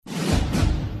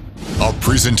A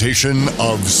presentation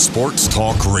of Sports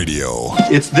Talk Radio.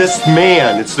 It's this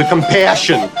man. It's the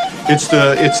compassion. It's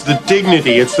the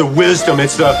dignity. It's the wisdom.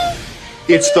 It's the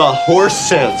horse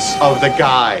sense of the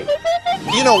guy.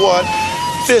 You know what?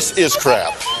 This is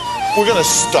crap. We're going to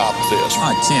stop this.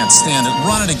 I can't stand it.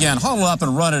 Run it again. Huddle up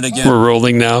and run it again. We're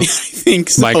rolling now. I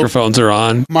think so. Microphones are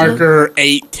on. Marker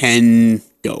 8, 10,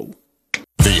 go.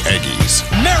 The Aggies.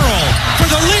 Merrill for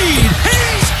the lead.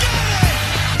 He's got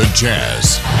it! The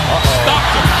Jazz.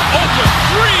 Stopped him. Open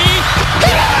three.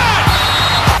 Yeah!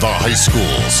 The high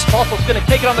schools. Paulson's going to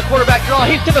take it on the quarterback draw.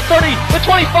 He's to the 30, the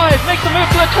 25, makes a move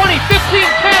to the 20, 15,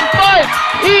 10, 5.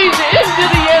 He's into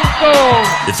the end zone.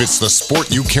 If it's the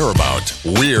sport you care about,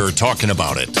 we're talking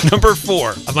about it. Number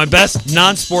 4 of my best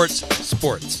non-sports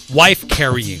sports. Wife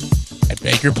carrying. I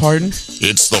beg your pardon?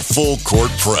 It's the Full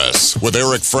Court Press with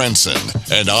Eric Frandsen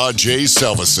and Ajay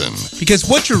Salvesen. Because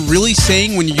what you're really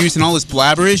saying when you're using all this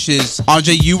blabberish is,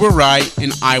 Ajay, you were right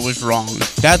and I was wrong.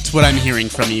 That's what I'm hearing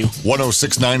from you.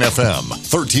 106.9 FM,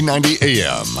 1390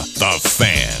 AM. The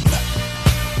Fan.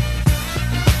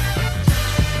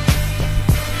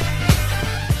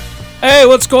 Hey,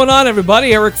 what's going on,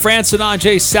 everybody? Eric Frandsen,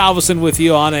 Ajay Salvesen with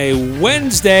you on a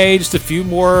Wednesday. Just a few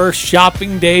more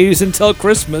shopping days until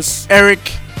Christmas.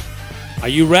 Eric. Are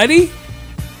you ready?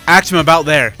 Actually, I'm about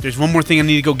there. There's one more thing I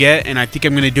need to go get, and I think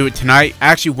I'm going to do it tonight.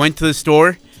 I actually went to the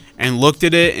store and looked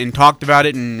at it and talked about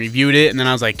it and reviewed it, and then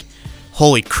I was like,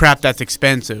 holy crap, that's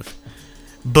expensive.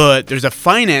 But there's a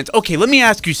finance. Okay, let me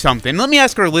ask you something. Let me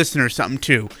ask our listeners something,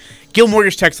 too. Gil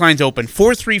Mortgage text line's open,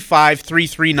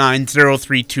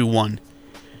 435-339-0321.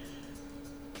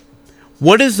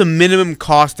 What is the minimum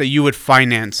cost that you would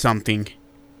finance something?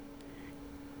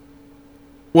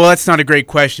 Well, that's not a great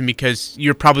question because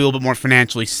you're probably a little bit more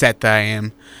financially set than I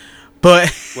am.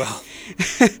 But, Well,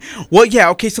 well, yeah,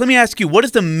 okay, so let me ask you, what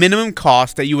is the minimum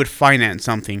cost that you would finance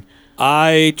something?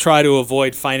 I try to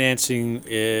avoid financing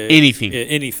Anything.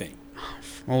 Anything.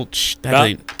 Well,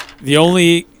 The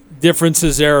only difference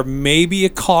is there maybe a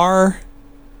car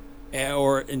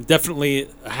or definitely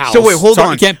a house. So wait, hold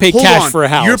on. You can't pay cash for a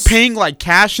house. You're paying like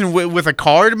cash and with a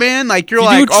card, man? Like you're you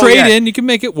like, do a trade-in, you can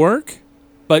make it work.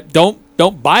 But don't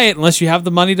buy it unless you have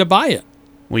the money to buy it.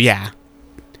 Well, yeah.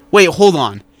 Wait, hold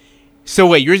on. So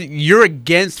wait, you're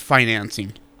against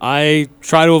financing? I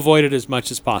try to avoid it as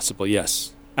much as possible.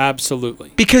 Yes,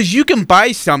 absolutely. Because you can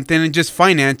buy something and just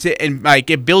finance it, and like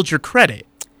it builds your credit.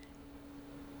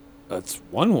 That's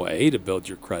one way to build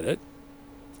your credit.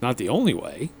 It's not the only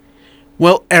way.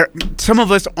 Well, some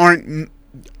of us aren't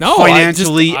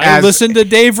financially I listen to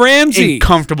Dave Ramsey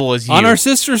comfortable as you on our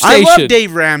sister station. I love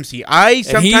Dave Ramsey. I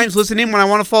sometimes listen to him when I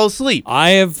want to fall asleep.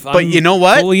 But you know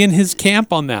what? Fully in his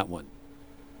camp on that one.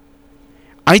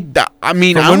 I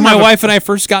mean, when my wife and I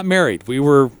first got married, we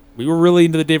were really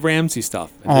into the Dave Ramsey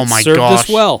stuff. And oh my gosh, served us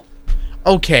well.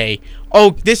 Okay.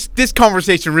 Oh, this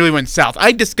conversation really went south.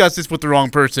 I discussed this with the wrong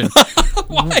person.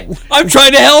 Why? I'm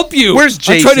trying to help you. Where's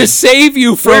Jason? I'm trying to save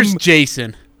you from Where's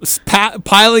Jason?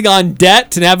 Piling on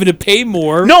debt and having to pay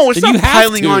more. No, it's not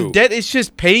piling on debt. It's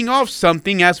just paying off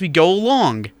something as we go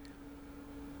along.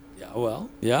 Yeah, well,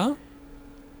 yeah.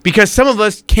 Because some of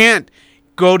us can't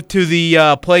go to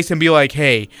the place and be like,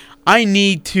 hey, I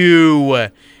need to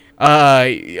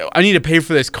pay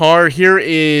for this car. Here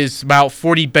is about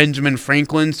 40 Benjamin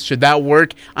Franklins. Should that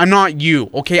work? I'm not you,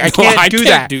 okay? I can't do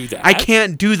that. I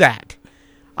can't do that.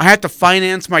 I have to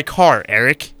finance my car,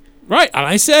 Eric. Right, and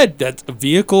I said that's a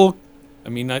vehicle. I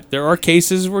mean, there are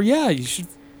cases where, yeah, you should.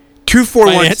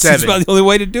 2417. It's about the only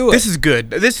way to do it. This is good.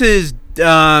 This is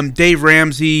Dave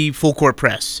Ramsey, Full Court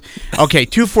Press. Okay,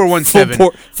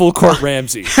 2417. Full Court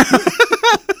Ramsey.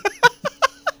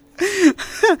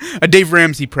 A Dave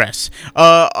Ramsey Press.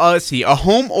 Let's see. A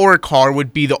home or a car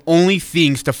would be the only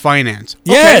things to finance.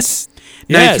 Okay. Yes.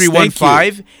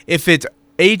 9315. If it's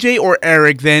AJ or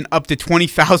Eric, then up to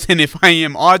 20,000. If I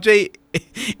am Ajay,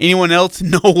 anyone else?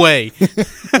 No way.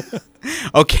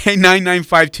 Okay,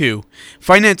 9952.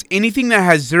 Finance anything that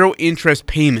has zero interest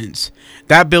payments.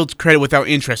 That builds credit without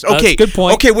interest. Okay, that's a good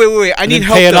point. Okay, wait. I need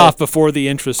help. Pay it off before the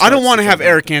interest. I don't want to have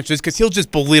Eric answer this because he'll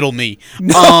just belittle me.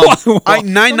 No,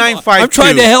 9952. I'm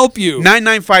trying to help you.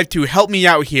 9952. Help me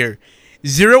out here.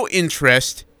 Zero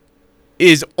interest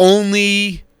is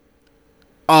only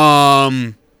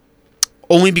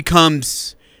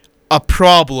becomes a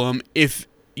problem if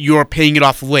you're paying it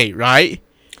off late, right?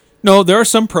 No, there are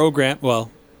some programs.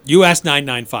 Well, you asked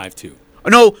 9952.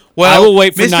 No, well, I will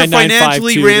wait for Mr. 9952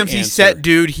 Financially Ramsey to answer. set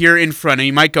dude here in front of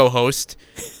me, my co-host.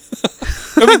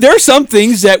 I mean, there are some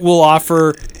things that will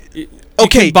offer. You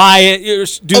can buy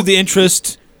it, do the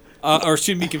interest or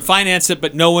excuse me, you can finance it,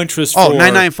 but no interest Oh, for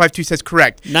 9952 says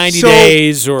correct. 90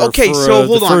 days or okay, for, so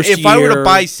hold the on. first If I were to year.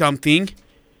 buy something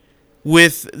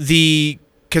with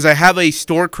because I have a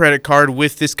store credit card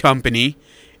with this company,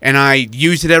 and I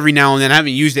use it every now and then. I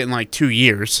haven't used it in like 2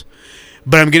 years,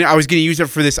 but I was gonna use it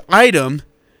for this item,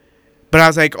 but I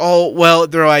was like, oh well,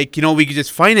 they're like, we could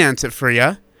just finance it for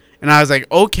you, and I was like,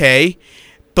 okay.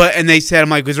 And they said, I'm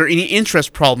like, is there any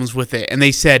interest problems with it? And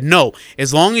they said, no.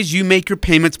 As long as you make your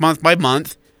payments month by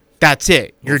month, that's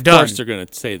it. You're done. Of course they're going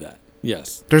to say that.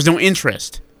 Yes. There's no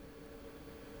interest.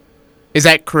 Is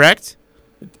that correct?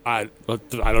 I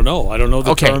don't know. I don't know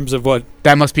the terms of what.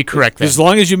 That must be correct then. As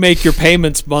long as you make your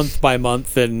payments month by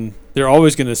month, then they're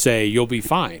always going to say you'll be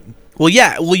fine. Well,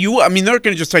 yeah. Well, they're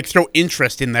going to just like throw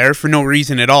interest in there for no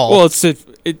reason at all. Well,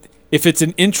 if it's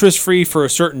an interest-free for a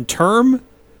certain term,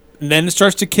 and then it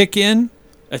starts to kick in,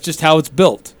 that's just how it's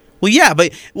built. Well, yeah,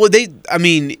 but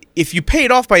if you pay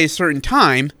it off by a certain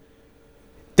time,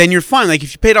 then you're fine. Like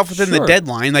if you pay it off within the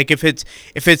deadline, like if it's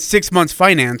 6 months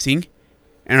financing,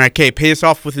 and pay this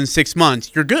off within 6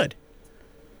 months, you're good.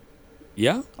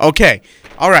 Yeah. Okay.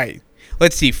 All right.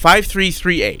 Let's see.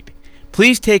 5338.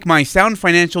 Please take my sound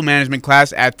financial management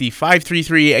class at the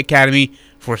 5338 Academy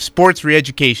for Sports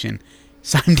Reeducation.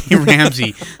 Signed D.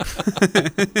 Ramsey.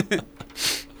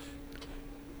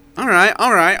 All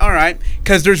right.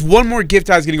 Because there's one more gift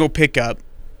I was going to go pick up.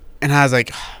 And I was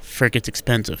like, frick, it's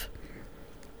expensive.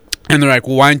 And they're like,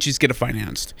 well, why don't you just get it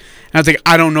financed? And I was like,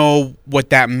 I don't know what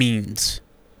that means.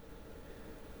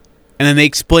 And then they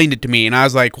explained it to me. And I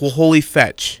was like, well, holy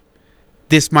fetch.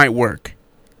 This might work.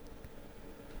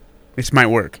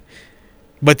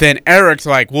 But then Eric's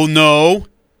like, well, no.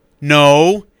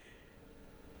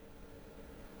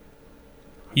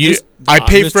 I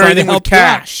pay for everything with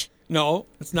cash. No,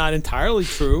 it's not entirely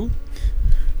true.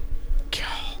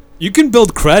 You can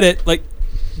build credit, like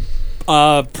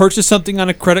purchase something on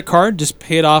a credit card, just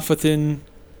pay it off within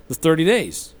the 30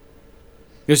 days.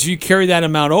 Because if you carry that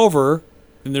amount over,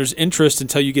 then there's interest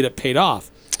until you get it paid off.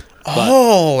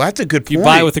 Oh, that's a good point. If you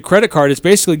buy it with a credit card, it's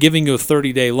basically giving you a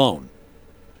 30-day loan.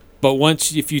 But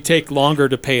if you take longer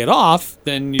to pay it off,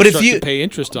 then you start to pay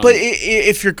interest on it. But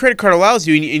if your credit card allows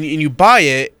you and you buy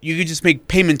it, you could just make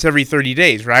payments every 30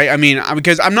 days, right? I mean,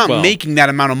 because I'm not making that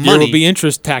amount of money. There will be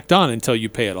interest tacked on until you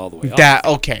pay it all the way off.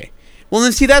 Okay. Well,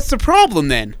 then see, that's the problem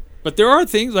then. But there are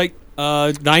things like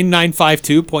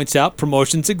 9952 points out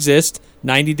promotions exist.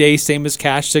 90 days, same as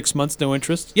cash, 6 months, no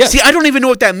interest. Yes. See, I don't even know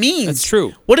what that means. That's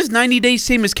true. What does 90 days,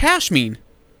 same as cash mean?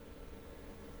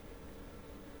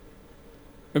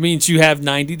 It means you have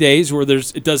 90 days where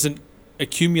it doesn't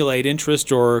accumulate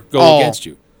interest or go against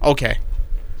you. Okay.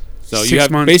 So you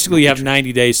have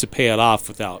 90 days to pay it off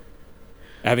without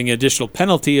having an additional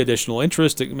penalty, additional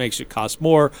interest that makes it cost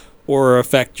more or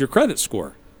affect your credit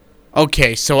score.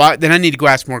 Okay, so then I need to go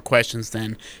ask more questions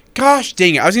then. Gosh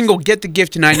dang it. I was going to go get the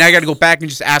gift tonight, and I got to go back and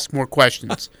just ask more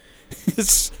questions.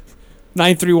 It's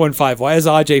 9315. Why is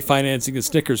Ajay financing a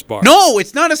Snickers bar? No,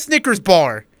 it's not a Snickers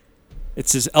bar.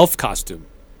 It's his elf costume,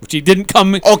 which he didn't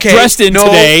come dressed in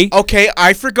today. Okay,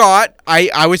 I forgot.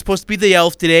 I was supposed to be the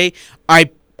elf today.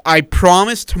 I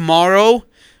promise tomorrow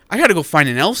I got to go find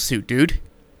an elf suit, dude.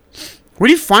 Where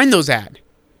do you find those at?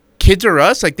 Kids R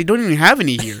Us? Like, they don't even have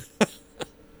any here.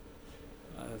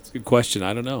 That's a good question.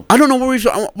 I don't know. I don't know where am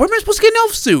I supposed to get an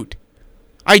elf suit?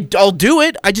 I'll do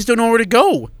it. I just don't know where to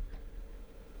go.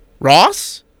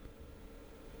 Ross?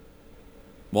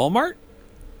 Walmart?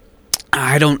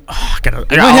 I don't.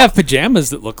 They might have pajamas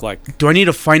that look like. Do I need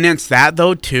to finance that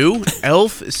though too?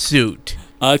 Elf suit.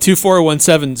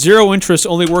 2417. Zero interest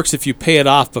only works if you pay it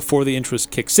off before the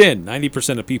interest kicks in.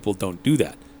 90% of people don't do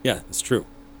that. Yeah, that's true.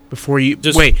 Before you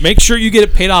just wait, make sure you get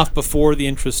it paid off before the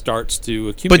interest starts to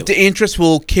accumulate. But the interest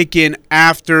will kick in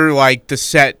after like the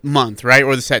set month, right,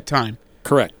 or the set time.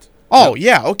 Correct. Oh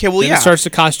yeah. Okay. Well, then it starts to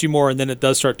cost you more, and then it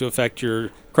does start to affect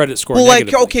your credit score. Well,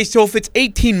 negatively. like okay, so if it's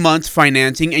 18 months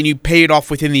financing and you pay it off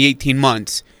within the 18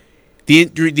 months, the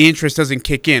interest doesn't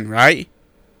kick in, right?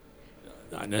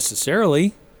 Not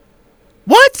necessarily.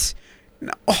 What?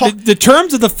 No. The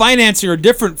terms of the financing are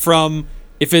different from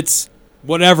if it's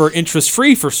whatever interest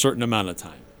free for a certain amount of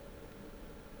time.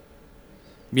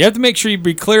 You have to make sure you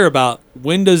be clear about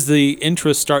when does the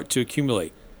interest start to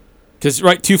accumulate. Because,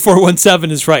 2417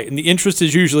 is right. And the interest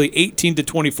is usually 18 to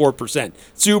 24%.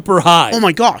 Super high. Oh,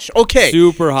 my gosh. Okay.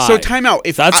 Super high. So, time out.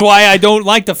 That's why I don't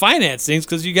like to finance things,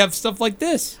 because you have stuff like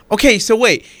this. Okay, so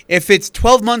wait. If it's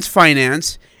 12 months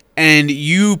finance and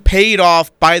you pay it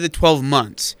off by the 12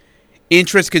 months,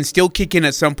 interest can still kick in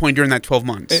at some point during that 12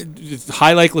 months. It's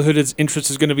high likelihood interest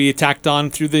is going to be tacked on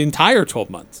through the entire 12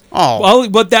 months. Oh. Well,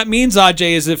 what that means,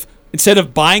 Ajay, is if instead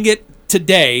of buying it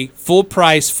today, full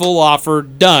price, full offer,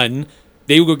 done,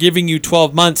 they were giving you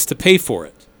 12 months to pay for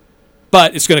it.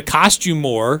 But it's going to cost you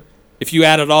more. If you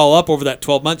add it all up over that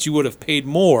 12 months, you would have paid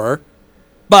more,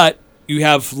 but you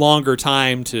have longer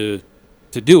time to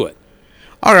do it.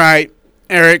 All right,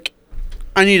 Eric,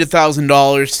 I need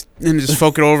 $1,000 and just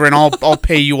fork it over, and I'll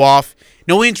pay you off.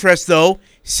 No interest though.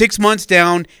 6 months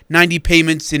down, 90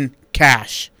 payments in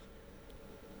cash.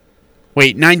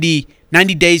 Wait, 90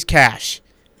 days cash.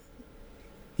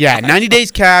 Yeah, 90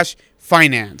 days cash,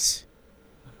 finance.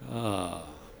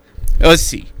 Let's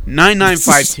see.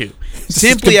 9952.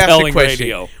 Simply ask the question.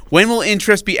 Radio. When will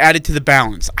interest be added to the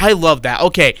balance? I love that.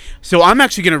 Okay, so I'm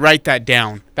actually going to write that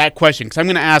down, that question, because I'm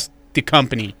going to ask the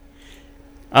company.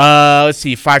 Let's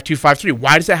see, 5253.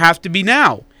 Why does it have to be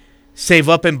now? Save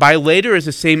up and buy later is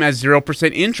the same as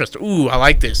 0% interest. Ooh, I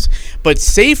like this. But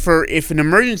safer if an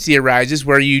emergency arises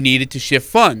where you needed to shift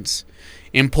funds.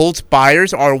 Impulse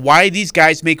buyers are why these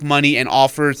guys make money and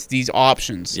offers these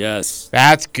options. Yes.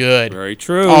 That's good. Very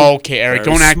true. Oh, okay, Eric.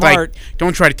 Very don't act smart. like,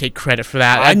 don't try to take credit for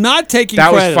that. I'm not taking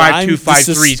that credit. That was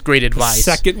 5253's great advice.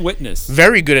 Second witness.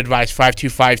 Very good advice,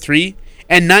 5253.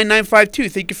 And 9952,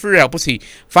 thank you for your help. Let's see,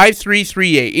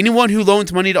 5338. Anyone who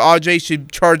loans money to Ajay should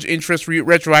charge interest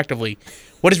retroactively.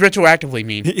 What does retroactively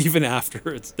mean? Even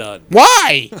after it's done.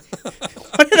 Why?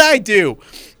 What did I do?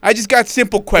 I just got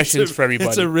simple questions for everybody.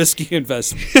 It's a risky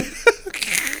investment.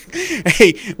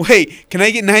 Hey, wait. Can I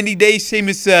get 90 days same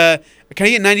as can I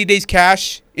get 90 days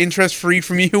cash interest free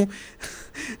from you?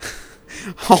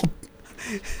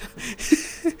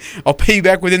 I'll pay you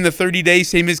back within the 30 days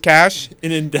same as cash.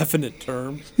 An indefinite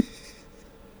term.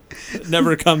 It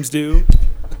never comes due.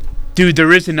 Dude,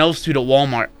 there is an elf suit at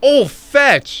Walmart. Oh,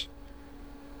 fetch.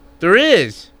 There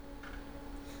is.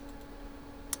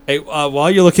 Hey,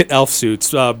 while you look at elf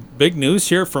suits, big news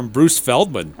here from Bruce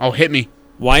Feldman. Oh, hit me.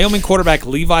 Wyoming quarterback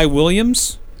Levi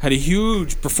Williams had a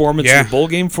huge performance in the bowl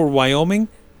game for Wyoming.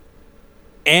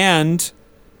 And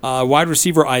wide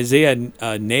receiver Isaiah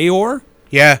Nayor,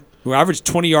 who averaged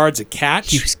 20 yards a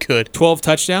catch. He was good. 12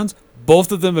 touchdowns.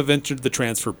 Both of them have entered the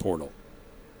transfer portal.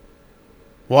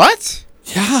 What?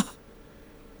 Yeah.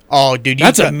 Oh, dude,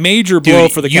 that's a major blow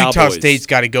for the Cowboys. Utah State's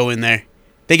got to go in there.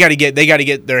 They got to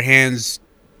get their hands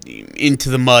into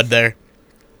the mud there.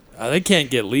 They can't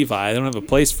get Levi. They don't have a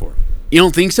place for him. You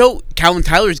don't think so? Calvin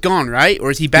Tyler's gone, right?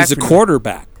 Or is he back? He's a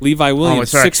quarterback. Levi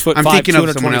Williams, 6'5",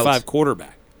 225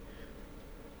 quarterback.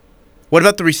 What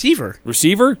about the receiver?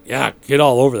 Receiver? Yeah, get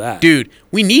all over that. Dude,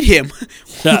 we need him.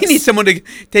 Yes. We need someone to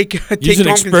take Use an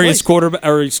experienced quarterback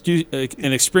or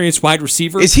an experienced wide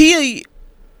receiver. Is he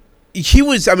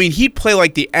he'd play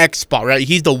like the X spot, right?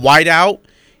 He's the wide out.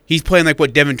 He's playing like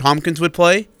what Devin Tompkins would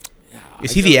play. Yeah,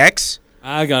 is he the X?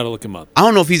 I got to look him up. I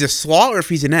don't know if he's a slot or if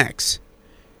he's an X.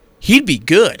 He'd be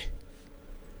good.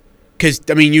 Because,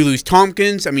 you lose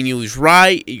Tompkins. You lose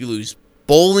Wright. You lose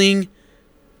Bowling.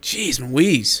 Jeez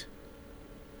Louise.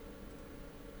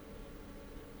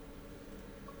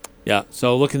 Yeah,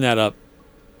 so looking that up.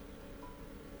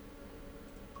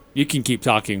 You can keep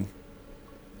talking.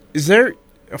 Is there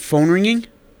a phone ringing?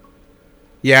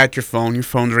 Yeah, it's your phone. Your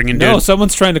phone's ringing, dude. No,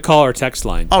 someone's trying to call our text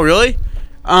line. Oh, really?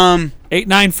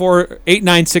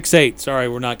 894-8968. Sorry,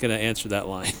 we're not going to answer that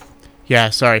line.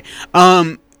 Yeah, sorry.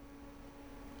 All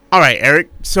right, Eric.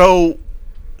 So,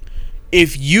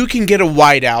 if you can get a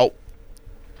wideout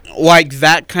like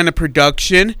that kind of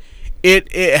production,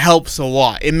 it helps a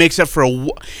lot. It makes up for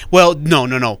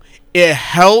no. It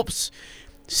helps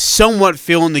somewhat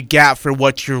fill in the gap for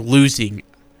what you're losing,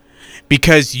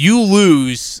 because you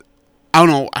lose. I don't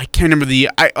know. I can't remember the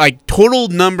total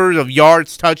numbers of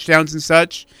yards, touchdowns, and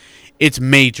such. It's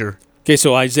major. Okay,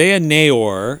 so Isaiah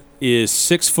Nayor is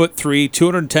 6'3",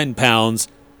 210 pounds,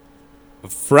 a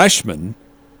freshman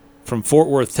from Fort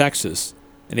Worth, Texas,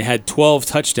 and he had 12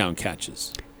 touchdown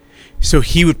catches. So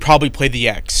he would probably play the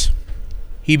X.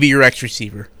 He'd be your X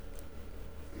receiver.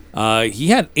 He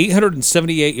had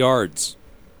 878 yards.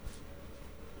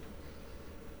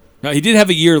 Now, he did have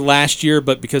a year last year,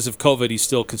 but because of COVID, he's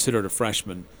still considered a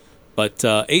freshman. But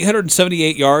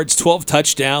 878 yards, 12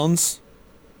 touchdowns.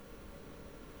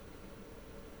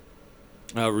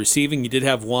 Receiving, he did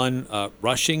have one.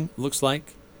 Rushing, looks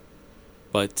like.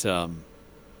 But,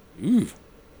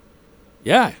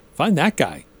 yeah, find that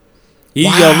guy. He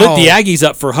lit the Aggies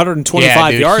up for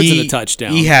 125 yards and a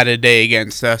touchdown. He had a day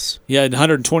against us. He had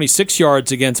 126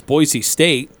 yards against Boise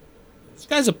State. This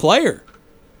guy's a player.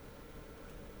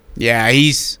 Yeah,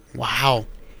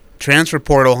 transfer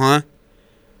portal, huh?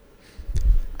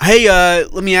 Hey,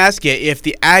 let me ask you, if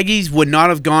the Aggies would not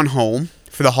have gone home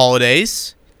for the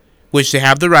holidays, which they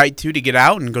have the right to get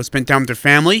out and go spend time with their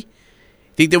family,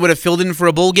 Think they would have filled in for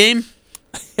a bowl game?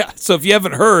 Yeah. So if you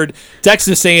haven't heard,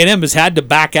 Texas A&M has had to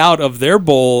back out of their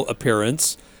bowl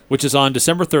appearance, which is on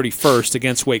December 31st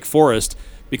against Wake Forest,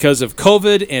 because of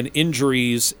COVID and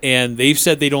injuries, and they've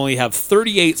said they'd only have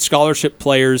 38 scholarship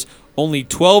players, only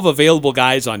 12 available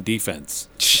guys on defense.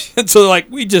 And so they're like,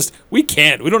 we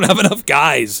can't. We don't have enough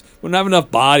guys. We don't have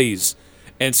enough bodies.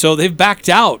 And so they've backed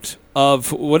out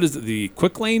of, what is it, the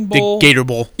Quick Lane Bowl? The Gator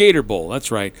Bowl. Gator Bowl,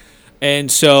 that's right.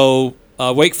 And so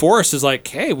Wake Forest is like,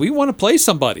 hey, we want to play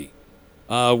somebody.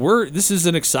 This is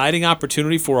an exciting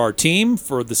opportunity for our team,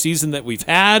 for the season that we've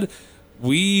had.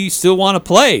 We still want to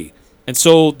play. And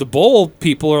so the bowl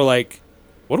people are like,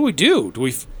 what do we do? Do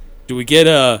we get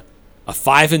a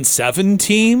 5-7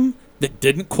 team that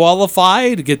didn't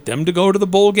qualify to get them to go to the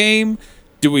bowl game?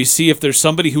 Do we see if there's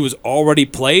somebody who has already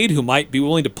played who might be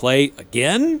willing to play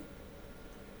again?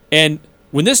 And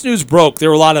when this news broke, there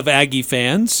were a lot of Aggie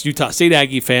fans, Utah State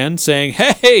Aggie fans, saying,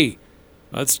 hey,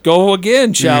 let's go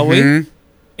again, shall we?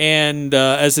 And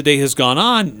as the day has gone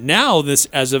on, now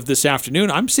as of this afternoon,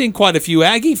 I'm seeing quite a few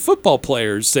Aggie football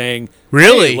players saying,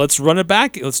 really? Hey, let's run it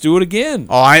back. Let's do it again.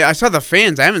 Oh, I saw the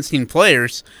fans. I haven't seen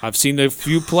players. I've seen a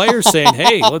few players saying,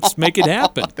 hey, let's make it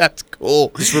happen. That's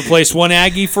cool. Just replace one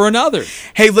Aggie for another.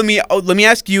 Hey, let me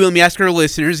ask our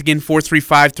listeners, again,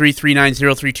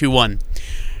 435-339-0321.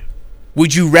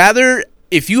 Would you rather,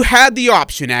 if you had the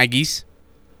option, Aggies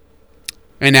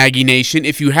and Aggie Nation,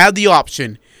 if you had the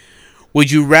option,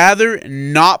 would you rather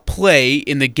not play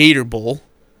in the Gator Bowl?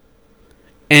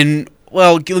 And,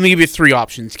 well, let me give you three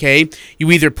options, okay? You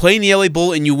either play in the LA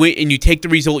Bowl and you win and you take the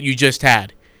result you just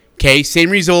had. Okay,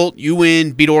 same result, you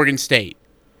win, beat Oregon State.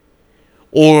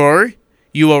 Or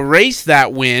you erase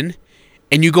that win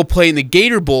and you go play in the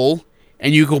Gator Bowl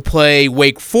and you go play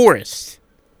Wake Forest.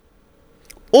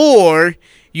 Or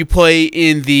you play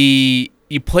in the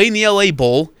LA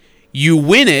Bowl, you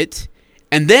win it,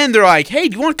 and then they're like, hey,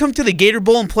 do you want to come to the Gator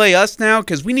Bowl and play us now?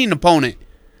 Because we need an opponent.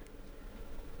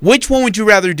 Which one would you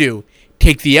rather do?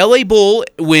 Take the LA Bowl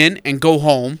win and go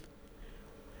home,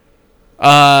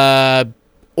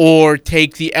 or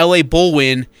take the LA Bowl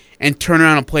win and turn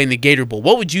around and play in the Gator Bowl?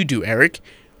 What would you do, Eric?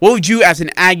 What would you, as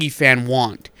an Aggie fan,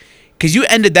 want? Because you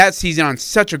ended that season on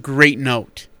such a great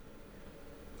note.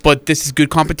 But this is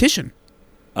good competition.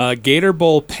 Gator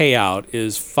Bowl payout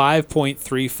is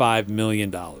 $5.35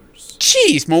 million.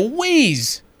 Jeez,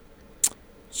 Louise.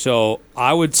 So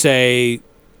I would say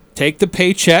take the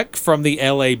paycheck from the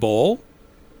LA Bowl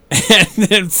and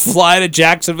then fly to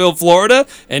Jacksonville, Florida,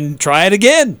 and try it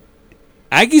again.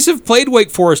 Aggies have played Wake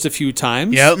Forest a few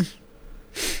times. Yep.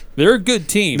 They're a good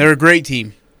team. They're a great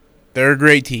team.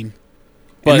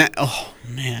 But, oh,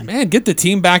 man. Man, get the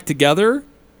team back together.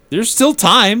 There's still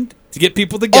time to get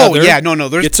people together. Oh, yeah, no,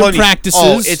 there's get plenty. Some practices.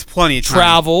 Oh, it's plenty of time.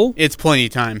 Travel. It's plenty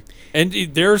of time. And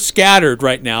they're scattered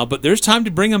right now, but there's time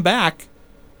to bring them back.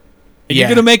 And yeah.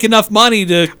 You're going to make enough money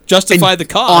to justify the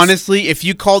cost. Honestly, if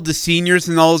you called the seniors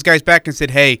and all those guys back and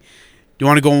said, hey, do you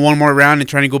want to go one more round and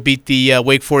try to go beat the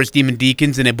Wake Forest Demon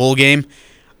Deacons in a bowl game?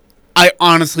 I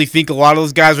honestly think a lot of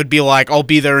those guys would be like, I'll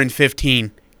be there in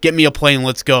 15. Get me a plane,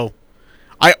 let's go.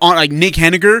 Nick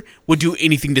Henniger would do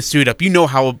anything to suit up. You know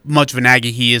how much of an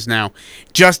Aggie he is now.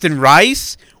 Justin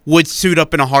Rice would suit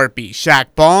up in a heartbeat.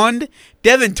 Shaq Bond,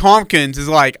 Devin Tompkins is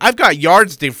like, I've got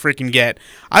yards to freaking get.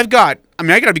 I got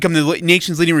to become the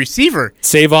nation's leading receiver.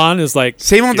 Savon's like,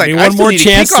 Savon's like, one more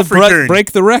chance to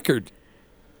break the record.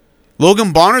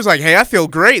 Logan Bonner's like, hey, I feel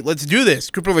great. Let's do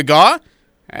this. Cooper Legault,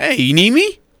 hey, you need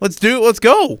me? Let's do it. Let's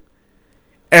go.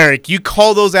 Eric, you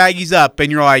call those Aggies up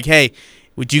and you're like, hey,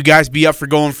 would you guys be up for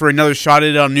going for another shot at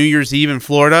it on New Year's Eve in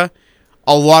Florida?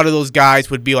 A lot of those guys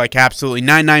would be like, absolutely.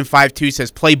 9952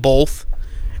 says play both.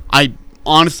 I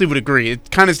honestly would agree.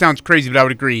 It kind of sounds crazy, but I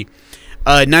would agree.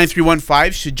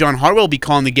 9315, should John Hartwell be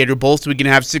calling the Gator Bowl so we can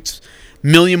have $6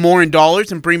 million more in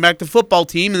dollars and bring back the football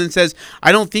team? And then says,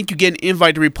 I don't think you get an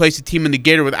invite to replace the team in the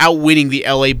Gator without winning the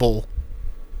LA Bowl.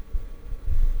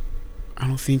 I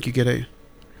don't think you get a...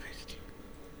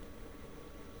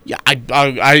 Yeah,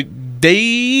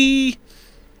 they...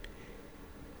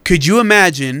 Could you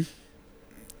imagine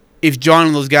if John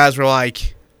and those guys were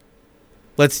like,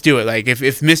 let's do it. Like, if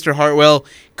Mr. Hartwell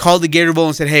called the Gator Bowl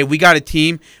and said, hey, we got a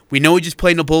team. We know we just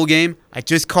played in a bowl game. I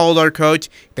just called our coach.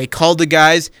 They called the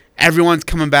guys. Everyone's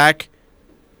coming back.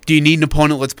 Do you need an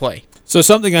opponent? Let's play. So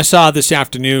something I saw this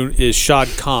afternoon is Shad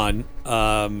Khan,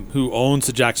 who owns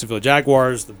the Jacksonville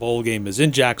Jaguars. The bowl game is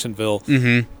in Jacksonville.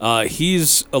 Mm-hmm.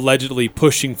 He's allegedly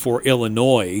pushing for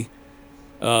Illinois,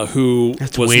 who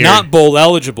was weird. not bowl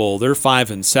eligible. They're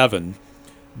 5-7,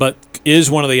 but is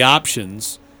one of the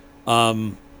options.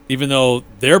 Even though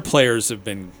their players have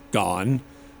been gone,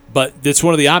 But it's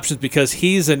one of the options because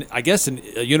he's a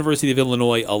University of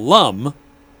Illinois alum,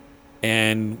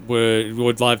 and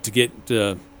would love to get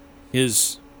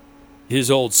his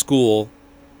old school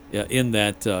in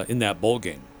that bowl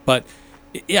game. But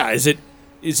yeah, is it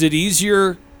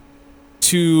easier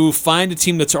to find a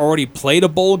team that's already played a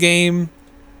bowl game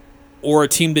or a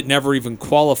team that never even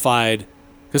qualified?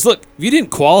 Because look, if you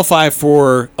didn't qualify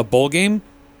for a bowl game,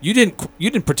 you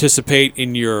didn't participate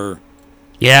in your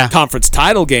conference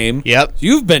title game. Yep.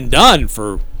 You've been done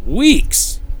for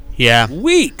weeks. Yeah.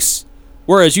 Weeks.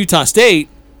 Whereas Utah State,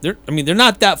 they're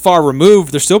not that far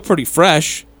removed. They're still pretty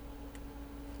fresh.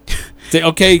 Say,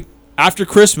 okay, after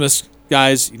Christmas,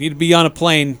 guys, you need to be on a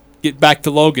plane, get back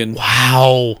to Logan.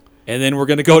 Wow. And then we're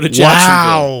going to go to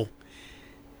Jacksonville. Wow.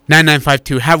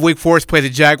 9952. Have Wake Forest play the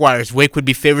Jaguars. Wake would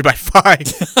be favored by 5.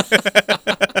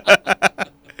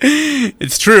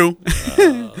 It's true.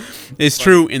 It's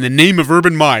true. In the name of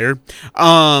Urban Meyer.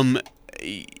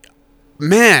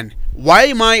 Man, why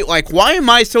am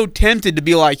I so tempted to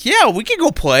be like, yeah, we can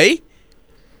go play.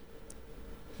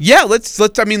 Yeah, let's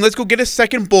go get a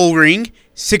second bowl ring,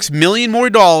 $6 million more,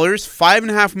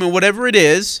 $5.5 million, whatever it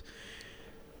is.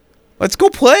 Let's go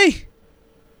play.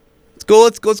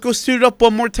 Let's go suit it up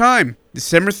one more time.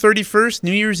 December 31st,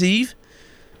 New Year's Eve.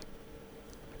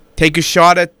 Take a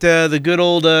shot at the good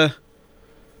old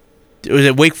was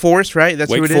it Wake Forest, right?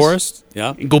 That's who it is. Wake Forest,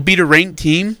 yeah. And go beat a ranked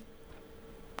team.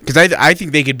 Because I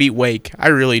think they could beat Wake. I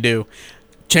really do.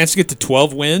 Chance to get to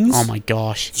 12 wins. Oh my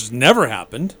gosh, which has never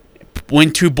happened.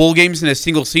 Win 2 bowl games in a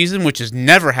single season, which has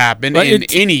never happened in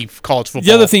any college football.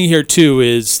 The other thing here too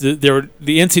is the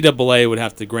NCAA would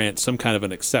have to grant some kind of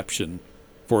an exception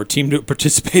for a team to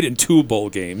participate in 2 bowl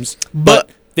games, but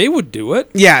they would do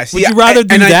it. Yeah, would you rather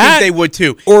do that? I think they would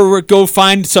too, or go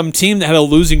find some team that had a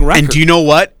losing record? And do you know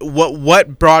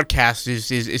what broadcast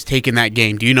is taking that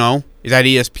game? Do you know? Is that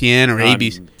ESPN or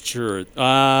ABC? Sure.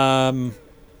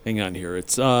 Hang on here.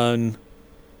 It's on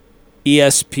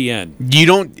ESPN. You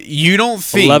don't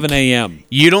think 11 a.m.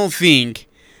 You don't think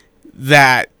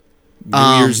that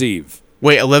New Year's Eve?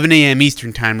 Wait, 11 a.m.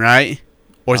 Eastern time, right?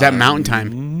 Or is that Mountain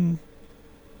time?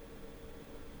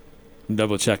 I'm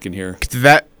double checking here.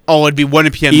 It'd be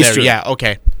 1 p.m. Eastern. there. Yeah,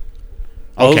 okay.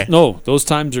 Okay. No, those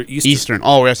times are Eastern. Eastern.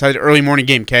 Oh, yes, I had an early morning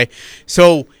game. Okay,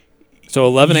 so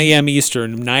 11 a.m.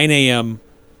 Eastern, 9 a.m.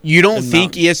 You don't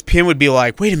think Mountain. ESPN would be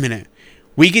like, wait a minute,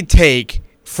 we could take,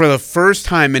 for the first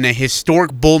time in a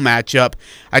historic bowl matchup,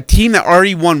 a team that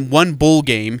already won 1 bowl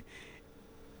game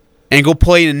and go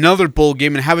play in another bowl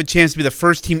game and have a chance to be the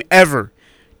first team ever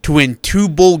to win 2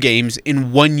 bowl games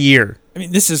in 1 year? I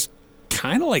mean, this is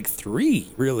kind of like 3,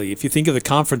 really, if you think of the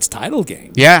conference title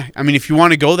game. Yeah, I mean, if you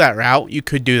want to go that route, you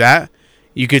could do that.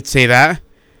 You could say that.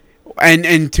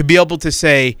 And to be able to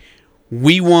say,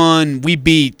 we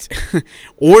beat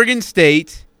Oregon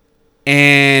State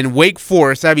and Wake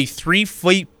Forest. That'd be 3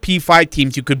 P5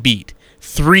 teams you could beat.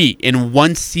 3 in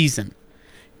 1 season.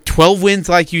 12 wins,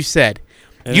 like you said.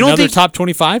 And you don't think top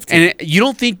 25 team. And you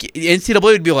don't think NCAA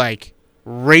would be like,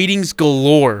 ratings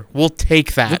galore. We'll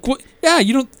take that.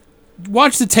 You don't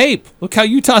watch the tape. Look how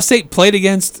Utah State played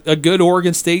against a good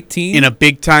Oregon State team in a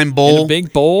big time bowl. In a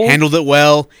big bowl, handled it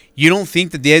well. You don't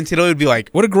think that the NCAA would be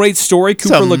like, what a great story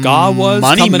Cooper Legas was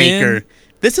coming in.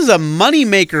 This is a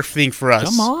moneymaker thing for us.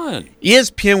 Come on.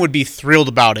 ESPN would be thrilled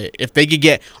about it if they could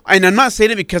get, and I'm not saying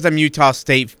it because I'm a Utah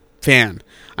State fan.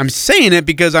 I'm saying it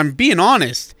because I'm being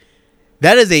honest.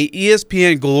 That is a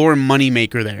ESPN galore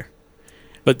moneymaker there.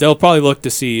 But they'll probably look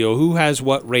to see who has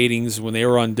what ratings when they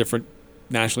were on different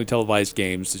nationally televised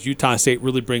games. Does Utah State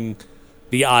really bring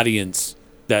the audience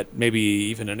that maybe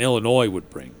even an Illinois would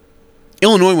bring?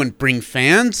 Illinois wouldn't bring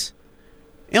fans.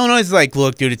 Illinois is like,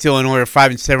 look, dude, it's Illinois. We're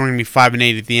 5-7. We're gonna be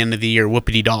 5-8 at the end of the year.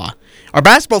 Whoopity daw. Our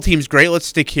basketball team's great. Let's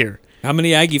stick here. How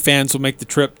many Aggie fans will make the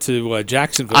trip to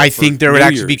Jacksonville? I think there would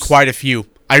actually be quite a few.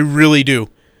 I really do.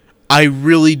 I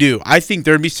think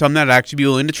there'd be some that'd actually be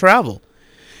willing to travel.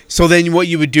 So then what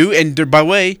you would do, and by the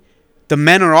way, the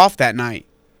men are off that night.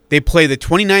 They play the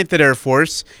 29th at Air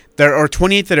Force, or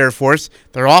 28th at Air Force.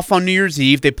 They're off on New Year's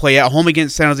Eve. They play at home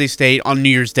against San Jose State on New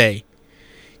Year's Day.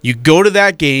 You go to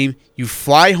that game. You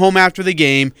fly home after the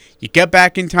game. You get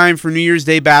back in time for New Year's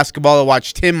Day basketball to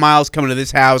watch Tim Miles come to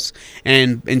this house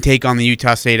and take on the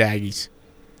Utah State Aggies.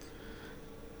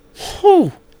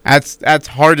 Whew. That's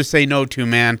hard to say no to,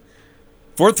 man.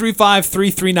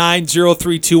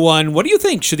 435-339-0321. What do you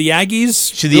think? Should the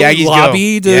Aggies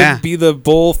lobby to be the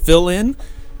bowl fill-in?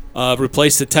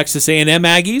 Replace the Texas A&M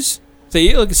Aggies?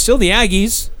 Say, look, it's still the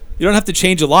Aggies. You don't have to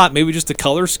change a lot. Maybe just the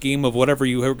color scheme of whatever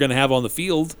you are going to have on the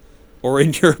field or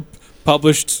in your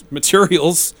published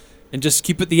materials, and just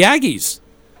keep it the Aggies.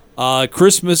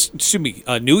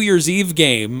 New Year's Eve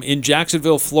game in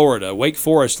Jacksonville, Florida. Wake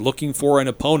Forest looking for an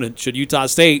opponent. Should Utah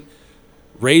State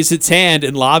raise its hand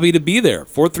and lobby to be there?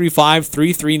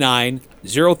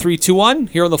 435-339-0321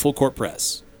 here on the Full Court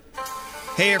Press.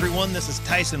 Hey everyone, this is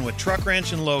Tyson with Truck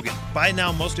Ranch in Logan. By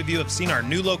now, most of you have seen our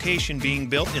new location being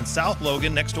built in South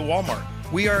Logan next to Walmart.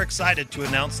 We are excited to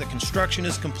announce that construction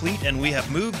is complete and we have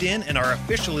moved in and are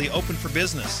officially open for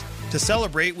business. To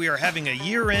celebrate, we are having a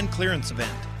year-end clearance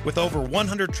event. With over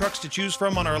 100 trucks to choose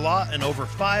from on our lot and over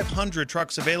 500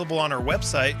 trucks available on our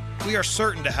website, we are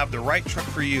certain to have the right truck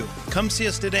for you. Come see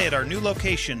us today at our new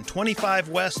location, 25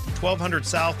 West, 1200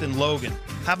 South in Logan.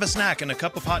 Have a snack and a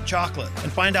cup of hot chocolate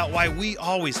and find out why we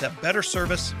always have better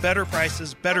service, better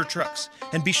prices, better trucks.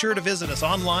 And be sure to visit us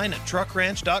online at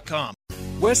truckranch.com.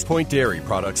 West Point Dairy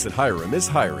Products at Hiram is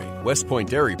hiring. West Point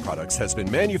Dairy Products has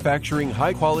been manufacturing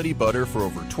high-quality butter for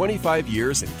over 25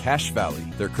 years in Cache Valley.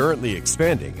 They're currently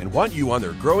expanding and want you on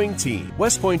their growing team.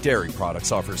 West Point Dairy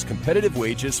Products offers competitive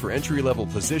wages for entry-level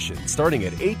positions starting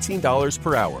at $18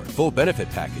 per hour, full benefit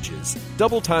packages,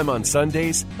 double time on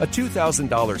Sundays, a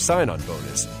 $2,000 sign-on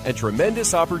bonus, and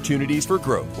tremendous opportunities for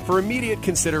growth. For immediate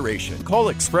consideration, call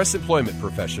Express Employment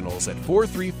Professionals at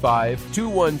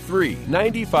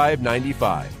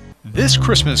 435-213-9595. This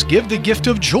Christmas, give the gift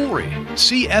of jewelry.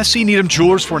 See SC Needham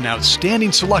Jewelers for an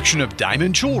outstanding selection of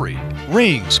diamond jewelry,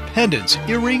 rings, pendants,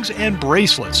 earrings, and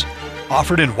bracelets,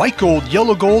 offered in white gold,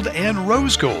 yellow gold, and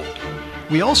rose gold.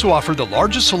 We also offer the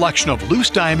largest selection of loose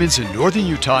diamonds in northern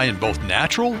Utah in both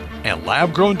natural and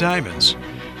lab-grown diamonds.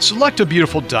 Select a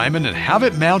beautiful diamond and have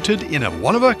it mounted in a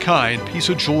one-of-a-kind piece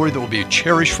of jewelry that will be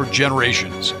cherished for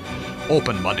generations.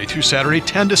 Open Monday through Saturday,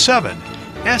 10 to 7.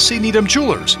 SC Needham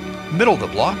Jewelers, middle of the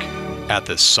block, at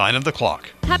the sign of the clock.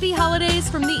 Happy holidays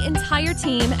from the entire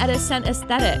team at Ascent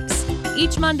Aesthetics.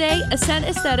 Each Monday, Ascent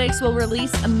Aesthetics will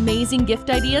release amazing gift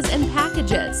ideas and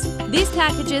packages. These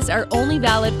packages are only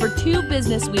valid for 2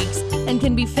 business weeks and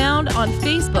can be found on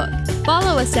Facebook.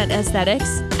 Follow Ascent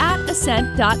Aesthetics at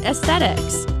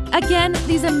ascent.aesthetics. Again,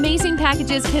 these amazing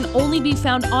packages can only be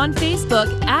found on Facebook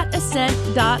at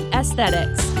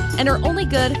ascent.aesthetics and are only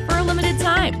good for a limited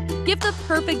time. Give the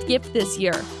perfect gift this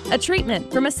year, a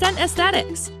treatment from Ascent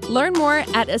Aesthetics. Learn more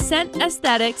at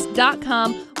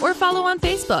ascentaesthetics.com or follow on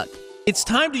Facebook. It's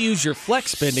time to use your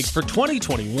flex spending for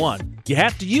 2021. You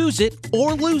have to use it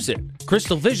or lose it.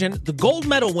 Crystal Vision, the gold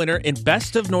medal winner in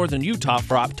Best of Northern Utah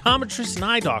for optometrist and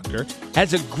eye doctor,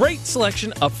 has a great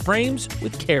selection of frames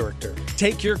with character.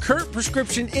 Take your current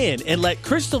prescription in and let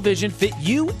Crystal Vision fit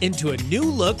you into a new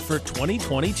look for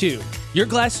 2022. Your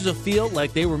glasses will feel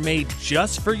like they were made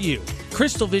just for you.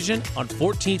 Crystal Vision on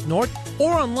 14th North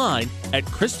or online at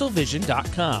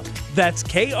crystalvision.com. That's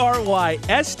KRYSTAL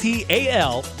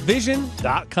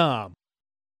vision.com.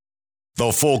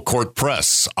 The Full Court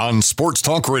Press on Sports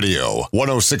Talk Radio,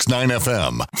 106.9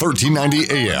 FM,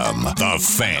 1390 AM. The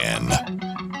Fan.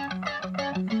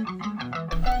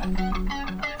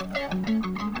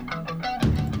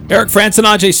 Eric Frandsen,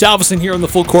 Ajay Salvesen here on the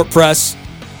Full Court Press.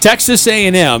 Texas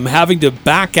A&M having to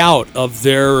back out of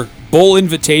their bowl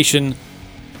invitation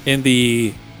in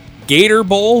the Gator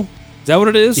Bowl. Is that what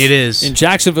it is? It is. In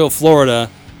Jacksonville, Florida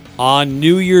on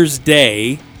New Year's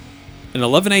Day, an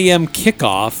 11 a.m.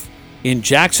 kickoff in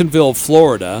Jacksonville,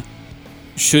 Florida.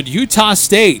 Should Utah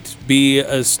State be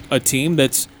a team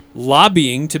that's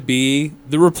lobbying to be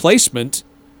the replacement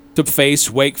to face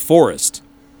Wake Forest?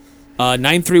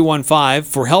 9315,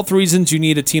 for health reasons, you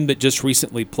need a team that just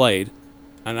recently played.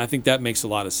 And I think that makes a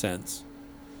lot of sense.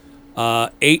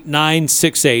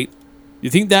 8968, you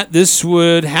think that this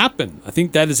would happen? I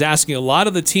think that is asking a lot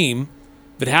of the team.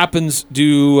 If it happens,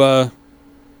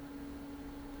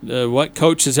 what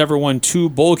coach has ever won 2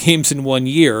 bowl games in 1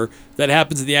 year? If that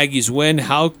happens and the Aggies win,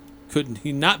 how could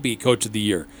he not be coach of the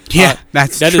year? Yeah,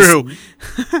 that's true.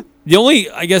 The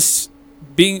only, I guess,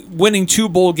 winning 2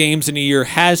 bowl games in a year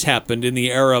has happened in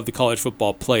the era of the college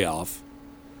football playoff.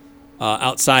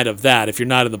 Outside of that, if you're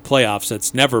not in the playoffs,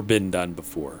 that's never been done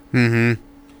before. Mm-hmm.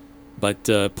 But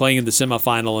playing in the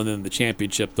semifinal and then the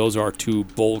championship, those are 2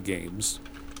 bowl games.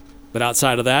 But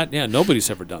outside of that, yeah, nobody's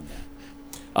ever done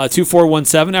that.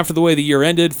 2417, after the way the year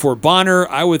ended, for Bonner,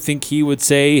 I would think he would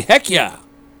say, heck yeah.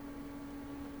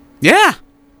 Yeah.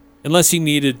 Unless he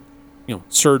needed,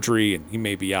 surgery and he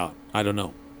may be out. I don't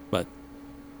know. But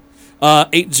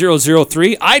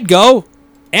 8003, I'd go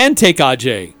and take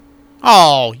Ajay.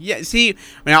 Oh, yeah. See,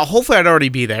 now hopefully I'd already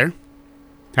be there.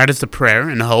 That is the prayer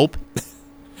and the hope.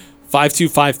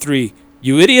 5253,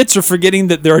 you idiots are forgetting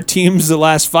that there are teams the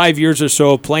last 5 years or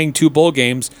so playing 2 bowl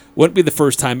games. Wouldn't be the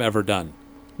first time ever done.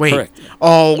 Wait. Correct.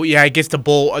 Oh, yeah, I guess the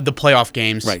playoff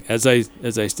games. Right, as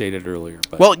I stated earlier.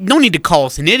 But, well, no need to call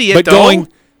us an idiot, but though. going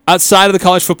outside of the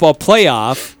college football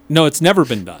playoff, no, it's never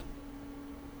been done.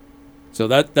 So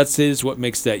that is what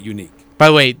makes that unique. By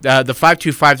the way, the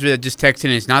 5253 that just texted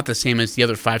in is not the same as the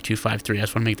other 5253. I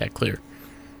just want to make that clear.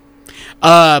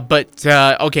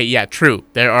 Okay, yeah, true.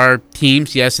 There are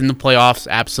teams, yes, in the playoffs,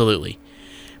 absolutely.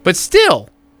 But still,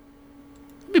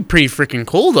 it'd be pretty freaking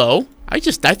cool, though. I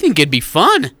think it'd be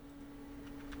fun.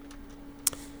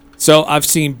 So I've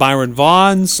seen Byron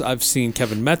Vaughns. I've seen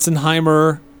Kevin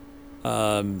Metzenheimer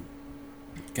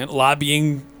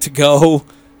lobbying to go.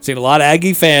 Seen a lot of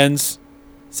Aggie fans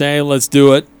saying, let's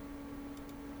do it.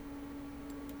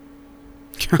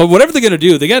 But whatever they're going to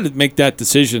do, they got to make that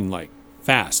decision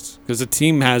fast, because the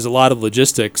team has a lot of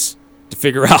logistics to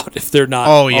figure out if they're not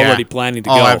already planning to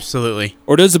go. Oh, absolutely.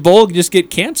 Or does the bowl just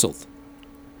get canceled?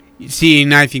 See,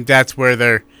 and I think that's where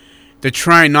they're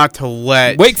trying not to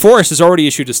let... Wake Forest has already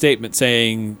issued a statement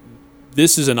saying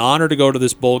this is an honor to go to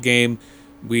this bowl game.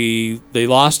 They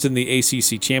lost in the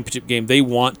ACC championship game. They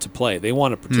want to play. They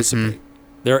want to participate. Mm-hmm.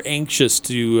 They're anxious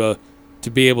to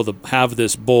be able to have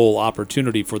this bowl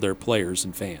opportunity for their players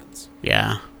and fans.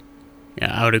 Yeah,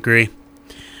 I would agree.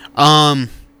 But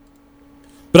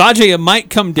Ajay, it might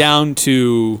come down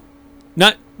to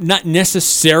not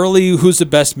necessarily who's the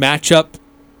best matchup,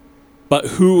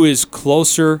 but who is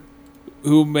closer,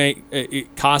 who may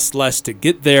it cost less to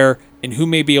get there, and who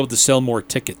may be able to sell more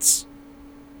tickets.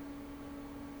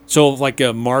 So, like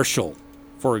a Marshall,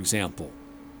 for example,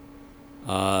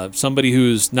 somebody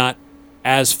who's not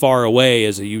as far away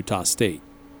as a Utah State.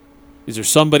 Is there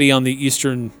somebody on the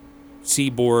eastern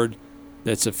seaboard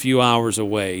that's a few hours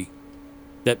away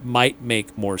that might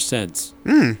make more sense?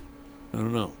 I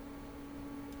don't know.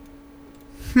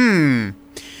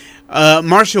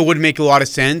 Marshall would make a lot of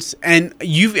sense, and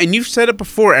you've said it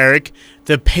before, Eric.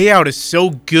 The payout is so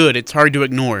good, it's hard to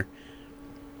ignore.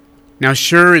 Now,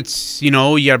 sure, it's you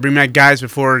gotta bring back guys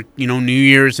before New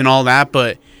Year's and all that,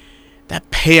 but that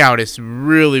payout is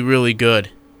really, really good.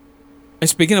 And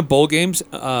speaking of bowl games,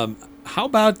 how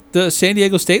about the San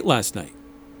Diego State last night?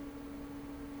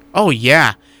 Oh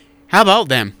yeah, how about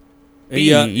them?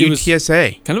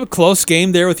 UTSA. Kind of a close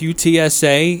game there with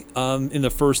UTSA in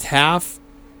the first half.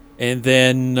 And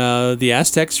then the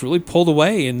Aztecs really pulled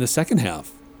away in the second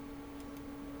half.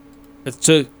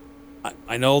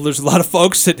 I know there's a lot of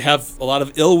folks that have a lot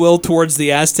of ill will towards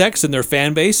the Aztecs and their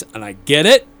fan base, and I get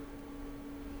it.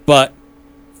 But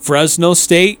Fresno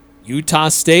State, Utah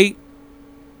State,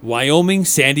 Wyoming,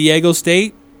 San Diego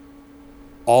State,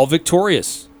 all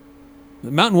victorious. The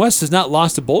Mountain West has not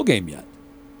lost a bowl game yet.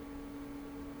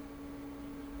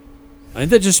 I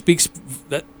think that just speaks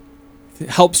that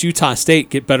helps Utah State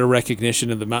get better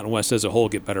recognition and the Mountain West as a whole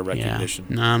get better recognition.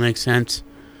 Yeah, no, makes sense.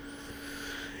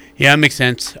 Yeah, it makes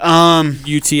sense.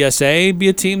 UTSA be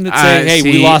a team that say, hey,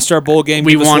 we lost our bowl game,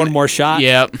 give us one more shot.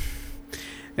 Yep.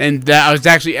 And I was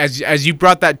actually, as you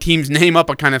brought that team's name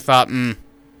up, I kind of thought,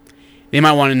 they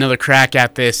might want another crack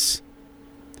at this.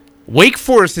 Wake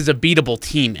Forest is a beatable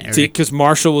team, Eric. See, because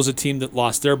Marshall was a team that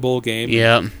lost their bowl game.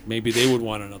 Yeah. Maybe they would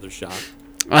want another shot.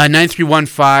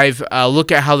 9315,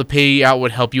 look at how the payout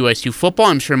would help USU football.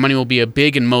 I'm sure money will be a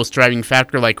big and most driving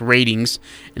factor, like ratings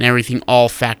and everything all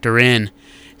factor in.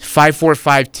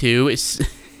 5452 is...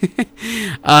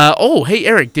 hey,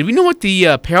 Eric, did we know what the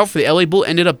payout for the LA Bowl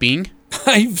ended up being?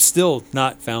 I've still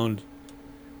not found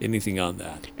anything on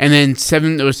that. And then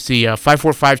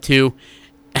 5452.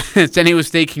 San Diego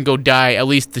State can go die, at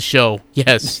least the show.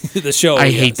 Yes. The show,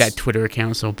 I hate that Twitter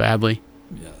account so badly.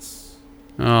 Yes.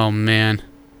 Oh, man.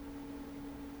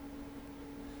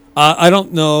 I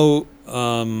don't know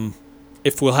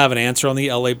if we'll have an answer on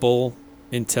the LA Bowl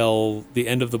until the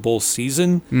end of the bowl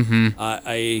season. Mm-hmm.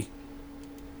 I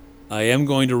am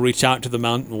going to reach out to the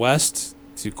Mountain West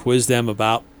to quiz them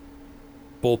about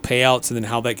bowl payouts and then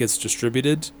how that gets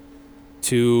distributed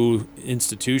to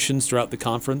institutions throughout the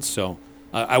conference. So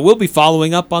I will be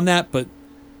following up on that, but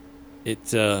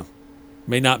it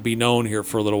may not be known here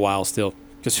for a little while still.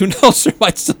 Because who knows, there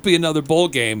might still be another bowl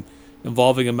game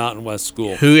involving a Mountain West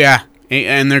school. Yeah,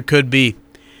 and there could be.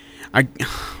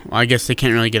 I guess they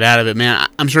can't really get out of it, man.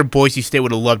 I'm sure Boise State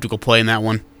would have loved to go play in that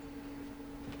one.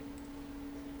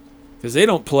 Because they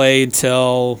don't play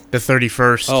until... the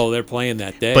 31st. Oh, they're playing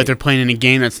that day. But they're playing in a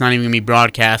game that's not even going to be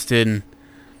broadcasted. And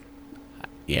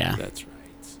yeah.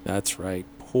 That's right.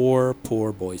 Poor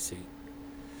Boise.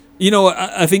 You know,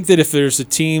 I think that if there's a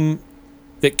team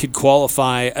that could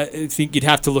qualify, I think you'd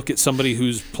have to look at somebody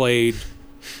who's played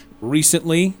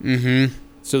recently. Mm-hmm.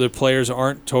 So their players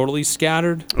aren't totally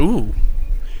scattered. Ooh.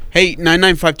 Hey,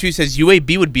 9952 says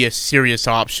UAB would be a serious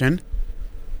option.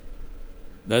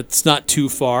 That's not too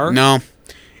far. No.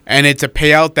 And it's a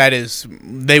payout that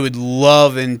they would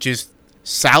love and just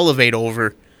salivate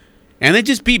over. And they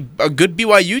just beat a good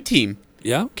BYU team.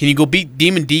 Yeah. Can you go beat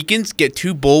Demon Deacons, get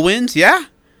 2 bowl wins? Yeah.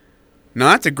 No,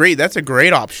 that's a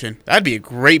great option. That'd be a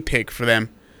great pick for them.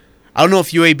 I don't know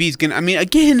if UAB is going to, I mean,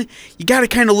 again, you got to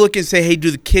kind of look and say, hey,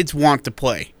 do the kids want to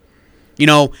play? You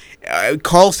know,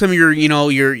 call some of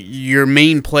your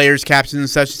main players, captains and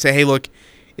such, and say, hey, look,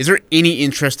 is there any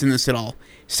interest in this at all?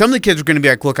 Some of the kids are going to be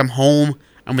like, look, I'm home.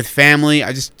 I'm with family.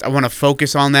 I want to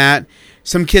focus on that.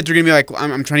 Some kids are going to be like,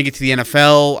 I'm trying to get to the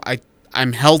NFL.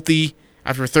 I'm healthy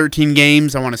after 13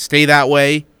 games. I want to stay that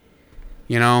way,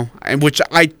 you know, which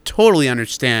I totally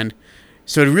understand.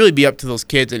 So it'd really be up to those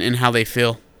kids and how they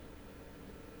feel.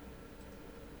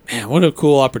 Man, what a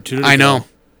cool opportunity.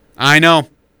 I know.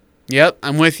 Yep,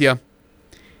 I'm with you.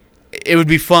 It would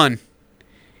be fun.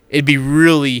 It'd be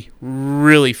really,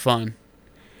 really fun.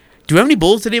 Do we have any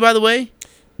bowls today, by the way?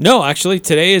 No, actually,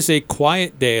 today is a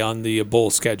quiet day on the bowl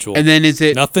schedule. And then is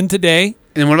it... Nothing today. And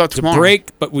then what about tomorrow?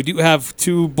 Break, but we do have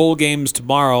 2 bowl games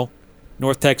tomorrow.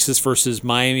 North Texas versus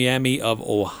Miami of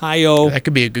Ohio. That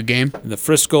could be a good game. In the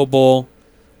Frisco Bowl.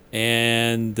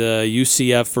 And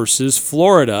UCF versus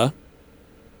Florida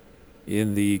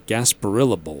in the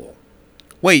Gasparilla Bowl.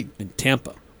 Wait. In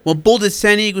Tampa. What bowl did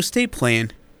San Diego State play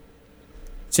in?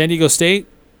 San Diego State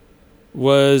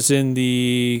was in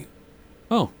the...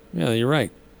 Oh, yeah, you're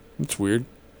right. That's weird.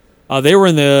 They were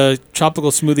in the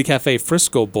Tropical Smoothie Cafe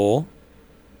Frisco Bowl.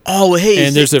 Oh, hey.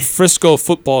 And there's a Frisco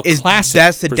Football Classic.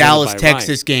 That's the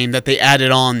Dallas-Texas game that they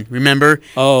added on, remember?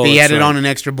 Oh, they added on an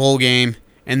extra bowl game,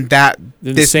 and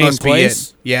this must be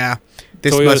it. Yeah.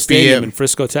 This Toyota must Stadium be it. in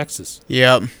Frisco, Texas.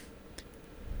 Yep.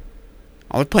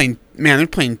 Oh, they're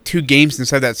playing 2 games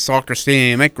inside that soccer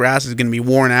stadium. That grass is going to be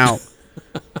worn out.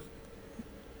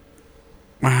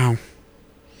 Wow.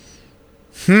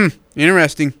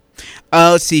 Interesting.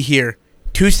 Let's see here.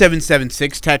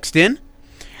 2776 text in.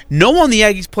 No on the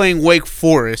Aggies playing Wake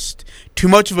Forest. Too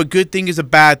much of a good thing is a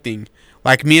bad thing.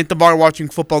 Like me at the bar watching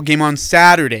football game on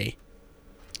Saturday.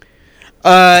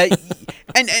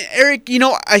 And Eric, you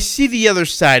know, I see the other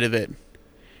side of it.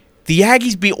 The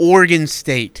Aggies beat Oregon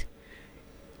State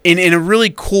in a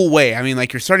really cool way. I mean,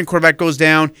 like, your starting quarterback goes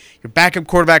down, your backup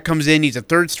quarterback comes in, he's a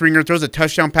third stringer, throws a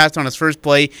touchdown pass on his first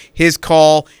play, his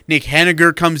call. Nick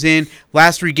Henniger comes in.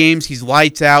 Last 3 games, he's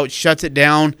lights out, shuts it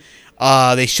down.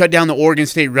 They shut down the Oregon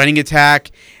State running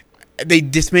attack. They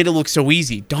just made it look so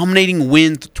easy. Dominating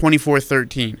win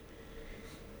 24-13.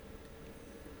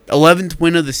 11th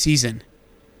win of the season.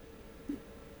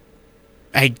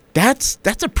 That's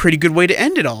a pretty good way to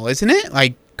end it all, isn't it?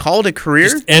 Like, call it a career.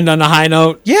 Just end on a high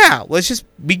note. Yeah, let's just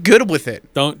be good with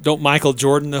it. Don't Michael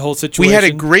Jordan the whole situation. We had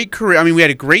a great career. I mean, we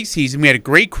had a great season. We had a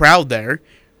great crowd there.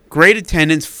 Great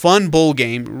attendance. Fun bowl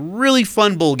game. Really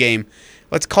fun bowl game.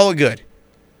 Let's call it good.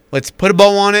 Let's put a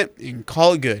bow on it and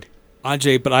call it good.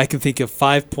 Ajay, but I can think of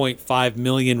 5.5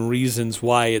 million reasons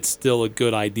why it's still a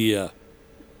good idea.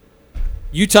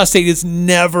 Utah State has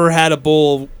never had a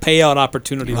bowl payout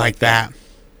opportunity like that.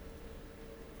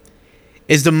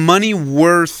 Is the money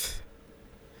worth...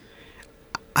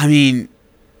 I mean,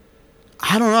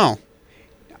 I don't know.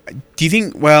 Do you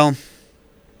think... Well,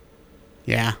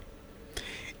 yeah.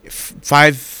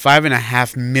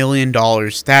 $5.5 million.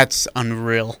 That's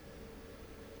unreal.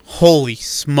 Holy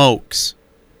smokes.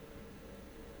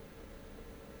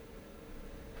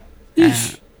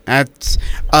 That's...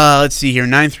 let's see here.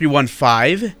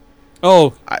 9315.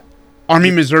 Oh.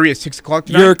 Army, Missouri at 6 o'clock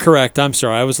tonight? You're correct. I'm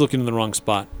sorry. I was looking in the wrong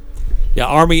spot. Yeah,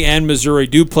 Army and Missouri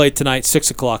do play tonight,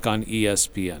 6 o'clock on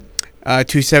ESPN.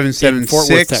 2776. Fort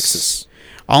Worth, Texas.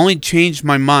 I'll only change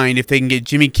my mind if they can get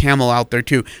Jimmy Kimmel out there,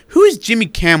 too. Who is Jimmy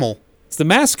Kimmel? It's the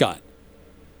mascot.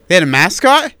 They had a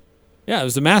mascot? Yeah, it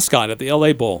was the mascot at the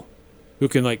LA Bowl who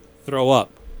can, like, throw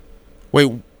up. Wait.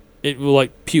 It will,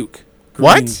 like, puke.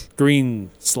 What?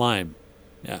 Green slime.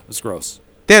 Yeah, it was gross.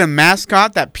 They had a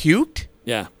mascot that puked?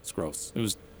 Yeah, it's gross. It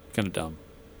was kind of dumb.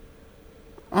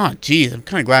 Oh, geez. I'm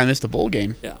kind of glad I missed the bowl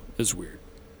game. Yeah, it was weird.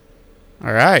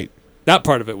 All right. That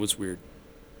part of it was weird.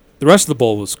 The rest of the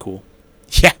bowl was cool.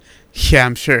 Yeah,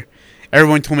 I'm sure.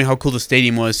 Everyone told me how cool the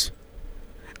stadium was.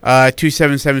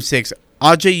 2776.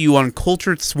 Ajay, you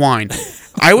uncultured swine.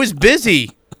 I was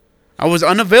busy. I was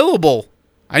unavailable.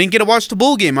 I didn't get to watch the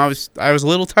bowl game. I was a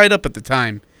little tied up at the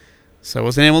time, so I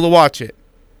wasn't able to watch it.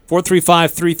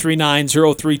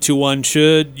 435-339-0321.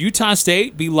 Should Utah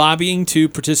State be lobbying to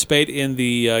participate in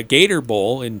the Gator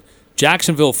Bowl in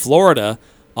Jacksonville, Florida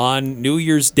on New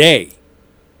Year's Day?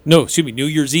 No, excuse me, New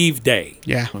Year's Eve Day.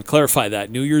 Yeah. I want to clarify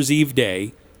that. New Year's Eve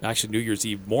Day actually New Year's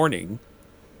Eve morning.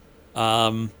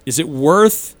 Is it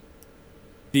worth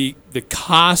the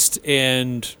cost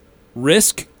and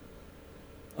risk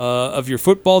of your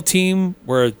football team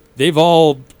where they've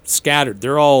all scattered?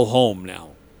 They're all home now.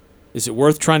 Is it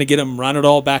worth trying to get them run it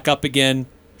all back up again,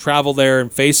 travel there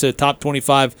and face a top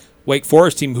 25 Wake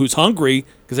Forest team who's hungry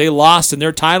because they lost in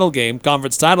their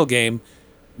conference title game?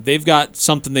 They've got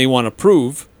something they want to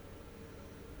prove.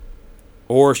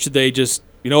 Or should they just,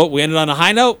 we ended on a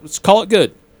high note, let's call it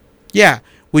good? Yeah.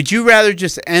 Would you rather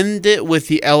just end it with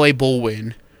the LA Bowl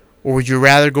win, or would you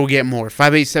rather go get more?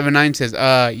 5879 says,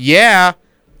 yeah,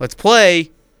 let's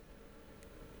play.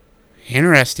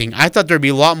 Interesting. I thought there'd be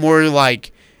a lot more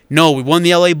like, no, we won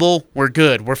the LA Bowl, we're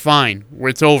good, we're fine,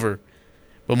 it's over.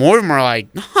 But more of them are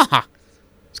like, nah,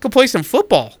 let's go play some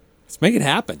football. Let's make it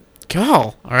happen.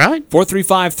 Go. All right.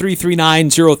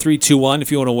 435-339-0321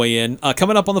 if you want to weigh in.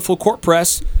 Coming up on the Full Court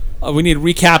Press, we need to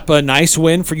recap a nice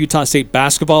win for Utah State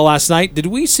basketball last night. Did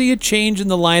we see a change in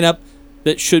the lineup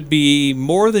that should be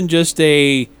more than just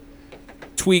a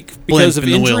tweak because of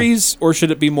injuries, or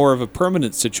should it be more of a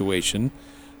permanent situation?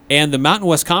 And the Mountain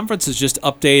West Conference has just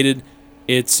updated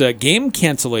its game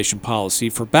cancellation policy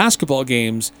for basketball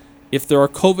games if there are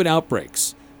COVID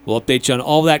outbreaks. We'll update you on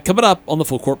all of that coming up on the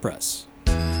Full Court Press.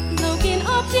 Logan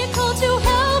Optical to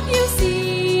help you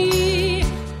see.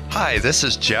 Hi, this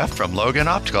is Jeff from Logan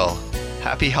Optical.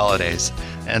 Happy holidays,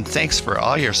 and thanks for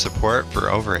all your support for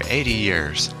over 80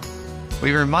 years.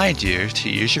 We remind you to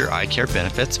use your eye care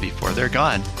benefits before they're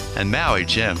gone, and Maui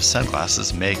Jim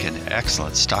sunglasses make an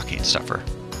excellent stocking stuffer.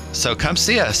 So come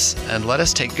see us and let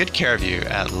us take good care of you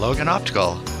at Logan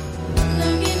Optical.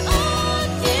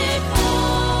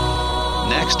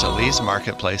 Next to Lee's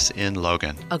Marketplace in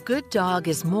Logan. A good dog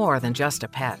is more than just a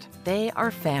pet. They are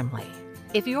family.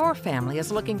 If your family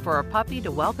is looking for a puppy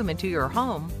to welcome into your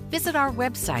home, visit our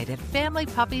website at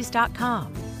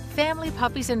familypuppies.com. Family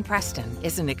Puppies in Preston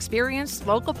is an experienced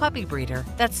local puppy breeder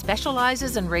that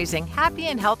specializes in raising happy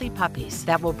and healthy puppies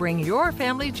that will bring your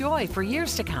family joy for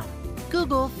years to come.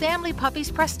 Google Family Puppies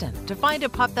Preston to find a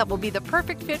pup that will be the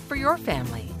perfect fit for your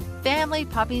family.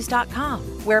 FamilyPuppies.com,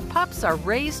 where pups are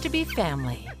raised to be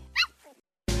family.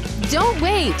 Don't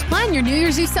wait. Plan your New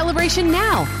Year's Eve celebration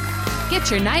now. Get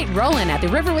your night rolling at the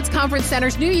Riverwoods Conference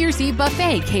Center's New Year's Eve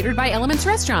buffet catered by Elements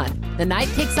Restaurant. The night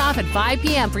kicks off at 5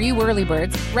 p.m. for you early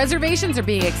birds. Reservations are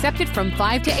being accepted from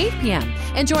 5 to 8 p.m.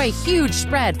 Enjoy a huge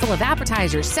spread full of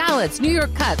appetizers, salads, New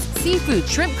York cuts, seafood,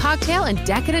 shrimp cocktail, and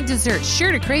decadent desserts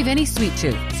sure to crave any sweet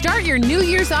tooth. Start your New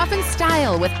Year's off in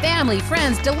style with family,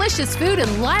 friends, delicious food,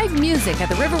 and live music at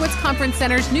the Riverwoods Conference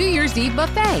Center's New Year's Eve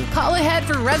buffet. Call ahead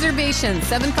for reservations,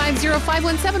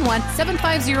 750-5171,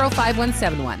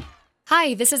 750-5171.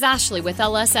 Hi, this is Ashley with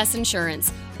LSS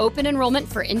Insurance. Open enrollment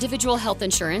for individual health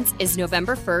insurance is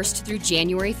November 1st through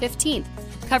January 15th.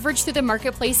 Coverage through the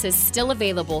marketplace is still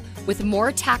available, with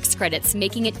more tax credits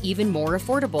making it even more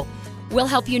affordable. We'll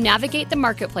help you navigate the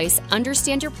marketplace,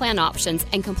 understand your plan options,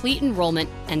 and complete enrollment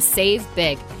and save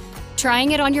big.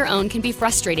 Trying it on your own can be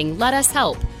frustrating. Let us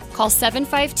help. Call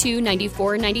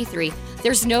 752-9493.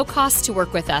 There's no cost to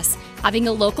work with us. Having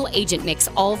a local agent makes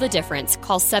all the difference.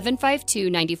 Call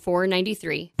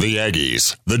 752-9493. The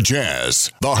Aggies, the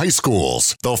Jazz, the high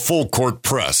schools, the Full Court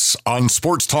Press on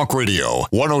Sports Talk Radio,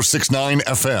 106.9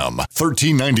 FM,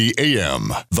 1390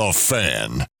 AM. The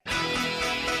Fan.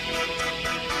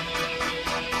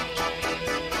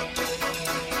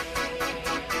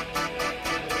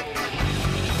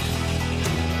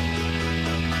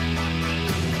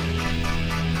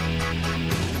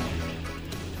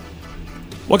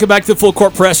 Welcome back to the Full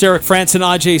Court Press. Eric Frandsen,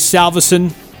 Ajay,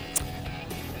 Salvesen.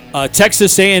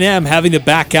 Texas A&M having to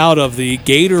back out of the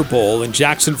Gator Bowl in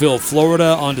Jacksonville,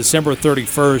 Florida on December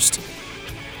 31st.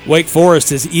 Wake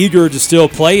Forest is eager to still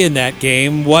play in that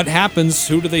game. What happens?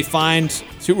 Who do they find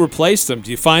to replace them?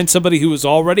 Do you find somebody who has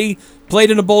already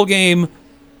played in a bowl game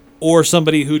or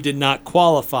somebody who did not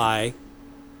qualify?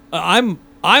 I'm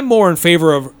more in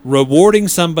favor of rewarding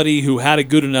somebody who had a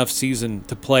good enough season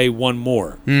to play one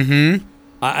more. Mm-hmm.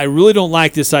 I really don't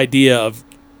like this idea of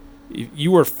you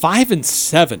were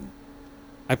 5-7.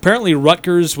 Apparently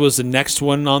Rutgers was the next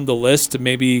one on the list to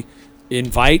maybe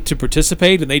invite to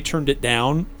participate, and they turned it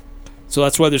down. So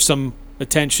that's why there's some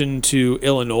attention to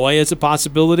Illinois as a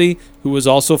possibility, who was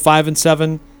also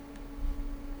 5-7.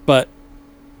 But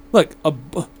look,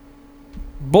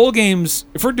 bowl games,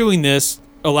 if we're doing this,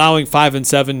 allowing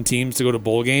 5-7 teams to go to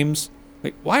bowl games,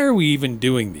 like, why are we even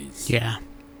doing these? Yeah.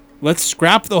 Let's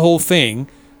scrap the whole thing.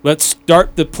 Let's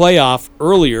start the playoff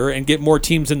earlier and get more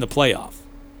teams in the playoff.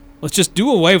 Let's just do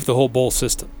away with the whole bowl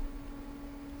system.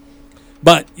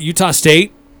 But Utah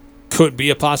State could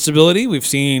be a possibility. We've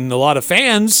seen a lot of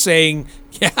fans saying,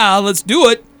 yeah, let's do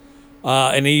it.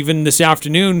 And even this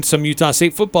afternoon, some Utah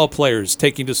State football players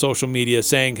taking to social media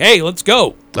saying, hey, let's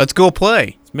go. Let's go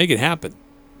play. Let's make it happen.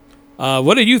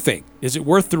 What do you think? Is it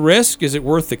worth the risk? Is it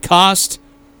worth the cost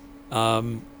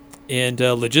and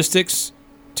logistics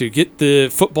to get the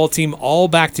football team all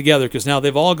back together? Because now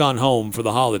they've all gone home for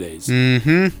the holidays.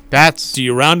 Mm-hmm. Do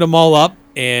you round them all up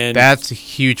and that's a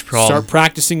huge problem. Start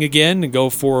practicing again and go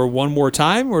for one more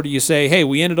time, or do you say, hey,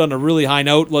 we ended on a really high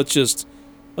note, let's just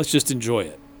enjoy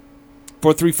it?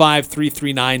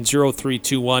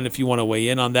 435-339-0321 if you want to weigh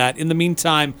in on that. In the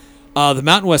meantime, the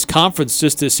Mountain West Conference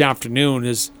just this afternoon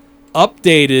has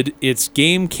updated its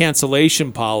game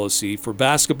cancellation policy for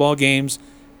basketball games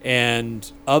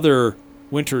and other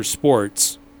winter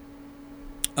sports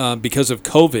because of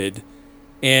COVID.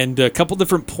 And a couple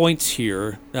different points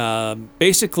here.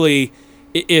 Basically,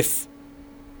 if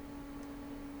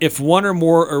one or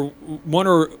more,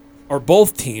 or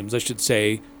both teams, I should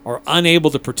say, are unable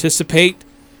to participate,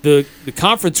 the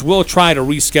conference will try to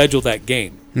reschedule that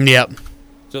game. Yep.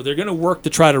 So they're going to work to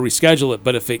try to reschedule it.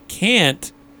 But if it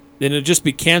can't, then it'll just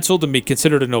be canceled and be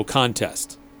considered a no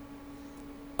contest.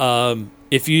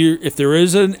 If there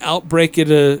is an outbreak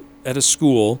at a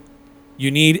school,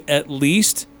 you need at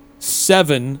least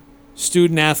 7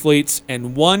 student athletes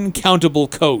and 1 countable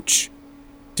coach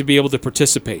to be able to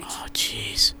participate. Oh,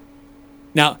 jeez.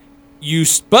 Now, you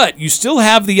still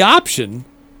have the option,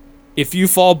 if you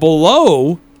fall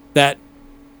below that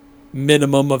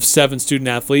minimum of 7 student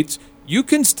athletes, you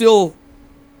can still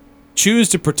choose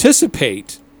to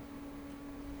participate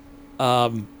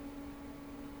at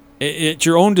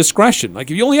your own discretion. Like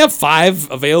if you only have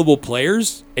 5 available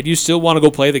players and you still want to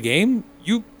go play the game,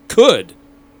 you could.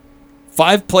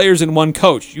 5 players and 1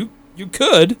 coach. You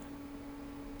could.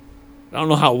 I don't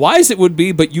know how wise it would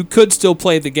be, but you could still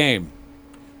play the game.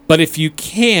 But if you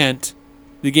can't,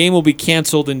 the game will be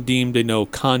canceled and deemed a no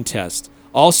contest.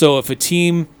 Also, if a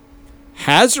team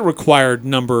has a required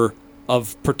number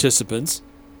of participants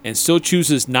and still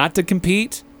chooses not to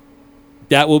compete,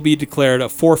 that will be declared a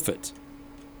forfeit.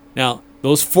 Now,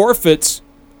 those forfeits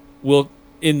will,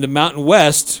 in the Mountain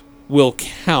West, will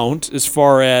count as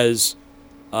far as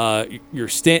your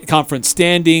conference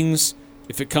standings,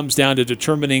 if it comes down to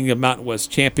determining a Mountain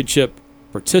West Championship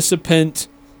participant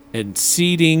and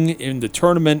seeding in the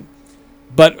tournament.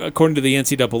 But according to the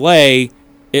NCAA,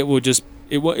 it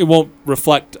won't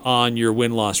reflect on your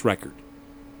win-loss record.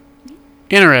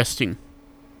 Interesting.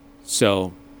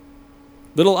 So,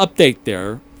 little update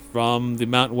there from the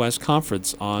Mountain West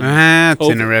Conference on That's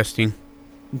COVID. interesting.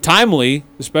 And timely,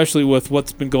 especially with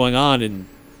what's been going on in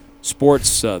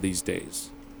sports these days.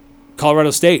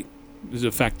 Colorado State is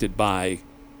affected by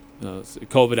a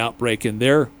COVID outbreak in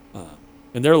their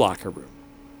locker room.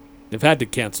 They've had to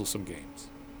cancel some games.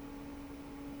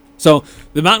 So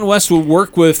the Mountain West will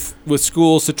work with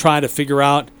schools to try to figure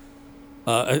out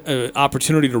an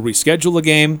opportunity to reschedule a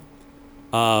game.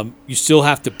 You still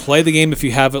have to play the game if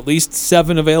you have at least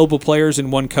 7 available players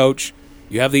and 1 coach.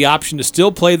 You have the option to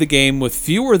still play the game with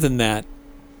fewer than that.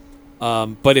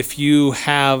 But if you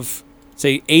have,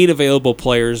 say, 8 available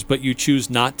players, but you choose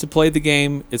not to play the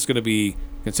game, it's going to be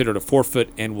considered a forfeit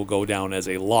and will go down as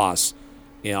a loss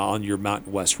on your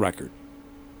Mountain West record.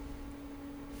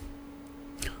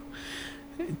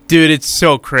 Dude, it's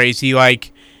so crazy.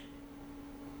 Like,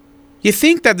 you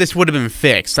think that this would have been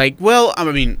fixed. Like, well, I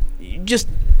mean, just,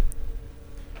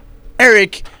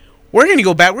 Eric, we're going to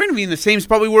go back. We're going to be in the same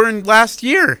spot we were in last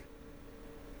year.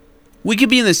 We could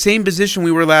be in the same position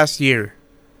we were last year.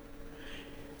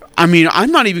 I mean,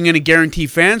 I'm not even going to guarantee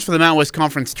fans for the Mountain West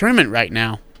Conference tournament right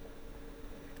now.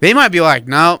 They might be like,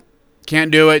 no,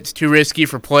 can't do it. It's too risky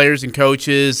for players and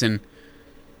coaches, and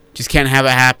just can't have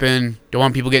it happen. Don't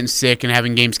want people getting sick and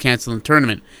having games canceled in the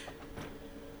tournament.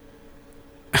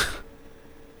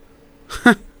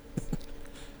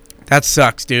 That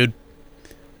sucks, dude.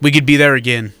 We could be there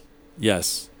again.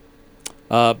 Yes.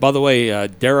 By the way,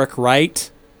 Derek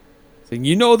Wright saying,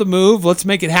 you know the move, let's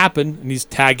make it happen. And he's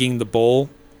tagging the bowl.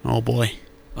 Oh, boy.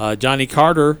 Johnny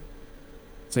Carter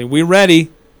saying, we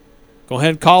ready. Go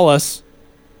ahead and call us.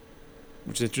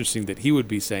 Which is interesting that he would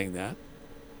be saying that.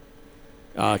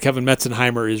 Kevin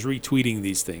Metzenheimer is retweeting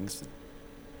these things.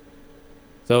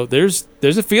 So there's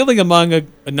a feeling among a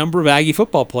number of Aggie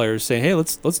football players saying, hey,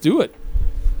 let's do it.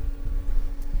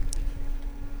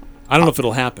 I don't know if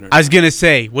it'll happen or not. I was going to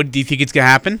say, what do you think it's going to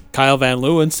happen? Kyle Van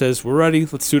Leeuwen says, we're ready.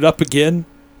 Let's suit up again.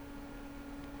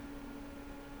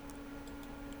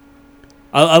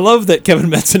 I love that Kevin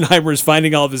Metzenheimer is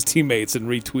finding all of his teammates and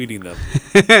retweeting them.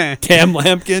 Cam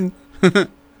Lampkin.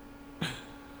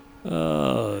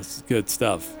 Oh, this is good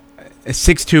stuff.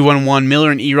 6211.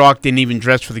 Miller and E-Rock didn't even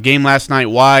dress for the game last night.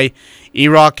 Why?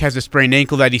 E-Rock has a sprained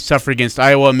ankle that he suffered against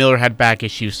Iowa. Miller had back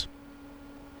issues.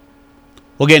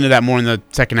 We'll get into that more in the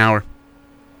second hour.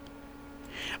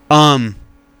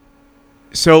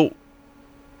 So,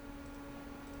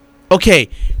 okay,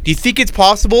 do you think it's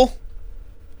possible?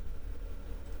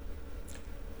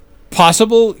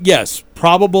 Possible, yes.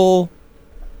 Probable,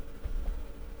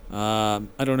 I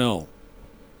don't know.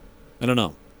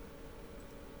 Now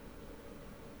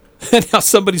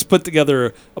somebody's put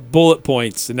together a bullet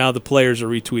points, and now the players are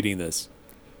retweeting this.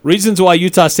 Reasons why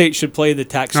Utah State should play the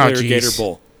Tax Slayer Gator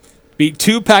Bowl. Beat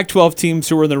 2 Pac-12 teams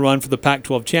who were in the run for the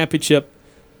Pac-12 championship.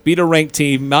 Beat a ranked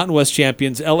team, Mountain West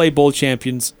champions, LA Bowl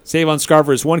champions. Savon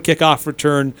Scarver is one kickoff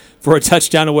return for a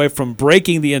touchdown away from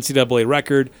breaking the NCAA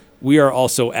record. We are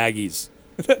also Aggies.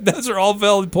 Those are all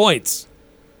valid points.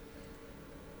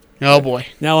 Oh, boy.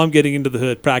 Now I'm getting into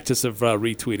the practice of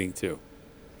retweeting, too.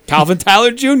 Calvin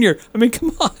Tyler Jr. I mean,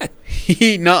 come on.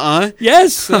 Nuh-uh.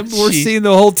 Yes, we're seeing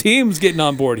the whole team's getting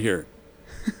on board here.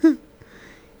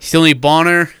 Still need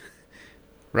Bonner,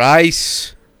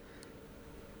 Rice.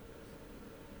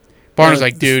 Bonner's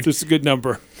like, dude. This is a good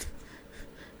number.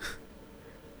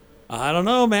 I don't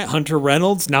know, man. Hunter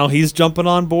Reynolds, now he's jumping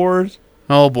on board.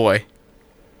 Oh, boy.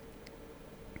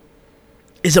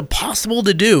 Is it possible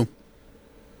to do?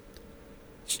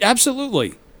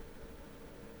 Absolutely.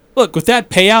 Look, with that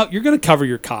payout, you're going to cover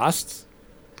your costs.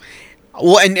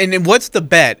 Well, and what's the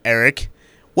bet, Eric?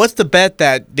 What's the bet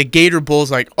that the Gator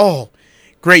Bull's like, oh,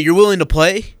 great, you're willing to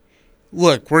play?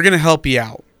 Look, we're going to help you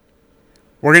out.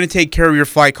 We're going to take care of your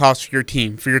flight costs for your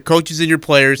team, for your coaches and your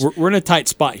players. We're in a tight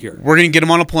spot here. We're going to get them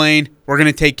on a plane. We're going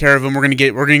to take care of them. We're going to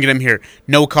get them here.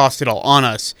 No cost at all on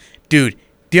us. Dude,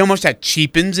 do you know how much that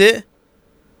cheapens it?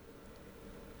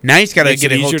 Now you just got to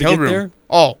get a hotel room. There?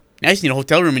 Oh, now you just need a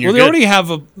hotel room and you're good. Well, they already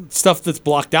have stuff that's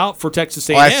blocked out for Texas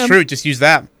A&M. Oh, that's true. Just use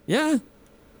that. Yeah.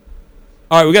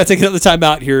 All right, we got to take another time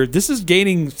out here. This is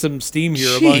gaining some steam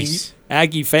here among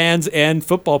Aggie fans and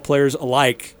football players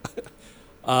alike.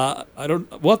 We'll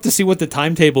have to see what the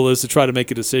timetable is to try to make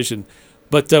a decision.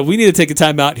 But we need to take a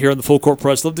time out here on the Full Court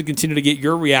Press. Love to continue to get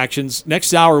your reactions.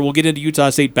 Next hour, we'll get into Utah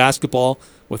State basketball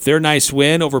with their nice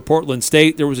win over Portland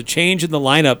State. There was a change in the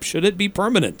lineup. Should it be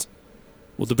permanent?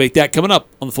 We'll debate that coming up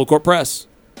on the Full Court Press.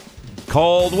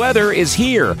 Cold weather is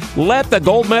here. Let the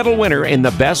gold medal winner in the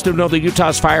Best of Northern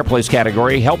Utah's fireplace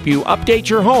category help you update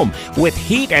your home with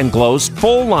Heat and Glow's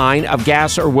full line of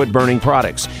gas or wood-burning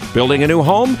products. Building a new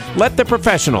home? Let the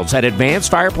professionals at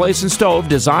Advanced Fireplace and Stove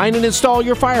design and install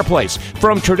your fireplace.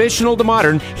 From traditional to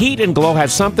modern, Heat and Glow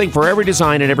has something for every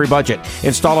design and every budget.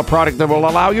 Install a product that will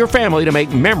allow your family to make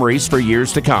memories for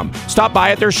years to come. Stop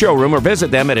by at their showroom or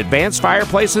visit them at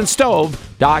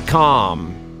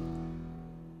advancedfireplaceandstove.com.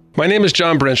 My name is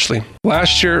John Brenchley.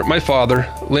 Last year, my father,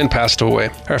 Lynn, passed away.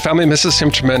 Our family misses him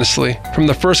tremendously. From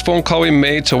the first phone call we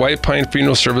made to White Pine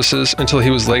Funeral Services until he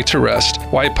was laid to rest,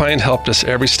 White Pine helped us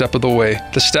every step of the way.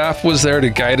 The staff was there to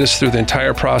guide us through the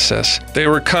entire process. They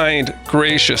were kind,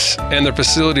 gracious, and their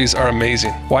facilities are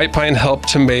amazing. White Pine helped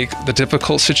to make the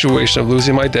difficult situation of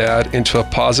losing my dad into a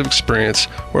positive experience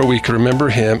where we could remember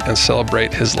him and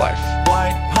celebrate his life.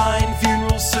 White Pine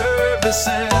Funeral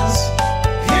Services.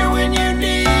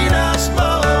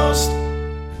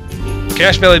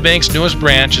 Cache Valley Bank's newest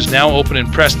branch is now open in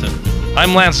Preston.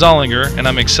 I'm Lance Zollinger, and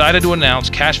I'm excited to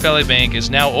announce Cache Valley Bank is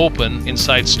now open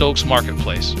inside Stokes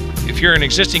Marketplace. If you're an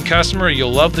existing customer,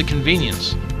 you'll love the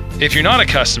convenience. If you're not a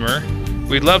customer,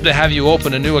 we'd love to have you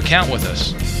open a new account with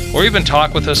us, or even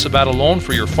talk with us about a loan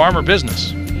for your farm or business.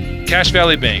 Cache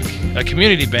Valley Bank, a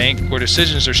community bank where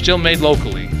decisions are still made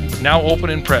locally, now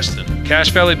open in Preston. Cache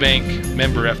Valley Bank,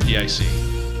 member FDIC.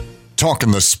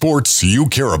 Talking the sports you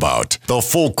care about. The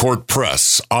Full Court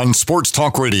Press on Sports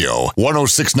Talk Radio,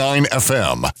 106.9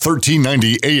 FM,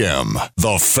 1390 AM.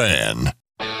 The Fan.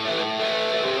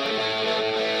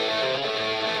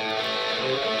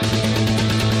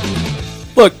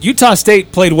 Look, Utah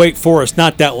State played Wake Forest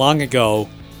not that long ago,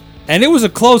 and it was a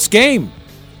close game,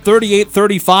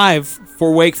 38-35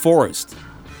 for Wake Forest.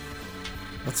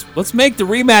 Let's make the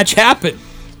rematch happen.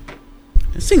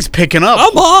 This thing's picking up.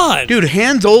 Come on. Dude,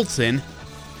 Hans Olsen,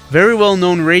 very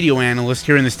well-known radio analyst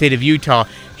here in the state of Utah,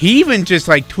 he even just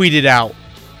tweeted out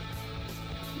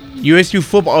USU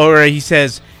football, or he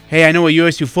says, hey, I know a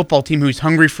USU football team who's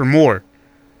hungry for more.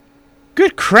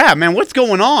 Good crap, man. What's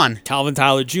going on? Calvin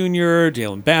Tyler Jr.,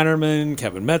 Jalen Bannerman,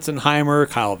 Kevin Metzenheimer,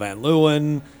 Kyle Van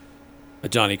Leeuwen,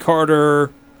 Johnny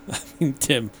Carter,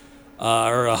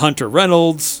 Hunter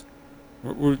Reynolds.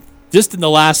 We're just in the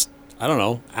last,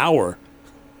 hour.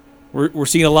 We're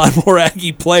seeing a lot more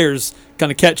Aggie players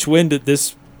kind of catch wind that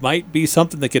this might be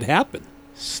something that could happen.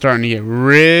 Starting to get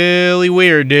really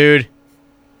weird, dude.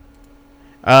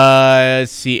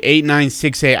 Let's see,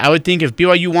 8968. I would think if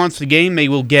BYU wants the game, they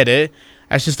will get it.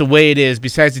 That's just the way it is.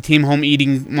 Besides the team home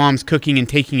eating, mom's cooking, and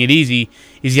taking it easy,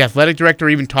 is the athletic director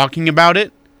even talking about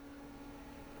it?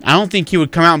 I don't think he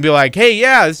would come out and be like, hey,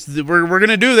 yeah, we're going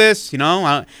to do this. You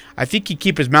know, I think he'd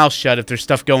keep his mouth shut if there's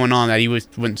stuff going on that he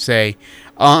wouldn't say.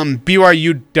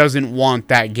 BYU doesn't want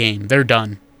that game. They're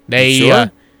done. They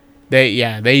don't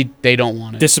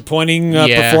want it. Disappointing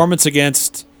performance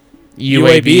against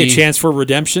UAB, a chance for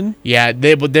redemption. Yeah,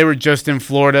 they were just in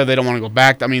Florida. They don't want to go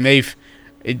back. I mean, they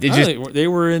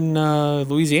were in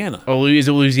Louisiana. Oh, is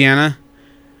it Louisiana?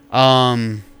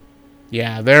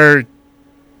 Yeah, they're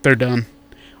done.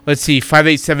 Let's see,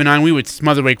 5879. We would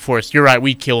smother Wake Forest. You're right.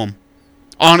 We'd kill them.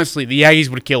 Honestly, the Aggies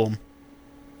would kill them.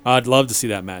 I'd love to see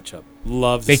that matchup.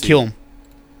 They kill them.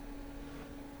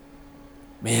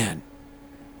 Man,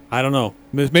 I don't know.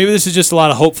 Maybe this is just a lot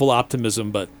of hopeful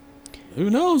optimism, but who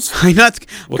knows? We'll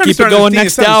keep it going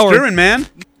next hour. Stirring, man.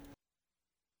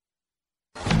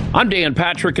 I'm Dan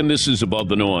Patrick, and this is Above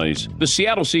the Noise. The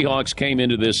Seattle Seahawks came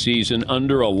into this season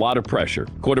under a lot of pressure.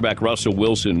 Quarterback Russell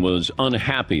Wilson was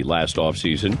unhappy last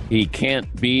offseason. He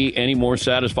can't be any more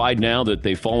satisfied now that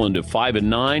they've fallen to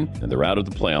 5-9, and they're out of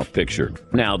the playoff picture.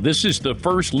 Now, this is the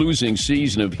first losing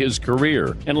season of his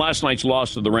career, and last night's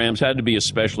loss to the Rams had to be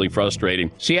especially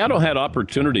frustrating. Seattle had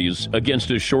opportunities against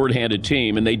a shorthanded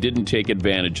team, and they didn't take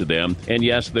advantage of them. And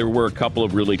yes, there were a couple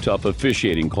of really tough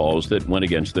officiating calls that went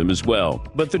against them as well.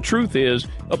 But the truth is,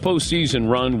 a postseason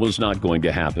run was not going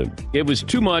to happen. It was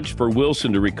too much for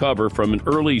Wilson to recover from an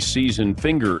early season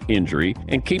finger injury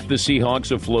and keep the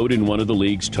Seahawks afloat in one of the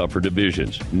league's tougher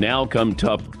divisions. Now come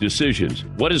tough decisions.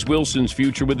 What is Wilson's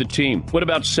future with the team? What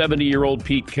about 70-year-old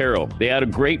Pete Carroll? They had a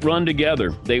great run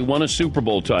together. They won a Super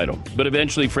Bowl title. But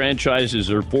eventually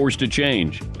franchises are forced to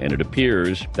change, and it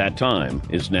appears that time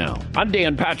is now. I'm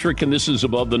Dan Patrick, and this is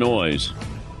Above the Noise.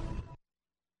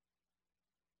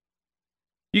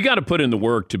 You got to put in the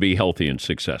work to be healthy and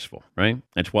successful, right?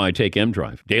 That's why I take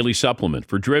M-Drive, daily supplement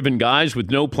for driven guys with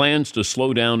no plans to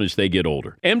slow down as they get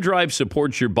older. M-Drive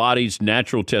supports your body's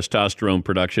natural testosterone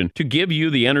production to give you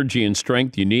the energy and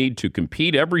strength you need to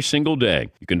compete every single day.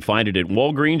 You can find it at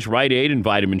Walgreens, Rite Aid, and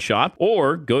Vitamin Shop,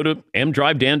 or go to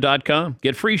mdrivedan.com.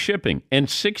 Get free shipping and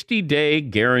 60-day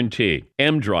guarantee.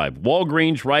 M-Drive,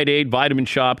 Walgreens, Rite Aid, Vitamin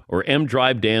Shop, or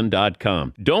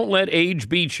mdrivedan.com. Don't let age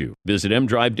beat you. Visit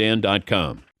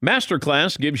mdrivedan.com.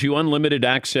 Masterclass gives you unlimited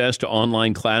access to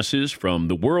online classes from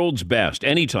the world's best,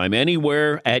 anytime,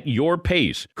 anywhere, at your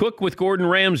pace. Cook with Gordon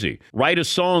Ramsay, write a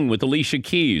song with Alicia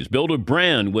Keys, build a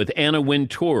brand with Anna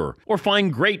Wintour, or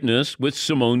find greatness with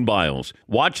Simone Biles.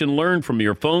 Watch and learn from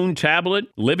your phone, tablet,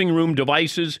 living room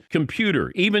devices,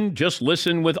 computer, even just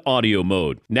listen with audio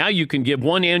mode. Now you can give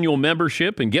one annual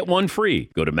membership and get one free.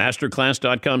 Go to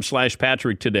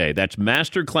masterclass.com/Patrick today. That's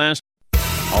masterclass.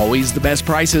 Always the best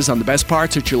prices on the best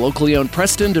parts at your locally owned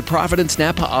Preston to Providence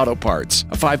Napa Auto Parts.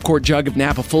 A 5-quart jug of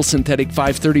Napa Full Synthetic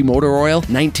 530 Motor Oil,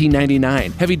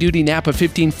 $19.99. Heavy-duty Napa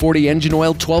 1540 Engine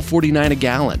Oil, $12.49 a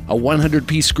gallon. A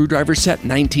 100-piece screwdriver set,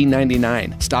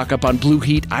 $19.99. Stock up on Blue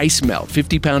Heat Ice Melt,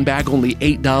 50-pound bag, only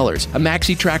 $8. A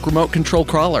Maxi-Track Remote Control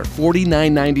Crawler,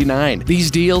 $49.99. These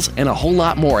deals and a whole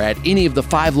lot more at any of the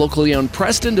 5 locally owned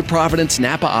Preston to Providence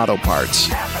Napa Auto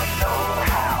Parts.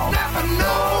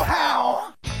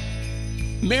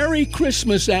 Merry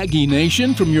Christmas, Aggie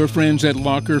Nation, from your friends at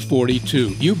Locker 42.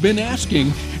 You've been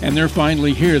asking, and they're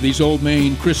finally here. These Old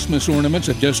Main Christmas ornaments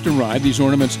have just arrived. These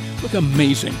ornaments look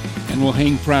amazing and will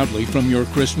hang proudly from your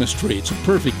Christmas tree. It's a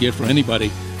perfect gift for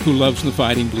anybody who loves the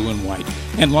fighting blue and white.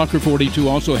 And Locker 42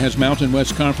 also has Mountain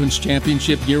West Conference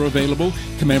Championship gear available.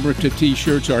 Commemorative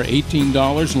T-shirts are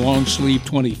 $18, long sleeve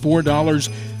 $24.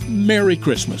 Merry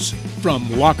Christmas from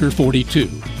Locker 42.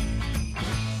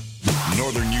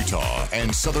 Northern Utah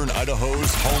and Southern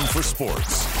Idaho's home for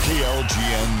sports.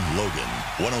 KLGN Logan,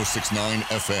 106.9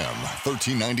 FM,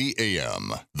 1390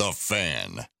 AM. The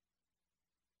Fan.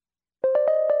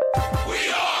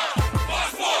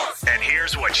 And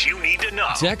here's what you need to know.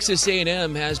 Texas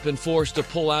A&M has been forced to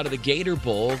pull out of the Gator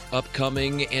Bowl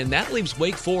upcoming, and that leaves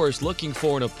Wake Forest looking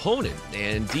for an opponent.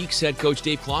 And Deacs head coach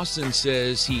Dave Clawson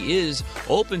says he is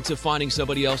open to finding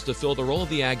somebody else to fill the role of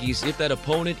the Aggies if that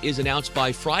opponent is announced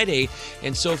by Friday.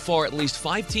 And so far, at least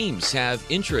 5 teams have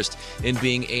interest in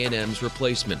being A&M's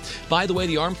replacement. By the way,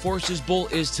 the Armed Forces Bowl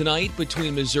is tonight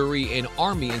between Missouri and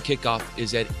Army, and kickoff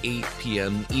is at 8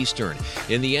 p.m. Eastern.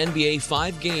 In the NBA,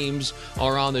 5 games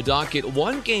are on the docket bracket.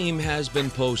 One game has been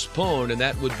postponed, and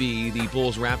that would be the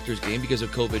Bulls-Raptors game because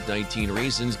of COVID-19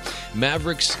 reasons.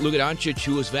 Mavericks' Luka Doncic,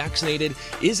 who was vaccinated,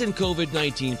 is in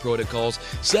COVID-19 protocols.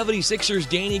 76ers'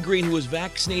 Danny Green, who was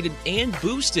vaccinated and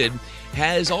boosted,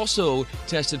 has also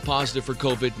tested positive for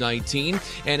COVID-19.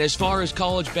 And as far as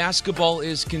college basketball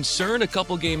is concerned, a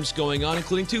couple games going on,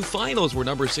 including 2 finals where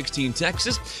number 16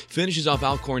 Texas finishes off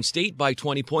Alcorn State by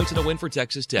 20 points in a win for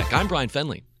Texas Tech. I'm Brian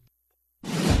Fenley.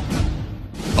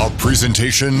 A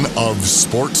presentation of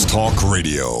Sports Talk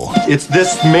Radio. It's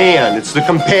this man. It's the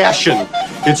compassion.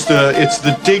 It's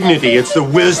the dignity. It's the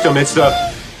wisdom. It's the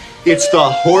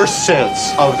horse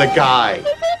sense of the guy.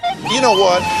 You know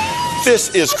what?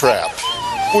 This is crap.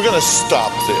 We're going to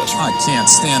stop this. I can't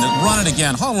stand it. Run it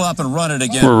again. Huddle up and run it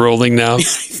again. We're rolling now. I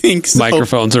think so.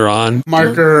 Microphones are on.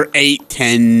 Marker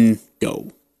 8-10, go.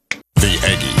 The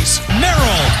Aggies.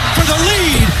 Merrill for the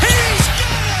lead. He's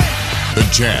got it! The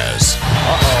Jazz.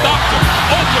 Stopped him.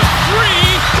 Open three.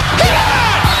 Get it!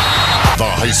 The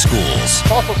high schools.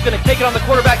 Bossel's going to take it on the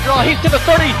quarterback draw. He's to the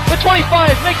 30, the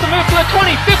 25, makes a move to the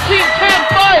 20, 15, 10,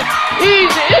 5.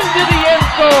 He's into the end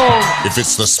zone. If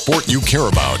it's the sport you care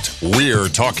about, we're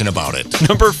talking about it.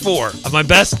 Number 4 of my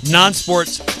best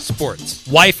non-sports sports.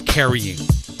 Wife carrying.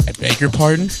 I beg your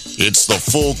pardon? It's the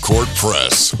Full Court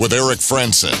Press with Eric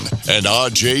Frandsen and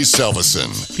Ajay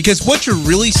Salvesen. Because what you're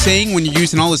really saying when you're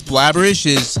using all this blabberish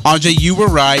is, Ajay, you were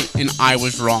right and I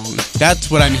was wrong. That's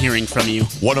what I'm hearing from you.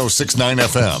 106.9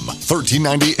 FM,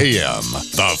 1390 AM.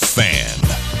 The Fan.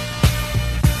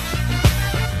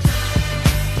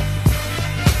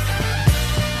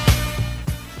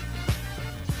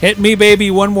 Hit me,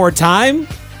 baby, one more time.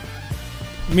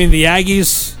 I mean, the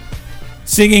Aggies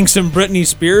singing some Britney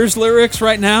Spears lyrics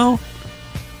right now.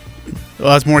 Well,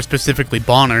 that's more specifically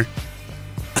Bonner.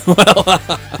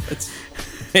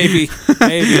 Maybe.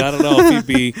 I don't know if he'd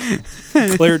be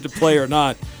cleared to play or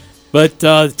not. But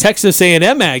Texas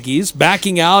A&M Aggies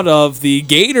backing out of the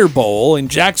Gator Bowl in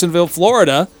Jacksonville,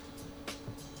 Florida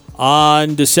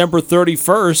on December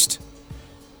 31st.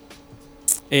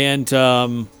 And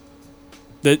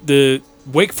the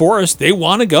Wake Forest, they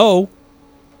want to go.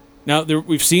 Now,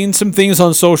 we've seen some things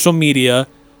on social media.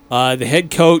 The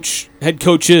head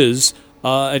coaches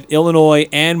at Illinois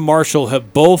and Marshall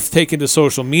have both taken to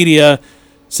social media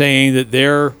saying that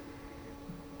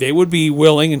they would be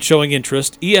willing and showing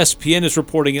interest. ESPN is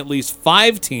reporting at least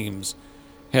 5 teams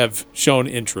have shown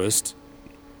interest.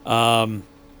 But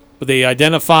they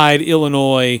identified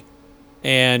Illinois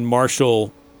and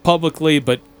Marshall publicly,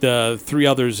 but the 3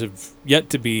 others have yet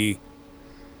to be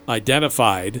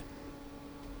identified.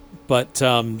 But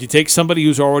you take somebody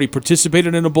who's already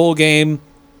participated in a bowl game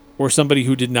or somebody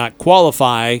who did not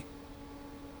qualify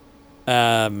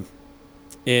and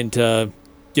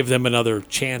give them another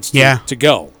chance to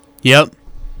go. Yep.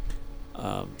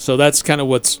 So that's kind of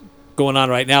what's going on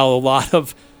right now.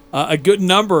 A good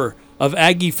number of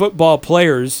Aggie football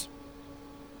players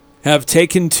have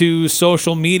taken to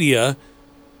social media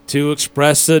to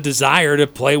express a desire to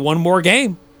play one more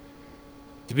game,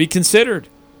 to be considered.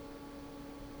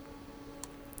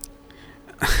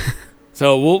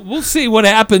 So we'll see what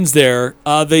happens there.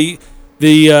 The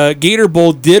Gator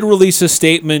Bowl did release a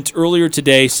statement earlier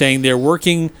today saying they're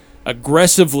working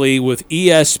aggressively with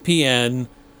ESPN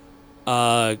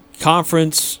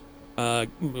conferences,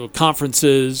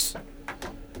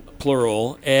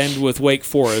 plural, and with Wake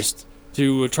Forest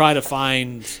to try to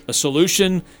find a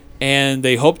solution, and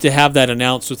they hope to have that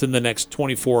announced within the next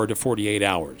 24 to 48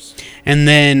 hours. And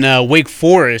then Wake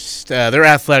Forest, their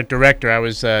athletic director, I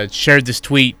was shared this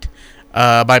tweet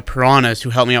by Piranhas, who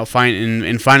helped me out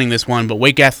in finding this one. But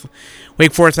Wake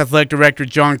Forest athletic director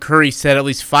John Curry said at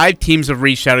least 5 teams have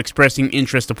reached out expressing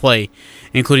interest to play,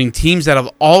 including teams that have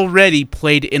already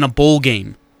played in a bowl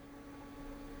game.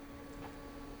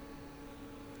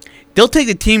 They'll take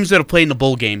the teams that have played in a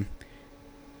bowl game.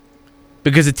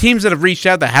 Because the teams that have reached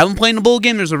out that haven't played in a bowl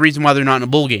game, there's a reason why they're not in a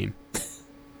bowl game.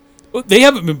 Well, they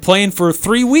haven't been playing for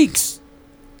 3 weeks.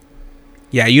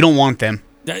 Yeah, you don't want them.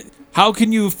 How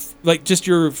can you, just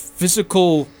your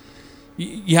physical,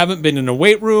 you haven't been in a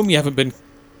weight room, you haven't been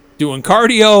doing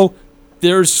cardio,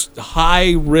 there's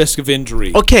high risk of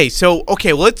injury. Okay,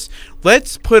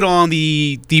 let's put on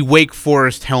the Wake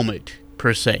Forest helmet,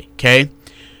 per se, okay?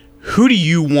 Who do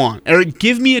you want? Or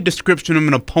give me a description of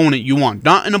an opponent you want.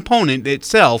 Not an opponent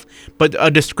itself, but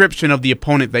a description of the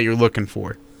opponent that you're looking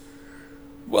for.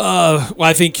 Well,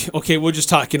 I think, we'll just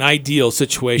talk an ideal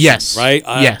situation, yes. Right?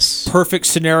 Yes. Perfect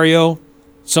scenario,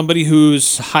 somebody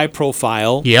who's high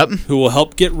profile. Yep. Who will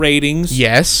help get ratings.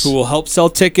 Yes. Who will help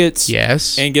sell tickets.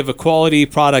 Yes. And give a quality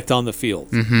product on the field.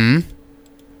 Mm-hmm.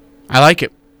 I like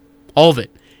it. All of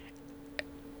it.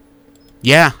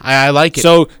 Yeah, I like it.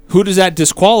 So who does that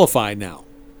disqualify now?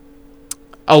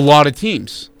 A lot of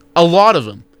teams. A lot of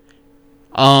them.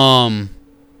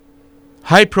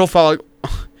 High profile.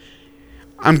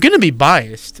 I'm going to be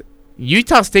biased.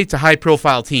 Utah State's a high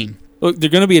profile team. Look, they're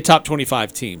going to be a top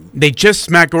 25 team. They just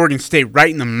smacked Oregon State right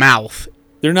in the mouth.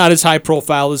 They're not as high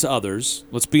profile as others,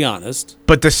 let's be honest.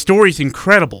 But the story's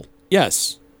incredible.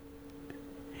 Yes.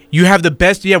 You have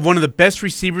one of the best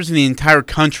receivers in the entire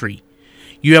country.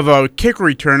 You have a kick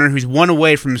returner who's one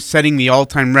away from setting the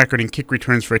all-time record in kick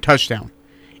returns for a touchdown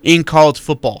in college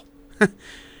football.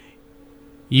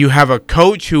 You have a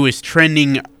coach who is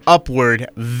trending upward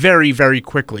very, very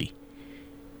quickly.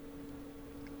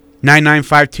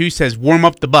 9952 says, warm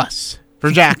up the bus for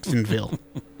Jacksonville.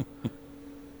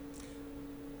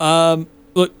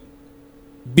 Look,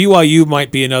 BYU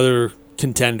might be another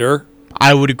contender.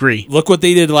 I would agree. Look what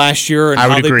they did last year and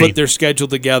how they put their schedule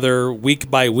together week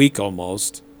by week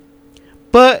almost.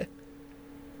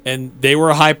 And they were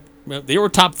a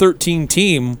top 13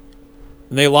 team,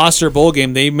 and they lost their bowl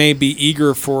game. They may be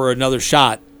eager for another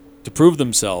shot to prove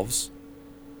themselves.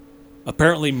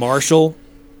 Apparently Marshall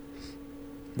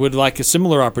would like a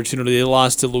similar opportunity. They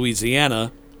lost to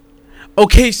Louisiana.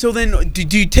 Okay, so then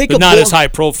do you take but not as high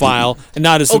profile and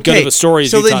not as good of a story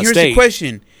as Utah State. So then here's the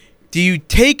question. Do you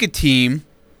take a team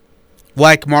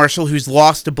like Marshall who's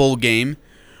lost a bowl game,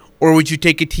 or would you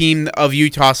take a team of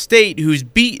Utah State who's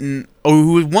beaten or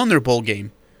who won their bowl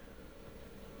game?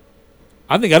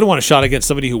 I think I'd want a shot against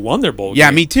somebody who won their bowl game.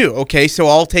 Yeah, me too. Okay, so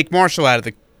I'll take Marshall out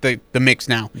of the mix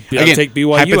now. Yeah, Again, take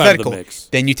BYU out of the mix.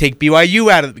 Then you take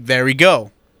BYU out of there we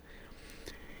go.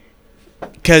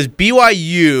 Because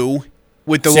BYU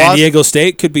with the San Diego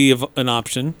State could be an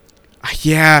option.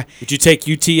 Yeah. Would you take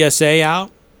UTSA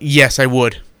out? Yes, I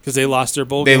would. Because they lost their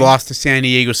bowl game? They lost to San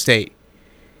Diego State.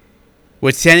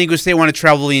 Would San Diego State want to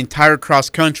travel the entire cross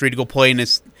country to go play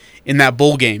in that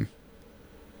bowl game?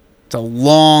 It's a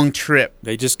long trip.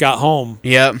 They just got home.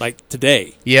 Yep. Like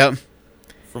today. Yep.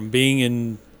 From being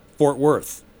in Fort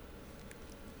Worth.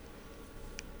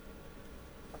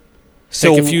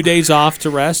 So, take a few days off to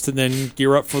rest and then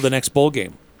gear up for the next bowl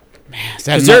game. Man,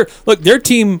 their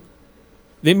team,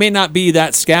 they may not be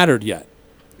that scattered yet.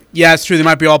 Yeah, it's true. They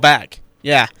might be all back.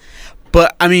 Yeah.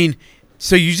 But, I mean,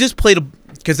 so you just played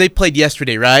because they played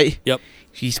yesterday, right? Yep.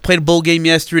 He's played a bowl game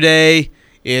yesterday.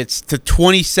 It's the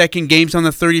 22nd game's on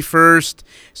the 31st,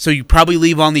 so you probably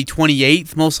leave on the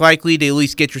 28th, most likely, to at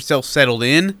least get yourself settled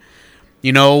in.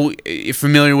 You know, you're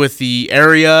familiar with the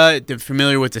area,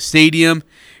 familiar with the stadium,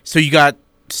 so you got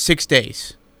 6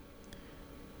 days.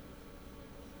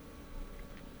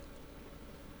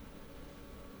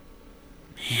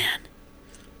 Man.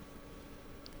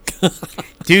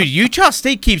 Dude, Utah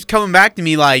State keeps coming back to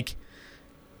me like,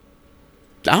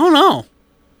 I don't know.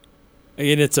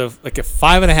 And it's like a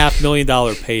 $5.5 million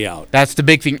payout. That's the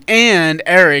big thing. And,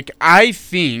 Eric, I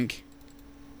think...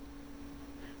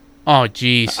 Oh,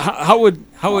 jeez. How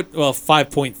would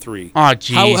 5.3. Oh,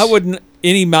 jeez. How would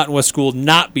any Mountain West school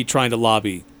not be trying to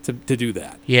lobby to do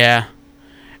that? Yeah.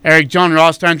 Eric, John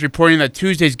Rothstein's reporting that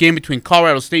Tuesday's game between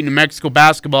Colorado State and New Mexico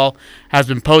basketball has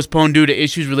been postponed due to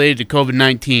issues related to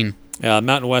COVID-19.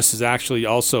 Mountain West has actually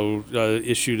also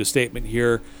issued a statement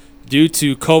here. Due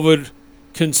to COVID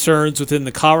concerns within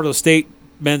the Colorado State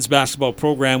men's basketball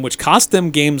program, which cost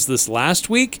them games this last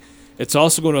week, it's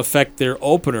also going to affect their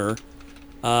opener,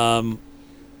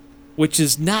 which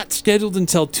is not scheduled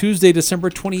until Tuesday, December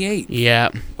 28th. Yeah.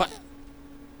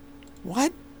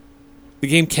 What? The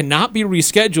game cannot be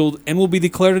rescheduled and will be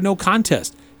declared a no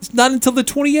contest. It's not until the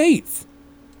 28th.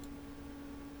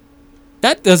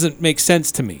 That doesn't make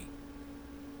sense to me.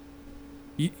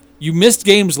 You missed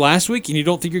games last week and you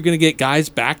don't think you're going to get guys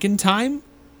back in time?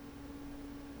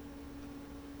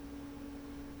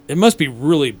 It must be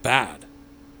really bad.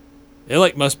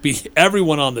 It must be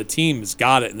everyone on the team has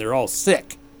got it and they're all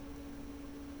sick.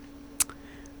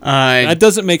 That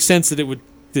doesn't make sense that it would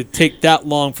take that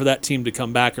long for that team to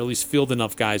come back, or at least field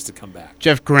enough guys to come back.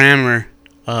 Jeff Grammer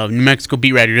of New Mexico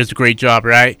beat writer does a great job,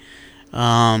 right?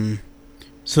 So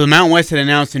the Mountain West had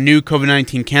announced a new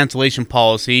COVID-19 cancellation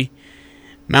policy.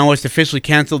 Mountain West officially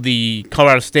canceled the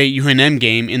Colorado State UNM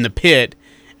game in the pit,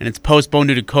 and it's postponed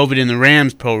due to COVID in the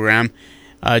Rams program.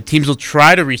 Teams will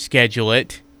try to reschedule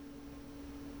it.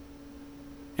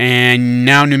 And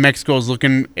now New Mexico is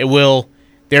looking,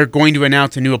 they're going to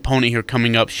announce a new opponent here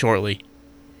coming up shortly.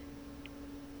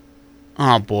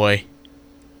 Oh, boy.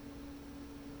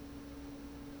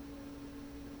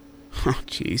 Oh,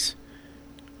 jeez.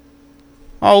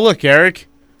 Oh, look, Eric.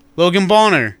 Logan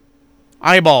Bonner.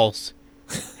 Eyeballs.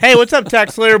 Hey, what's up,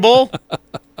 Tax Slayer Bull?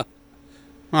 Oh,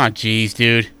 jeez,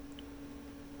 dude.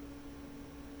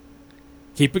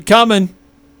 Keep it coming.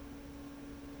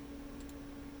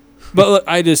 But look,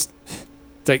 it's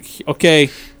like, okay,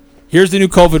 here's the new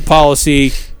COVID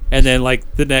policy, and then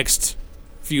like the next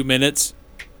few minutes,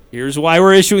 here's why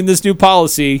we're issuing this new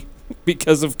policy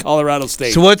because of Colorado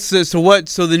State. So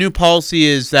So the new policy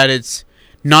is that it's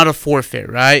not a forfeit,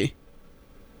 right?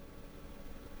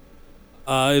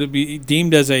 It'll be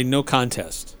deemed as a no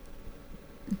contest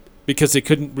because they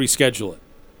couldn't reschedule it.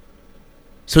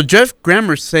 So Jeff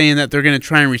Grammer's saying that they're going to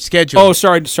try and reschedule. Oh,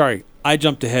 sorry. I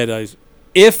jumped ahead.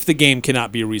 If the game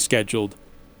cannot be rescheduled,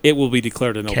 it will be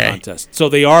declared a no contest. So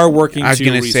they are working to reschedule. I was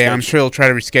going to say, I'm sure they'll try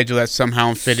to reschedule that somehow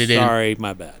and fit it in. Sorry,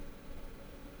 my bad.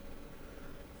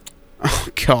 Oh,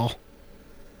 God.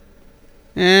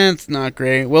 It's not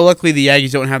great. Well, luckily the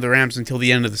Aggies don't have the Rams until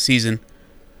the end of the season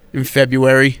in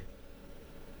February.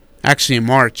 Actually, in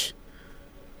March.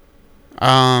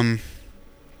 It's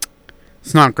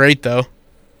not great, though.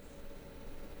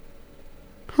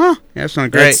 Huh. Yeah, that's not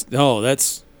great. I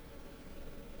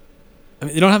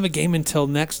mean, they don't have a game until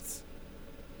next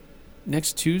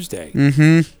Tuesday.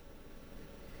 Mm-hmm.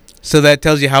 So that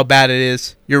tells you how bad it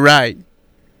is. You're right.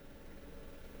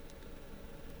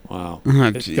 Wow. Oh,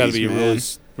 it's got to be a really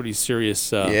pretty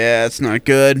serious yeah, it's not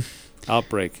good.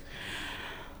 Outbreak.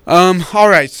 All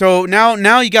right, so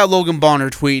now you got Logan Bonner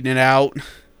tweeting it out.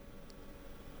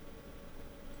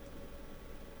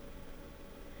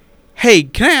 Hey,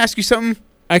 can I ask you something?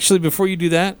 Actually, before you do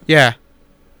that, yeah.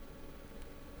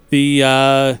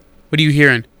 What are you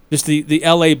hearing? Just the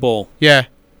LA Bowl. Yeah.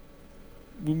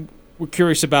 We're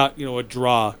curious about a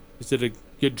draw. Is it a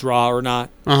good draw or not?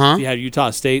 Uh-huh. You had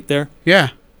Utah State there. Yeah.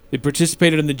 They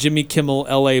participated in the Jimmy Kimmel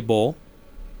LA Bowl,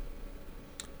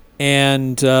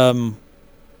 and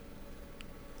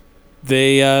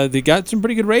they got some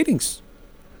pretty good ratings.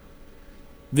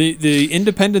 The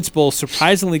Independence Bowl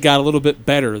surprisingly got a little bit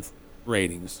better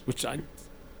ratings,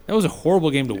 that was a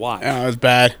horrible game to watch. Yeah, it was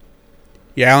bad.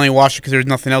 Yeah, I only watched it because there was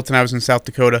nothing else, and I was in South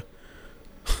Dakota.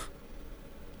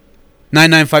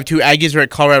 9952 Aggies are at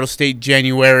Colorado State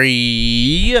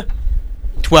January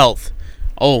 12th.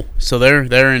 Oh, so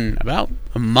they're in about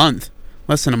a month,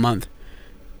 less than a month.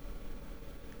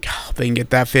 God, they can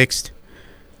get that fixed.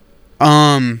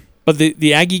 But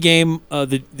the Aggie game,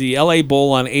 the LA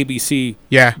Bowl on ABC,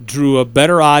 drew a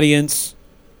better audience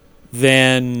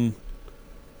than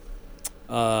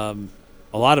a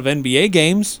lot of NBA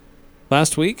games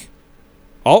last week.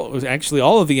 All of the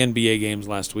NBA games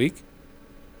last week.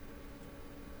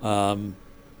 The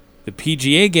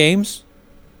PGA games.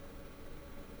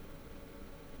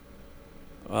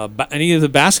 Any of the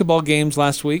basketball games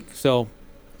last week. So,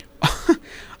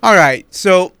 all right.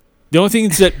 So the only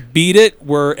things that beat it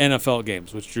were NFL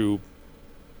games, which drew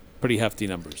pretty hefty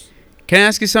numbers. Can I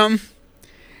ask you something?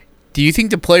 Do you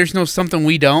think the players know something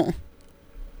we don't?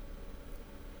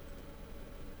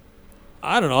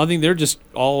 I don't know. I think they're just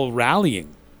all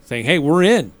rallying, saying, "Hey, we're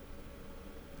in."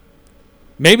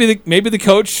 Maybe the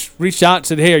coach reached out and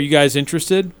said, "Hey, are you guys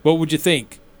interested? What would you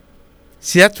think?"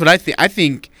 See, that's what I think. I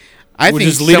think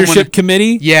his leadership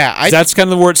committee. Yeah, that's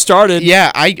kind of where it started.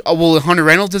 Yeah, Hunter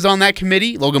Reynolds is on that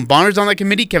committee. Logan Bonner's on that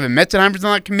committee. Kevin Metzenheimer's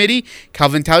on that committee.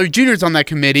 Calvin Tyler Jr. is on that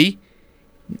committee.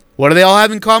 What do they all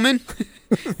have in common?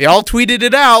 They all tweeted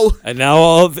it out. And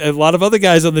now a lot of other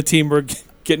guys on the team were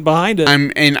getting behind it.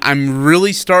 I'm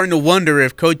really starting to wonder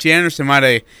if Coach Anderson might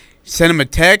have sent him a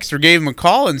text or gave him a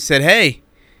call and said, "Hey,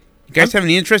 you guys have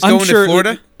any interest going to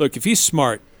Florida?" Look, if he's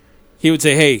smart, he would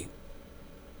say, "Hey,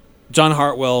 John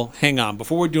Hartwell, hang on.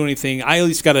 Before we do anything, I at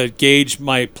least got to gauge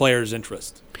my players'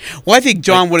 interest." Well, I think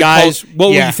John would have called. Guys, what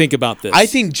would you think about this? I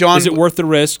think John. Is it worth the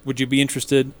risk? Would you be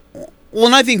interested? Well,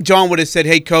 and I think John would have said,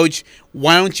 "Hey, Coach,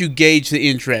 why don't you gauge the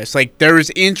interest? Like, there is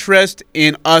interest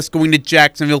in us going to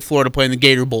Jacksonville, Florida, playing the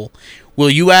Gator Bowl. Will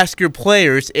you ask your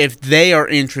players if they are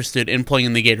interested in playing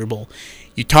in the Gator Bowl?"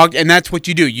 You talk, and that's what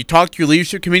you do. You talk to your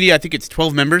leadership committee. I think it's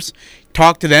 12 members.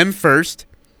 Talk to them first.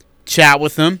 Chat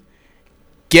with them.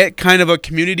 Get kind of a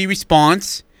community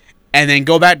response, and then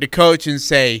go back to Coach and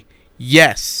say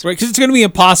yes. Right, because it's going to be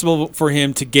impossible for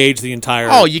him to gauge the entire.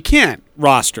 Oh, you can't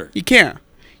roster. You can't.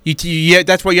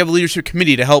 That's why you have a leadership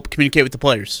committee to help communicate with the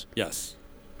players. Yes.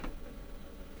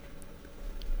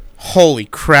 Holy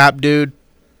crap, dude!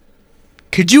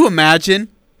 Could you imagine?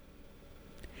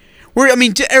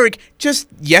 Eric, just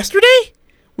yesterday,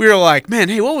 we were like, man,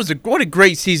 hey, what a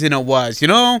great season it was, We're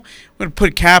going to put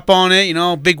a cap on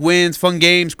it, big wins, fun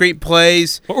games, great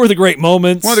plays. What were the great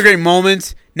moments? One of the great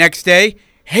moments. Next day,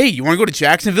 hey, you want to go to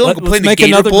Jacksonville and go play in the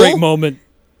Gator Bowl? Let's make another great moment.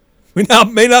 We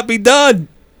may not be done.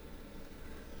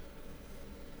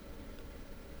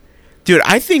 Dude,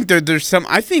 I think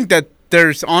that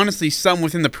there's honestly some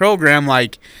within the program,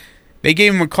 like, They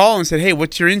gave him a call and said, hey,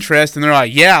 what's your interest? And they're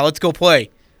like, yeah, let's go play.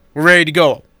 We're ready to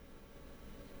go.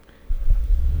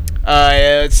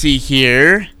 Let's see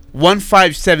here.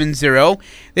 1570.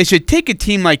 They should take a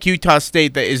team like Utah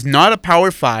State that is not a Power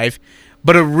 5,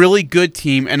 but a really good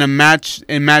team and match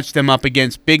them up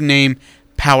against big-name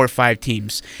Power 5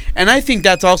 teams. And I think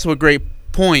that's also a great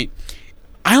point.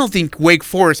 I don't think Wake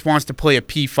Forest wants to play a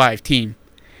P5 team.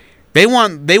 They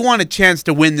want a chance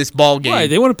to win this ball game. Right,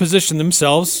 they want to position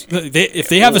themselves. If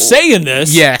they have a say in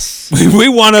this, yes, we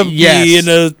want to be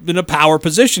in a power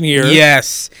position here.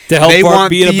 Yes, to help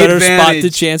be in a better spot, the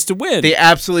chance to win. They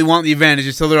absolutely want the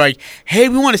advantage. So they're like, "Hey,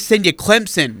 we want to send you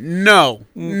Clemson." No.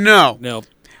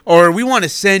 Or we want to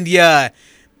send you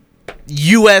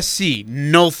USC.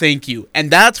 No, thank you.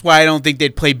 And that's why I don't think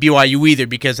they'd play BYU either,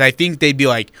 because I think they'd be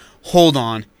like, "Hold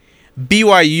on.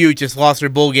 BYU just lost their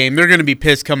bowl game. They're going to be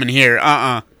pissed coming here.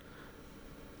 Now,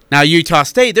 Utah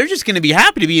State, they're just going to be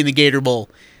happy to be in the Gator Bowl.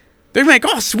 They're like,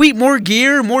 oh, sweet, more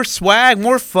gear, more swag,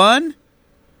 more fun.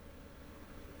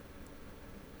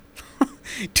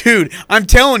 Dude, I'm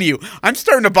telling you, I'm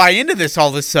starting to buy into this all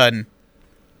of a sudden.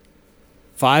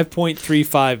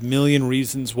 5.35 million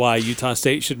reasons why Utah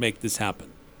State should make this happen.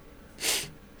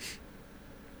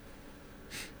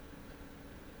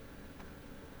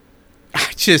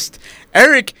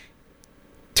 Eric,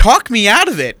 talk me out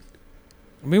of it.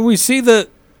 I mean, we see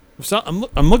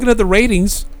I'm looking at the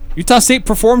ratings. Utah State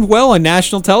performed well on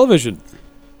national television,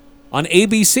 on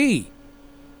ABC.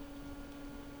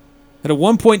 Had a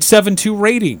 1.72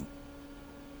 rating.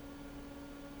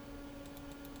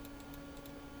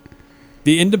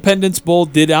 The Independence Bowl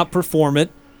did outperform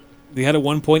it. They had a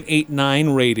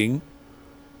 1.89 rating.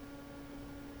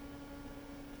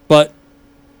 But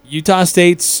Utah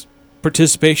State's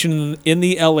participation in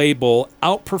the LA Bowl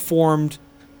outperformed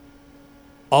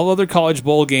all other college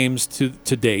bowl games to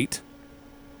date.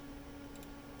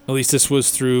 At least this was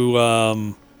through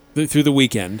the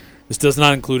weekend. This does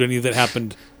not include any that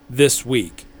happened this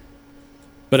week.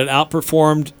 But it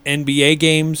outperformed NBA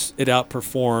games. It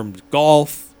outperformed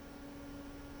golf,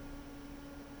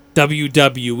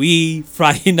 WWE,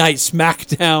 Friday Night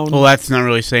SmackDown. Well, that's not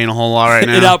really saying a whole lot right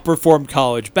now. It outperformed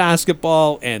college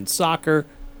basketball and soccer.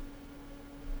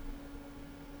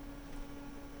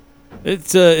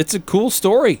 It's a cool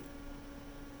story.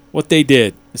 What they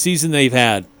did, the season they've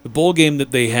had, the bowl game that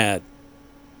they had,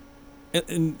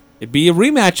 and it'd be a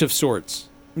rematch of sorts.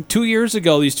 2 years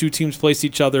ago, these two teams placed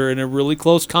each other in a really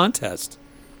close contest.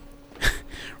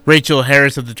 Rachel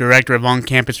Harris is the director of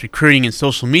on-campus recruiting and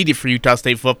social media for Utah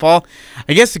State football.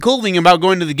 I guess the cool thing about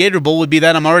going to the Gator Bowl would be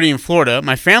that I'm already in Florida.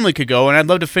 My family could go, and I'd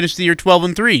love to finish the year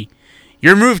 12-3.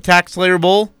 Your move, Tax Slayer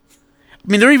Bowl.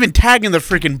 I mean, they're even tagging the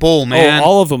freaking bowl, man. Oh,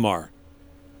 all of them are.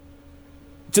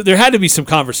 So there had to be some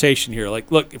conversation here. Like,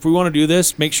 look, if we want to do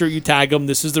this, make sure you tag them.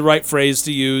 This is the right phrase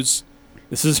to use.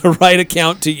 This is the right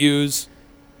account to use.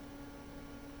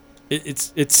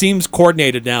 It seems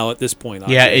coordinated now at this point.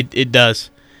 Yeah, it does.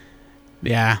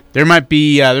 Yeah, there might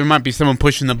be someone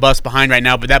pushing the bus behind right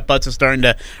now, but that bus is starting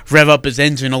to rev up his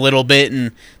engine a little bit,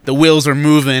 and the wheels are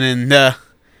moving. And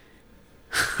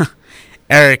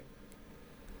Eric,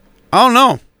 I don't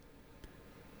know.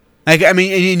 Like, I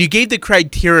mean, and you gave the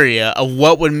criteria of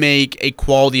what would make a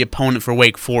quality opponent for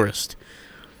Wake Forest.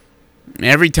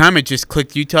 Every time it just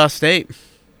clicked Utah State.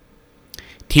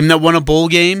 Team that won a bowl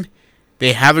game.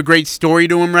 They have a great story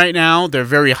to them right now. They're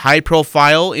very high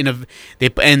profile and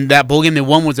that bowl game they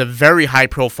won was a very high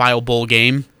profile bowl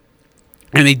game,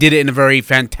 and they did it in a very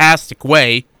fantastic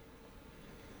way.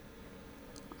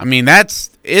 I mean,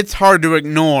 it's hard to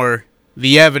ignore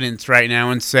the evidence right now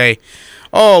and say,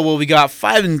 oh well, we got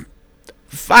 5-7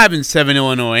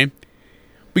 Illinois.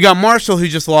 We got Marshall, who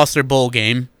just lost their bowl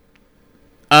game.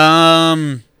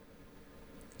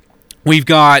 We've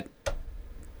got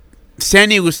San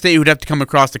Diego State, who'd have to come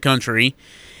across the country.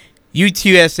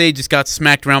 UTSA just got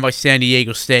smacked around by San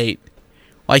Diego State.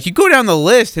 Like, you go down the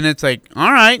list, and it's like,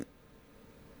 all right.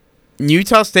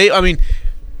 Utah State, I mean,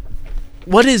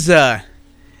 what is,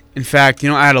 in fact,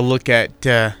 I had to look at,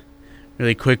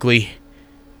 really quickly.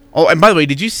 Oh, and by the way,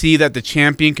 did you see that the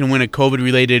champion can win a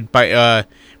COVID-related, for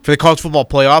the college football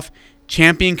playoff,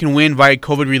 champion can win via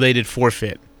COVID-related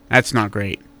forfeit. That's not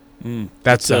great.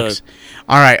 That sucks.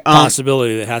 All right.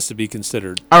 Possibility that has to be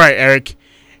considered. All right, Eric.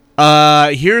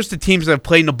 Here's the teams that have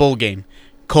played in a bowl game.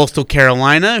 Coastal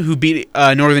Carolina, who beat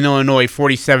Northern Illinois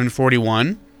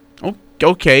 47-41.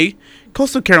 Okay.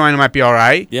 Coastal Carolina might be all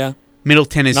right. Yeah. Middle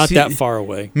Tennessee. Not that far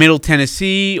away. Middle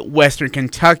Tennessee, Western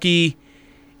Kentucky.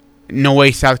 No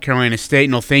way, South Carolina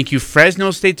State. No, thank you. Fresno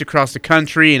State's across the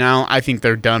country, and I think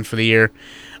they're done for the year.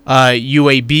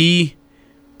 UAB.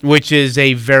 which is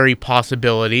a very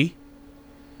possibility.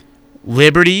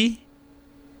 Liberty,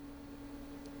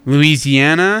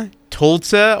 Louisiana,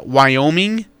 Tulsa,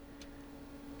 Wyoming,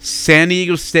 San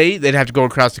Diego State. They'd have to go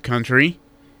across the country.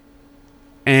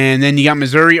 And then you got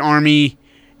Missouri, Army,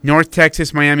 North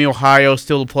Texas, Miami, Ohio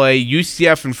still to play.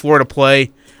 UCF and Florida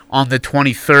play on the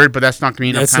 23rd, but that's not going to be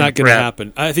enough That's time not going to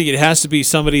happen. I think it has to be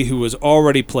somebody who has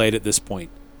already played at this point.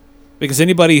 Because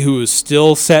anybody who is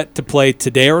still set to play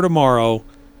today or tomorrow,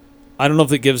 I don't know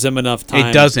if it gives them enough time.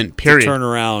 It doesn't, period. To turn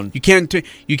around. You can't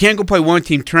go play one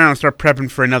team, turn around and start prepping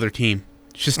for another team.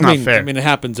 It's just not fair. I mean, it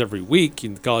happens every week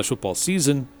in the college football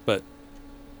season, but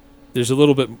there's a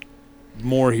little bit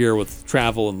more here with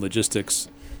travel and logistics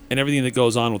and everything that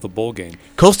goes on with the bowl game.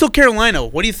 Coastal Carolina,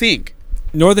 what do you think?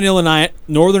 Northern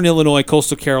Illinois,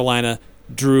 Coastal Carolina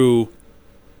drew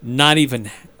not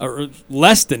even or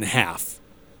less than half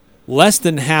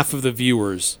of the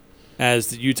viewers as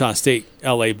the Utah State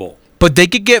LA Bowl. But they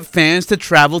could get fans to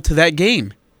travel to that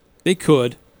game. They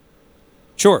could.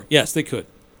 Sure, yes, they could.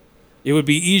 It would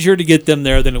be easier to get them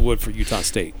there than it would for Utah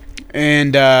State.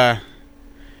 And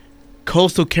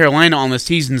Coastal Carolina on the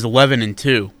season's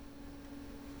 11-2.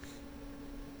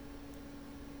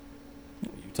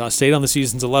 Utah State on the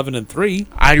season's 11-3.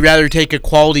 I'd rather take a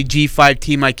quality G5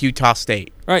 team like Utah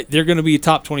State. All right, they're going to be a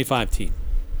top 25 team.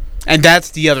 And that's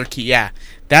the other key. Yeah,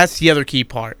 that's the other key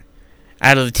part.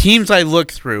 Out of the teams I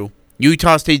look through,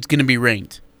 Utah State's going to be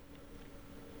ranked.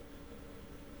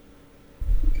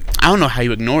 I don't know how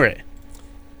you ignore it.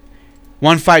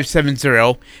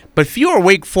 1570. But if you are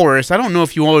Wake Forest, I don't know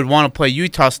if you would want to play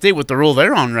Utah State with the role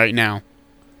they're on right now.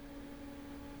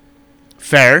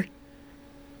 Fair.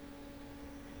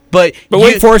 But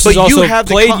Wake Forest has also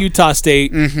played Utah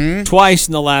State twice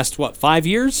in the last 5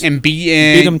 years, and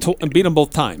beat them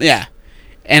both times. Yeah,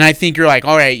 and I think you're like,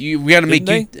 all right, we got to make.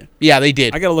 Yeah, they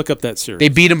did. I got to look up that series. They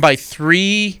beat them by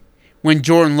 3 when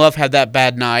Jordan Love had that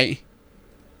bad night,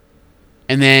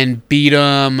 and then beat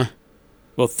them.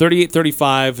 Well,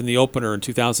 38-35 in the opener in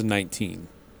 2019.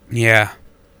 Yeah,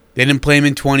 they didn't play him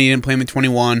in 20. Didn't play him in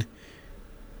 21.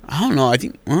 I don't know. I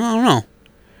don't know.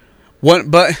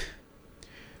 But.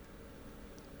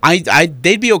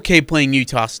 They'd be okay playing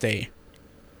Utah State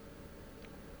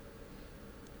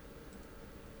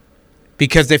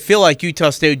because they feel like Utah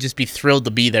State would just be thrilled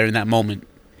to be there in that moment.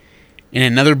 In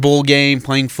another bowl game,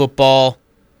 playing football.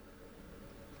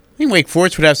 I think Wake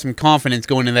Forest would have some confidence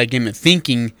going into that game and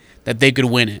thinking that they could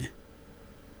win it.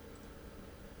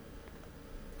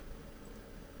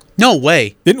 No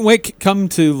way. Didn't Wake come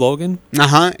to Logan?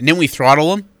 And then we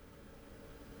throttle them?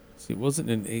 See, it wasn't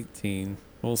in 18.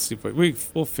 We'll see.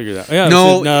 We'll figure that out. Yeah,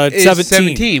 no, it's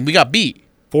 17. We got beat.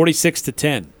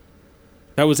 46-10.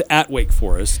 That was at Wake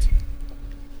Forest.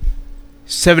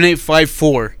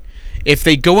 7-8-5-4. If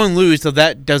they go and lose,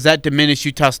 does that diminish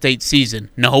Utah State's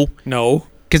season? No. No.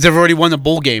 Because they've already won the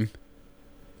bowl game.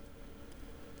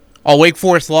 Wake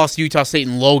Forest lost to Utah State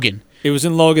in Logan. It was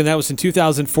in Logan. That was in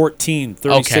 2014,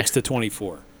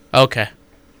 36-24. Okay.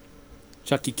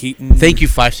 Chucky Keaton. Thank you,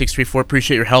 5634.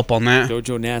 Appreciate your help on that.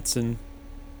 Jojo Natson.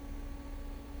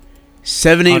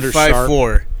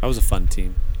 7-8-5-4. That was a fun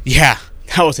team. Yeah,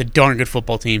 that was a darn good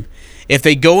football team. If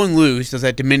they go and lose, does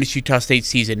that diminish Utah State's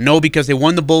season? No, because they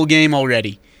won the bowl game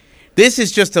already. This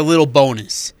is just a little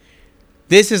bonus.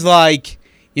 This is like,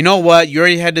 you know what? You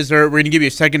already had dessert. We're going to give you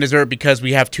a second dessert because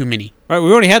we have too many. All right,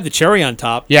 we already had the cherry on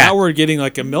top. Yeah. Now we're getting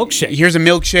like a milkshake. Here's a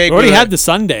milkshake. We already had the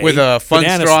sundae. With a fun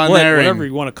straw in there. Whatever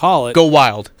you want to call it. Go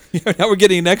wild. Now we're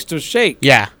getting an extra shake.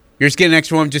 Yeah. You're just getting an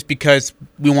extra one just because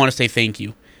we want to say thank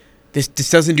you. This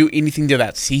doesn't do anything to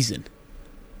that season.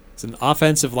 It's an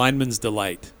offensive lineman's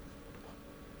delight.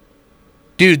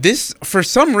 Dude, for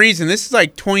some reason, this is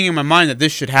like toying in my mind that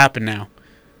this should happen now.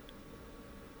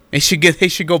 They should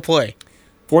go play.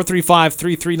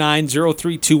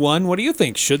 435-339-0321. What do you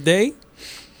think? Should they?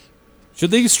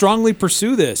 Should they strongly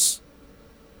pursue this?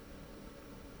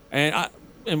 And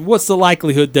what's the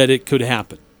likelihood that it could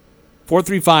happen?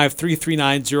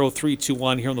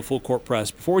 435-339-0321 here on the Full Court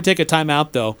Press. Before we take a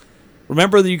timeout, though,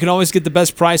 remember that you can always get the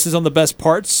best prices on the best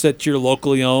parts at your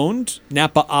locally owned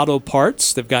Napa Auto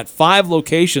Parts. They've got 5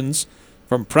 locations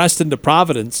from Preston to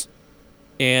Providence,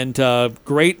 and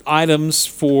great items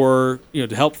for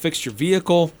to help fix your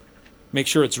vehicle, make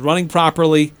sure it's running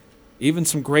properly. Even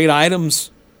some great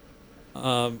items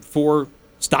for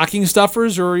stocking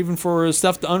stuffers or even for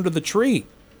stuff under the tree.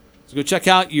 So go check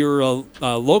out your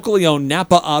locally owned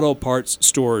Napa Auto Parts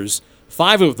stores.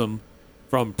 5 of them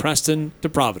from Preston to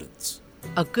Providence.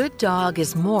 A good dog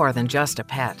is more than just a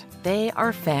pet. They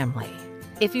are family.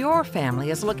 If your family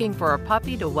is looking for a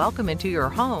puppy to welcome into your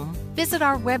home, visit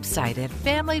our website at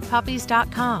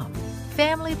familypuppies.com.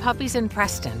 Family Puppies in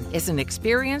Preston is an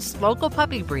experienced local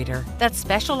puppy breeder that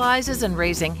specializes in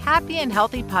raising happy and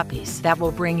healthy puppies that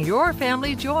will bring your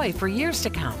family joy for years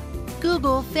to come.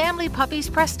 Google Family Puppies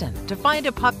Preston to find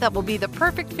a pup that will be the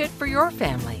perfect fit for your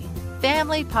family.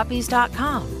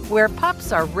 FamilyPuppies.com, where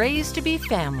pups are raised to be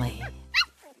family.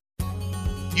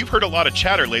 You've heard a lot of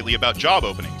chatter lately about job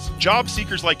openings. Job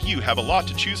seekers like you have a lot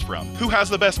to choose from. Who has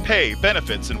the best pay,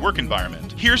 benefits, and work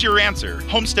environment? Here's your answer: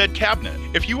 Homestead Cabinet.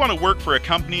 If you want to work for a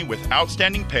company with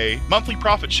outstanding pay, monthly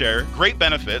profit share, great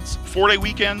benefits, 4-day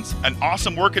weekends, an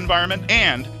awesome work environment,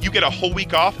 and you get a whole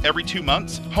week off every 2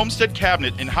 months, Homestead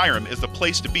Cabinet in Hiram is the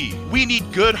place to be. We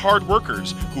need good, hard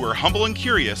workers who are humble and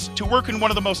curious to work in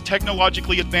one of the most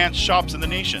technologically advanced shops in the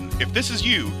nation. If this is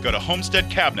you, go to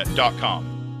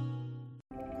homesteadcabinet.com.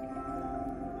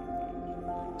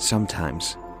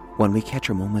 Sometimes, when we catch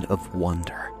a moment of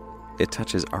wonder, it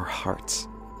touches our hearts,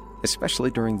 especially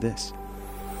during the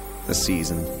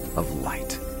season of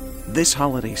light. This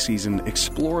holiday season,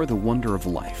 explore the wonder of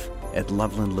life at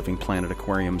Loveland Living Planet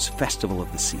Aquarium's Festival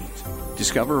of the Seas.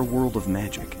 Discover a world of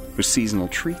magic with seasonal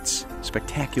treats,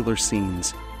 spectacular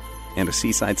scenes, and a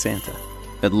seaside Santa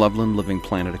at Loveland Living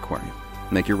Planet Aquarium.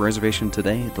 Make your reservation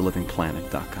today at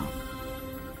thelivingplanet.com.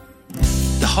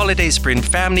 The holidays bring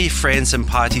family, friends, and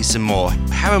parties and more.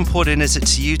 How important is it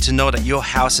to you to know that your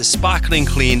house is sparkling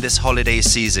clean this holiday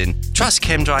season? Trust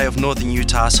ChemDry of Northern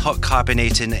Utah's hot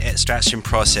carbonating extraction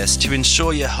process to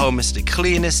ensure your home is the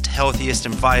cleanest, healthiest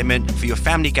environment for your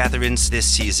family gatherings this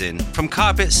season. From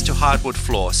carpets to hardwood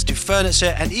floors to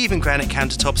furniture and even granite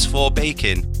countertops for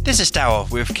baking. This is Darryl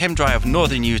with ChemDry of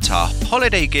Northern Utah.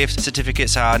 Holiday gift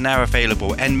certificates are now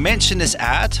available, and mention this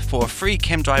ad for a free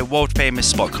ChemDry world famous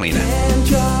spot cleaner.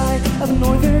 ChemDry of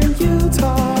Northern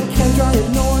Utah. ChemDry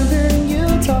of Northern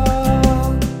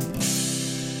Utah.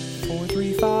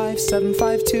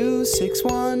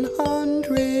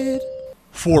 435-752-6100.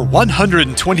 For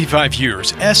 125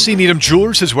 years, SC Needham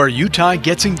Jewelers is where Utah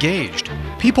gets engaged.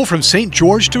 People from St.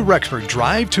 George to Rexburg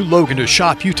drive to Logan to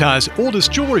shop Utah's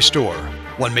oldest jewelry store.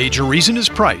 One major reason is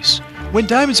price. When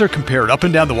diamonds are compared up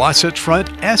and down the Wasatch Front,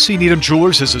 SC Needham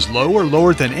Jewelers is as low or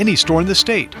lower than any store in the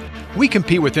state. We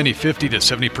compete with any 50 to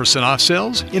 70% off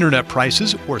sales, internet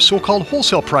prices, or so-called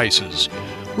wholesale prices.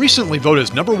 Recently voted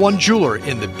as #1 jeweler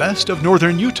in the best of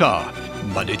Northern Utah.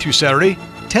 Monday through Saturday,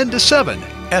 10 to 7.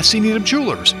 SC Needham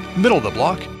Jewelers, middle of the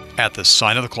block, at the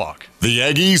sign of the clock. The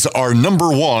Aggies are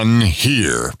 #1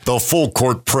 here. The Full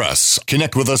Court Press.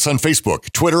 Connect with us on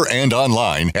Facebook, Twitter, and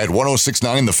online at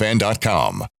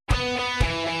 1069thefan.com.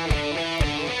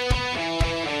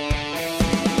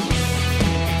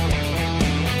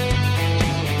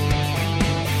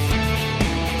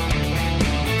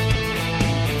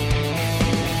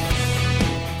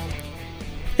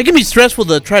 It can be stressful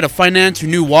to try to finance your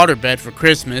new waterbed for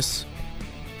Christmas.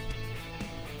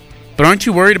 But aren't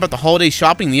you worried about the holiday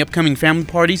shopping and the upcoming family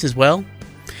parties as well?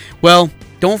 Well,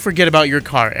 don't forget about your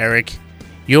car, Eric.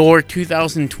 Your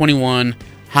 2021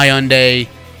 Hyundai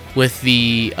with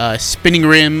the spinning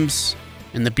rims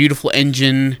and the beautiful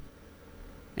engine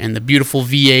and the beautiful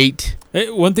V8.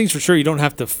 One thing's for sure, you don't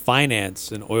have to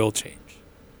finance an oil change.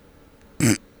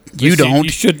 You don't.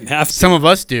 You shouldn't have to. Some of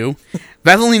us do.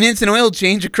 Valvoline Instant Oil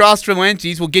Change across from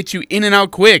Lanchi's will get you in and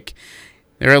out quick.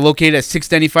 They're located at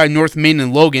 695 North Main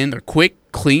in Logan. They're quick,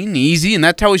 clean, easy, and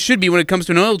that's how it should be when it comes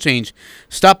to an oil change.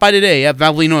 Stop by today at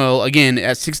Valvoline Oil, again,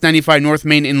 at 695 North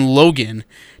Main in Logan,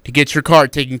 to get your car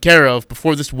taken care of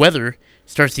before this weather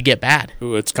starts to get bad.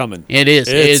 Ooh, it's coming. It is.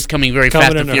 It is coming very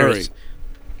fast and furious.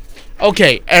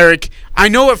 Okay, Eric, I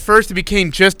know at first it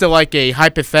became just a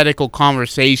hypothetical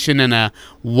conversation and a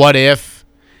what if.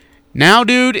 Now,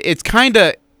 dude, it's kind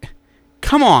of,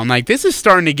 come on, this is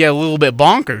starting to get a little bit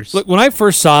bonkers. Look, when I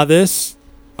first saw this,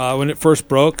 when it first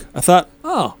broke, I thought,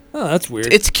 oh, that's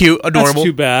weird. It's cute, adorable. That's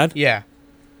too bad. Yeah.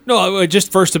 No,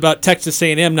 just first about Texas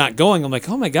A&M not going, I'm like,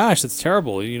 oh my gosh, that's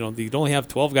terrible. You only have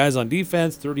 12 guys on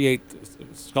defense, 38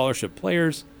 scholarship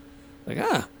players.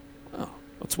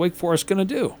 What's Wake Forest going to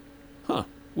do? Huh,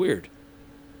 weird.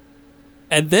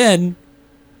 And then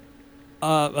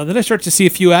I start to see a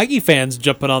few Aggie fans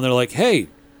jumping on there like, hey,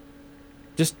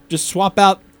 just swap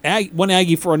out one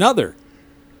Aggie for another.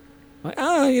 Like,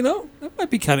 that might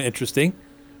be kind of interesting.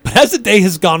 But as the day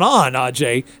has gone on,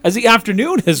 Ajay, as the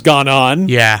afternoon has gone on,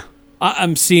 yeah,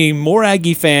 I'm seeing more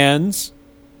Aggie fans,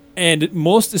 and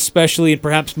most especially and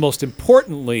perhaps most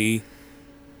importantly,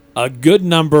 a good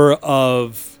number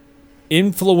of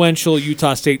influential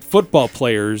Utah State football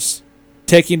players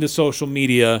taking to social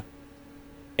media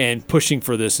and pushing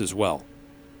for this as well.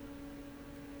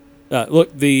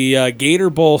 Look, the Gator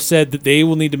Bowl said that they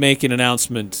will need to make an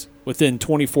announcement within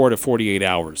 24 to 48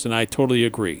 hours, and I totally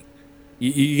agree.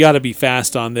 You got to be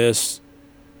fast on this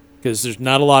because there's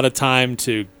not a lot of time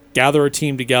to gather a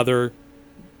team together,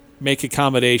 make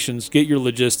accommodations, get your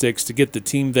logistics to get the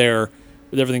team there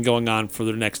with everything going on for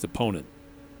their next opponent.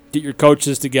 Get your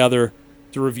coaches together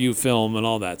to review film and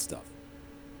all that stuff.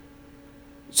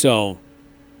 So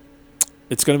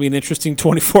it's going to be an interesting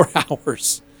 24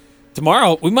 hours.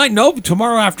 Tomorrow, we might know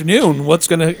tomorrow afternoon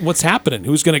what's happening,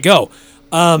 who's going to go.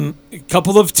 A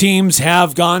couple of teams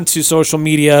have gone to social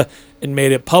media and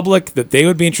made it public that they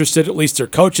would be interested, at least their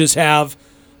coaches have,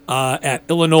 at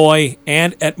Illinois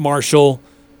and at Marshall.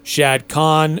 Shad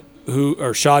Khan, who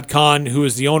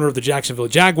is the owner of the Jacksonville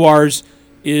Jaguars,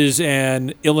 is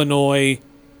an Illinois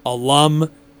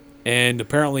alum, and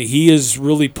apparently he is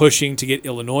really pushing to get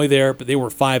Illinois there, but they were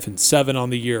 5-7 on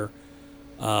the year.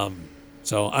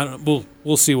 So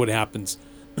we'll see what happens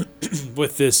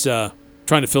with this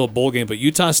trying to fill a bowl game. But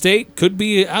Utah State could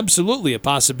be absolutely a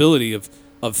possibility of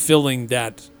filling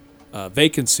that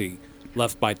vacancy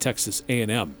left by Texas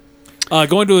A&M.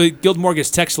 Going to the Guild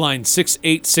Mortgage text line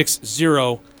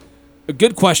 6860. A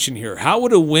good question here. How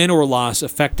would a win or loss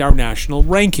affect our national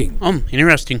ranking?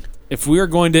 Interesting. If we are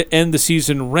going to end the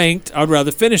season ranked, I'd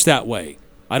rather finish that way.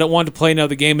 I don't want to play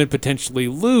another game and potentially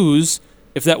lose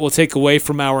if that will take away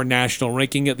from our national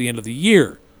ranking at the end of the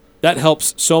year. That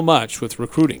helps so much with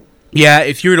recruiting. Yeah,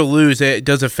 if you were to lose, it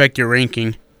does affect your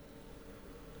ranking.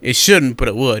 It shouldn't, but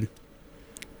it would.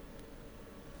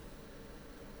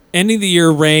 Ending the year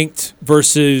ranked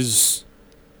versus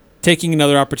taking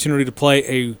another opportunity to play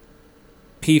a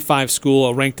P5 school,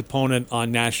 a ranked opponent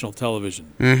on national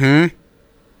television. Mm-hmm.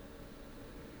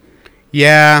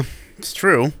 Yeah, it's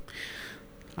true.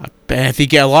 I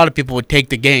think a lot of people would take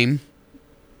the game,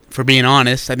 for being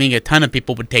honest. I think a ton of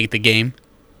people would take the game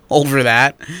over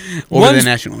that, the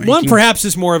national ranking. One perhaps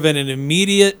is more of an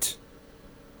immediate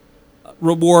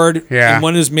reward, and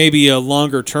one is maybe a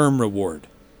longer-term reward.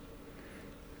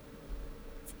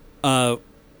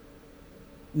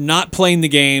 Not playing the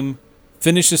game,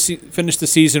 finish the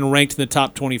season ranked in the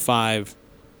top 25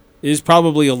 is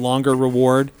probably a longer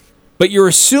reward. But you're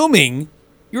assuming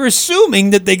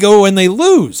that they go and they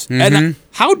lose. Mm-hmm. And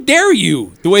how dare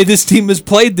you, the way this team has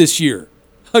played this year?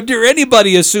 How dare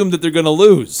anybody assume that they're going to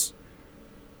lose?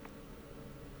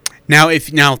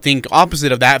 Now think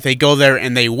opposite of that. If they go there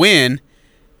and they win,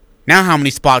 now how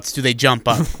many spots do they jump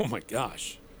up? Oh my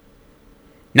gosh.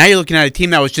 Now you're looking at a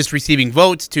team that was just receiving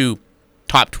votes to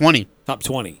top 20. Top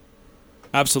 20.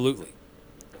 Absolutely.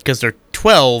 Because they're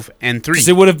 12-3. Because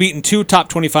they would have beaten 2 top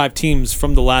 25 teams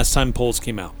from the last time polls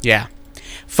came out. Yeah.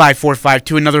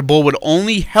 5-4-5-2. Another bowl would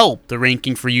only help the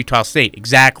ranking for Utah State.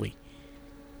 Exactly.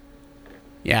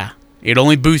 Yeah. It'd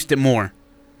only boost it more.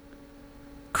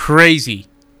 Crazy.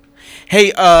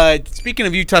 Hey, speaking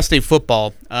of Utah State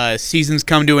football, season's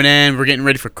come to an end. We're getting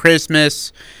ready for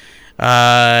Christmas.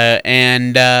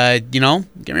 Getting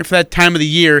ready for that time of the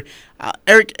year.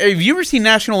 Eric, have you ever seen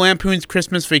National Lampoon's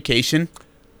Christmas Vacation?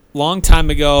 Long time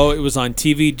ago. It was on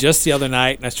TV just the other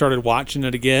night, and I started watching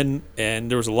it again, and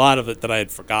there was a lot of it that I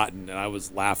had forgotten, and I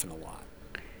was laughing a lot.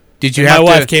 My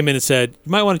wife came in and said,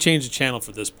 you might want to change the channel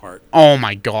for this part. Oh,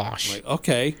 my gosh. I'm like,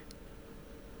 okay.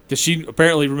 Because she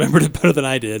apparently remembered it better than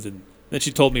I did, and then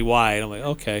she told me why, and I'm like,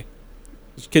 okay.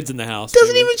 There's kids in the house.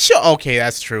 Doesn't even show. Okay,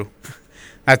 that's true.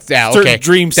 Okay. Certain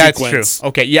dream That's sequence. True.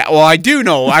 Okay, yeah. Well, I do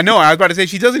know. I know. I was about to say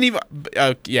she doesn't even.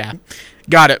 Yeah,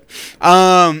 got it. It's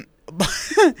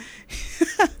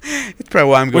probably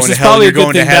why I'm going to hell. You're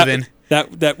going to heaven.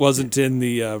 That wasn't in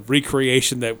the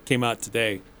recreation that came out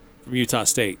today from Utah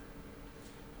State.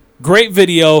 Great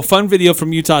video, fun video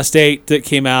from Utah State that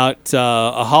came out.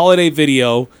 A holiday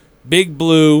video, Big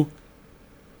Blue,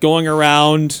 going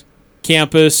around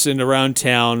campus and around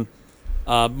town.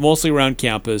 Mostly around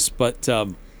campus, but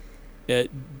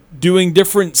doing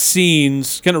different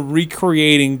scenes, kind of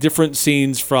recreating different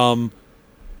scenes from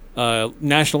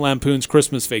National Lampoon's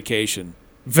Christmas Vacation.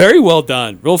 Very well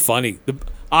done. Real funny.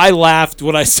 I laughed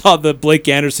when I saw the Blake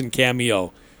Anderson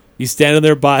cameo. He's standing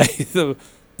there by the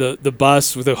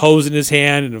bus with a hose in his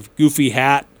hand and a goofy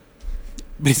hat.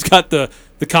 But he's got the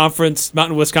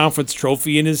Mountain West Conference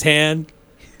trophy in his hand,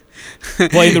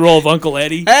 playing the role of Uncle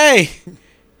Eddie. Hey!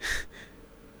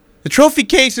 The trophy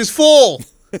case is full.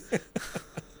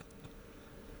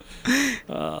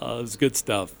 It's good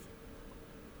stuff.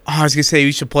 Oh, I was gonna say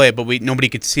we should play it, but nobody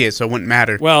could see it, so it wouldn't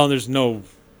matter. Well, there's no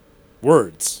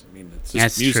words. I mean, it's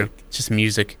just music. True. It's just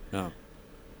music. No.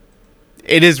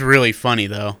 It is really funny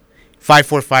though.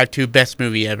 5-4-5-2, best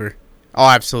movie ever. Oh,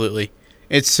 absolutely.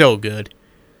 It's so good.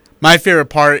 My favorite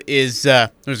part is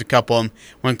there's a couple of them.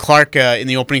 When Clark in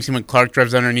the opening scene, when Clark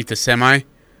drives underneath the semi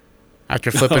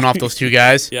after flipping off those two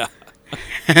guys. Yeah.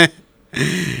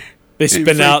 They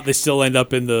spin out. They still end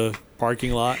up in the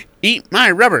parking lot. Eat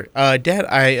my rubber, Dad.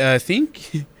 I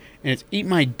think, and it's eat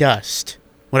my dust.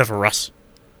 Whatever, Russ.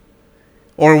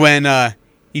 Or when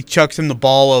he chucks him the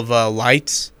ball of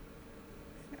lights,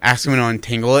 asks him to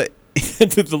untangle it.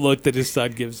 The look that his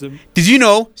son gives him. Did you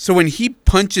know? So when he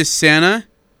punches Santa,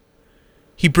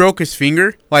 he broke his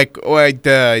finger, like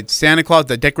the Santa Claus,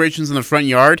 the decorations in the front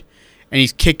yard, and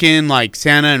he's kicking like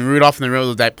Santa and Rudolph in the road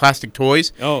with that plastic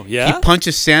toys. Oh yeah. He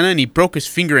punches Santa and he broke his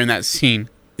finger in that scene.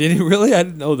 Did he really? I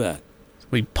didn't know that.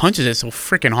 Well, he punches it so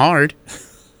freaking hard.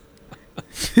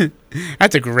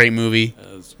 That's a great movie.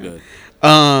 That was good.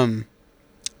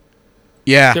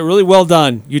 Yeah. They're really well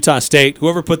done, Utah State.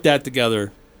 Whoever put that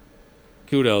together,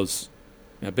 kudos.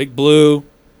 Yeah, Big Blue,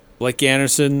 Blake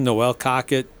Anderson, Noel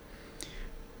Cockett.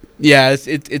 Yeah,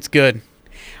 it's good.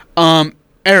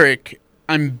 Eric,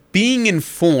 I'm being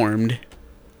informed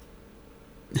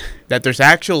that there's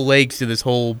actual legs to this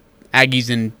whole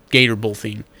Aggies and Gator Bowl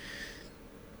thing.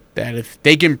 That if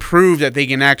they can prove that they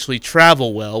can actually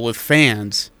travel well with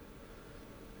fans,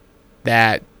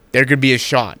 that there could be a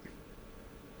shot.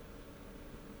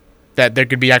 That there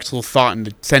could be actual thought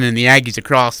into sending the Aggies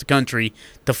across the country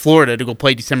to Florida to go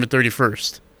play December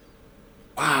 31st.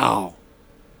 Wow.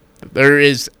 There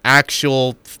is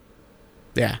actual...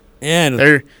 Yeah.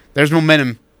 And there's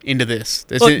momentum into this.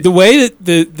 Look, the way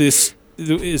that this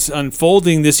is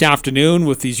unfolding this afternoon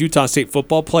with these Utah State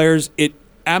football players, it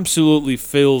absolutely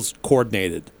feels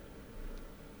coordinated.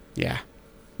 Yeah.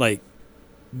 Like,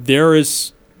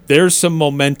 there's some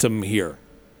momentum here.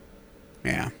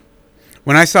 Yeah.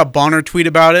 When I saw Bonner tweet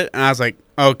about it, and I was like,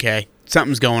 okay,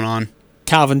 something's going on.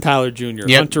 Calvin Tyler Jr.,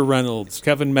 Hunter Reynolds,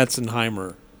 Kevin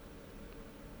Metzenheimer.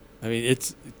 I mean,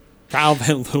 it's Kyle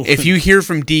Van Leeuwen. If you hear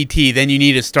from DT, then you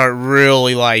need to start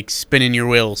really, like, spinning your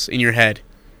wheels in your head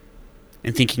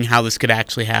and thinking how this could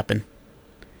actually happen.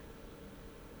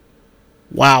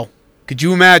 Wow. Could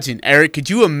you imagine, Eric, could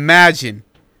you imagine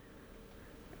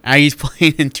Aggies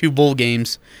playing in 2 bowl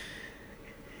games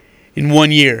in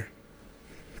 1 year?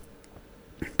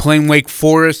 Playing Wake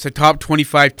Forest, a top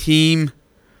 25 team.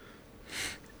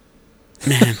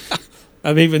 Man.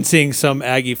 I'm even seeing some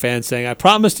Aggie fans saying, I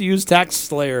promise to use Tax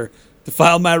Slayer to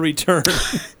file my return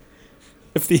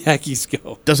if the Aggies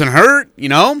go. Doesn't hurt, you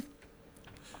know?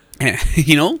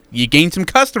 You know, you gain some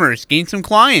customers, gain some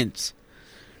clients.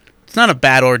 It's not a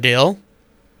bad ordeal.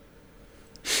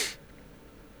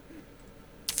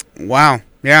 Wow.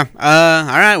 Yeah.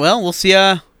 All right. Well, we'll see.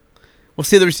 We'll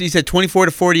see. You said 24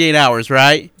 to 48 hours,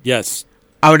 right? Yes.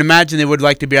 I would imagine they would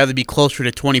like to rather be closer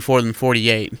to 24 than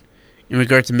 48 in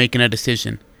regards to making a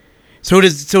decision. So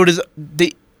does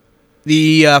the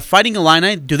Fighting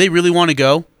Illini? Do they really want to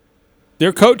go?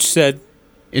 Their coach said.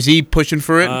 Is he pushing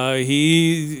for it?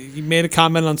 He made a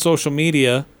comment on social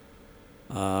media.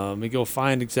 Let me go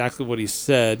find exactly what he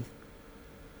said.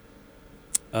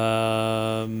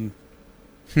 Illinois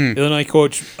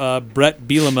coach Brett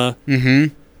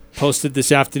Bielema posted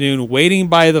this afternoon, waiting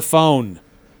by the phone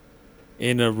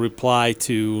in a reply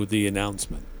to the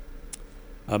announcement.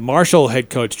 Marshall head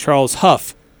coach Charles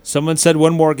Huff. Someone said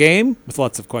one more game with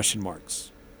lots of question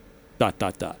marks. ...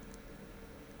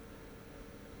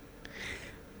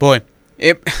 Boy,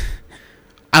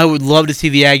 I would love to see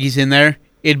the Aggies in there.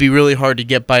 It'd be really hard to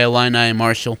get by Illini and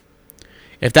Marshall.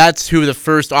 If that's who the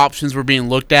first options were being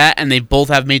looked at, and they both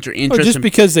have major interest. Just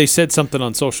because they said something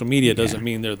on social media doesn't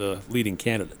mean they're the leading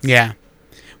candidates. Yeah.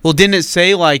 Well, didn't it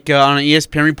say, like, on an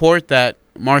ESPN report that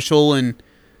Marshall and...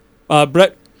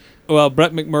 Brett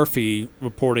McMurphy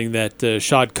reporting that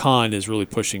Shad Khan is really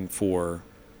pushing for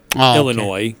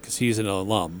Illinois because he's an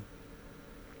alum.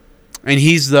 And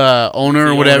he's the owner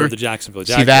or whatever? Of the Jacksonville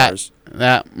Jaguars. See,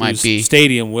 that might be...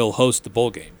 stadium will host the bowl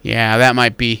game. Yeah, that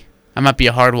might be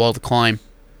a hard wall to climb.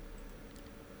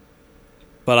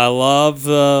 But I love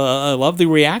the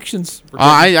reactions.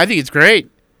 I think it's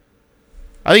great.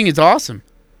 I think it's awesome.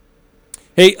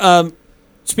 Hey,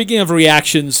 speaking of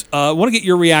reactions, I want to get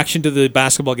your reaction to the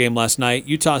basketball game last night.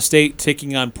 Utah State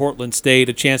taking on Portland State,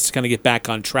 a chance to kind of get back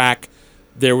on track.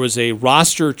 There was a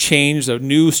roster change, a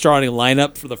new starting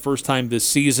lineup for the first time this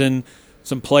season.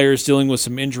 Some players dealing with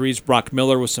some injuries. Brock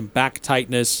Miller with some back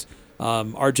tightness.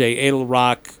 Ajay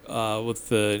Edelrock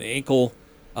with an ankle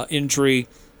injury.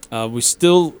 I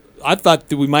thought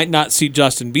that we might not see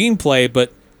Justin Bean play,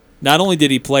 but not only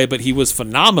did he play, but he was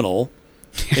phenomenal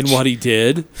in what he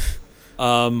did.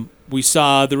 We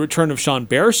saw the return of Sean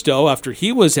Bairstow after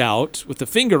he was out with a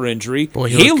finger injury. Boy,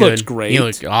 he looked great. He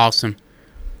looked awesome.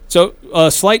 So a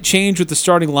slight change with the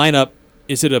starting lineup.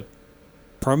 Is it a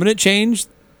permanent change,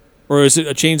 or is it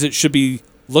a change that should be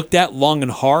looked at long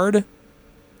and hard?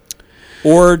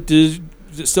 Or does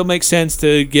it still make sense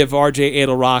to give R.J.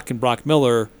 Edelrock and Brock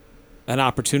Miller an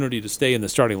opportunity to stay in the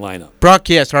starting lineup? Brock,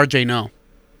 yes. R.J., no.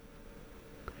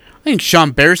 I think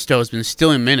Sean Bairstow has been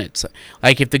stealing minutes.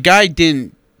 Like, if the guy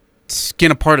didn't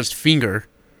skin apart his finger,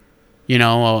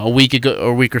 a week ago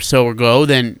or a week or so ago,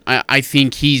 then I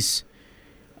think he's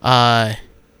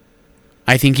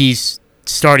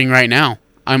starting right now.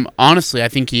 I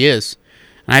think he is,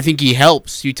 and I think he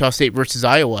helps Utah State versus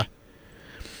Iowa.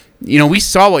 We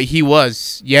saw what he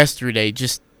was yesterday. He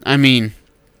ended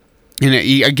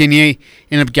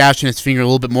up gashing his finger a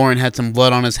little bit more and had some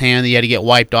blood on his hand that he had to get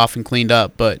wiped off and cleaned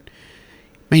up. But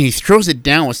man, he throws it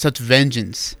down with such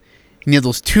vengeance. And he had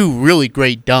those two really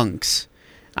great dunks.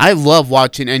 I love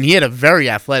watching, and he had a very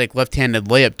athletic left-handed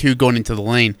layup, too, going into the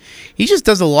lane. He just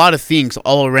does a lot of things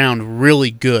all around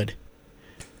really good.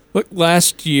 Look,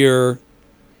 last year,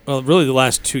 well, really the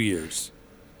last 2 years,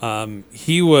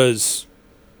 he was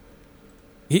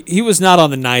not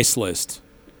on the nice list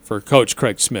for Coach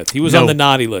Craig Smith. He was on the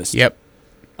naughty list. Yep.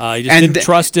 He just didn't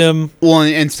trust him. Well,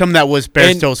 and some of that was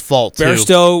Bairstow's fault, too.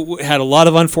 Bairstow had a lot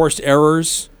of unforced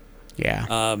errors.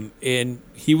 Yeah. And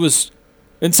he was...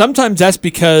 And sometimes that's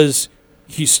because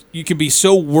you can be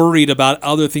so worried about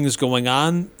other things going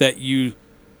on that you're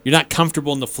not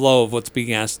comfortable in the flow of what's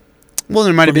being asked. Well,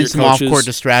 there might have been some off-court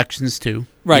distractions too.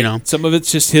 Right. Some of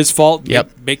it's just his fault.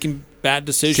 Yep. Making bad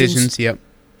decisions. Yep.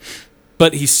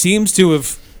 But he seems to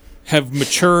have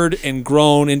matured and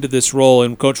grown into this role,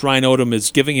 and Coach Ryan Odom is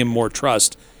giving him more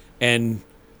trust. And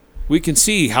we can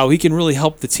see how he can really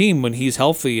help the team when he's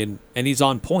healthy and he's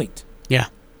on point. Yeah.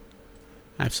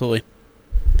 Absolutely.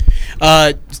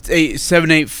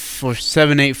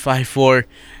 7854.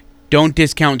 Don't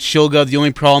discount Shilga. The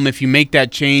only problem, if you make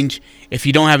that change, if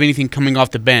you don't have anything coming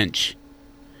off the bench.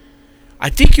 I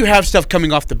think you have stuff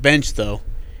coming off the bench, though.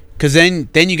 Because then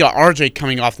you got RJ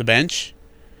coming off the bench.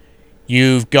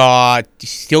 You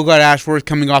still got Ashworth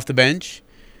coming off the bench.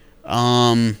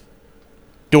 Doria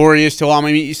still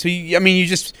on. You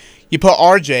put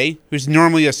RJ, who's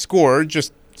normally a scorer,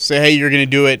 just say, hey, you're going to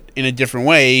do it in a different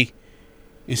way,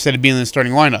 instead of being in the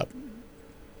starting lineup.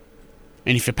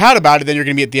 And if you pout about it, then you're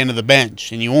going to be at the end of the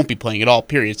bench, and you won't be playing at all,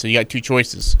 period. So you got two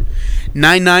choices.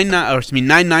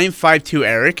 9952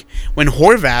 Eric. When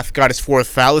Horvath got his fourth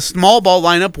foul, the small ball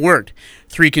lineup worked.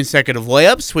 3 consecutive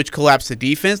layups, which collapsed the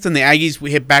defense, then the Aggies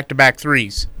hit back-to-back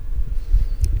threes.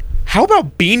 How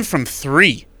about Bean from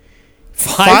 3?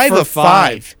 5 of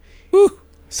 5.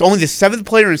 It's only the 7th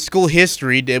player in school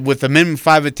history with a minimum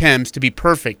 5 attempts to be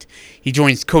perfect. He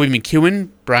joins Kobe McEwen,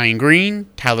 Brian Green,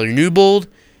 Tyler Newbold,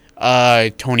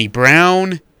 Tony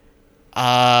Brown,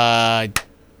 Kobe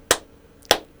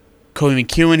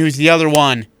McEwen, who's the other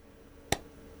one?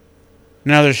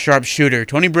 Another sharp shooter.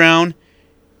 Tony Brown.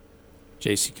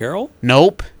 J.C. Carroll?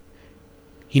 Nope.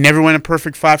 He never went a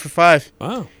perfect 5 for 5.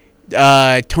 Wow.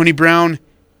 Tony Brown,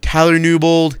 Tyler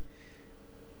Newbold.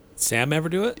 Sam ever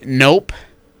do it? Nope.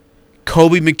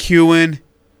 Kobe McEwen,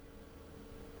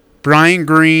 Brian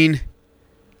Green,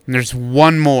 and there's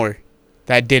one more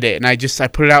that did it. And I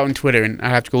put it out on Twitter, and I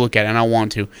have to go look at it, and I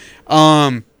want to.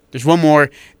 There's one more.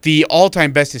 The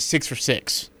all-time best is 6 for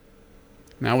 6.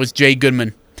 And that was Jay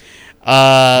Goodman.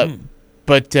 But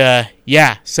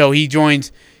so he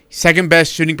joins second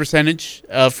best shooting percentage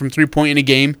from three-point in a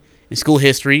game in school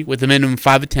history with a minimum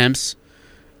 5 attempts.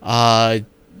 And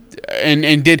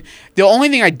did the only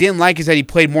thing I didn't like is that he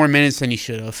played more minutes than he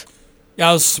should have.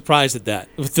 Yeah, I was surprised at that.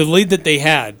 With the lead that they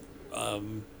had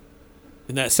in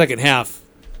that second half,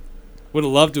 would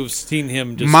have loved to have seen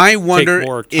him just take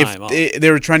more time off. If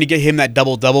they were trying to get him that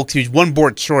double-double, because he was one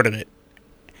board short of it.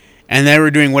 And they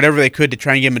were doing whatever they could to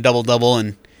try and get him a double-double.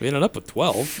 And we ended up with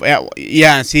 12.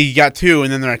 Yeah, see, you got 2,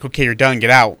 and then they're like, okay, you're done, get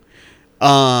out.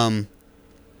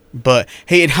 But,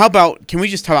 hey, and can we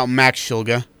just talk about Max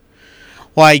Shilga?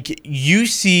 Like, you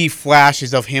see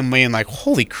flashes of him being like,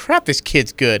 holy crap, this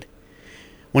kid's good.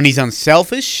 When he's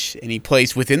unselfish and he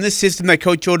plays within the system that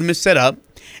Coach Odom has set up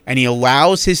and he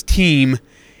allows his team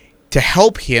to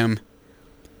help him,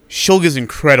 Shilga's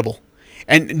incredible.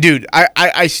 And, dude,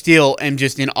 I still am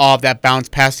just in awe of that bounce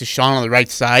pass to Sean on the right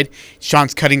side.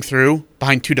 Sean's cutting through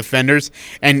behind 2 defenders.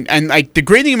 And like, the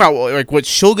great thing about like what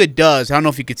Shilga does, I don't know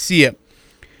if you could see it,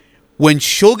 when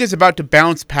Shilga's about to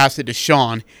bounce pass it to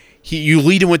Sean, you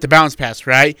lead him with the bounce pass,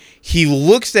 right? He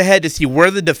looks ahead to see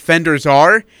where the defenders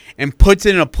are and puts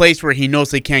it in a place where he knows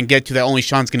they can't get to, that only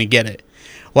Sean's going to get it.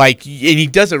 Like, and he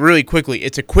does it really quickly.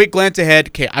 It's a quick glance ahead.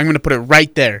 Okay, I'm going to put it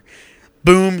right there.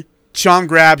 Boom. Sean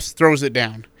grabs, throws it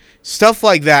down. stuff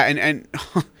like that. And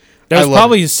that was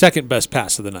probably his second best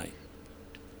pass of the night.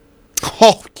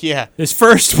 Oh yeah, his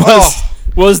first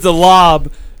was the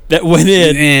lob that went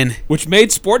in, which made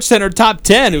SportsCenter top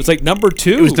 10. It was like number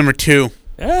 2. It was number 2.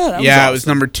 Yeah, it was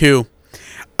number 2.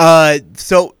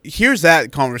 So here's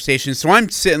that conversation. So I'm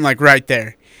sitting like right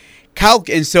there.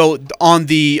 And so on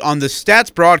the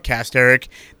stats broadcast, Eric,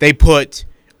 they put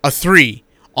a 3.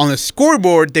 On the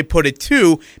scoreboard, they put a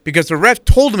 2 because the ref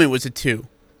told them it was a 2.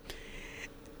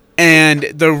 And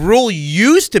the rule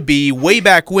used to be way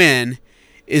back when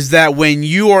is that when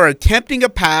you are attempting a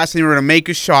pass and you're going to make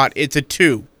a shot, it's a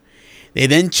 2. They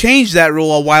then changed that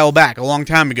rule a while back, a long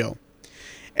time ago.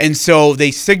 And so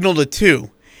they signaled a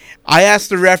 2. I asked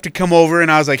the ref to come over,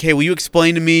 and I was like, hey, will you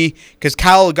explain to me? Because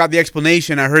Kyle got the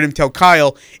explanation. I heard him tell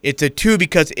Kyle it's a 2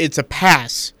 because it's a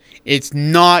pass. It's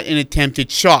not an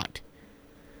attempted shot.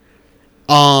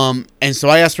 And so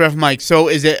I asked the ref, I'm like, so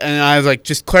is it? And I was like,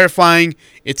 just clarifying,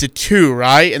 it's a 2,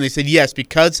 right? And they said, yes,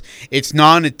 because it's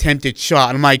not an attempted shot.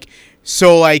 And I'm like,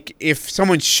 so like if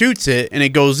someone shoots it and it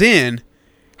goes in,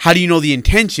 how do you know the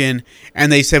intention?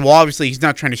 And they said, well, obviously he's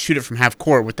not trying to shoot it from half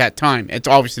court with that time. It's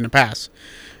obviously in a pass.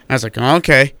 I was like, oh,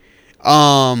 okay.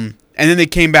 And then they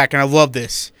came back, and I love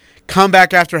this. Come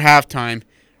back after halftime.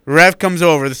 Rev comes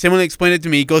over. The same one that explained it to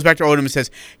me goes back to Odom and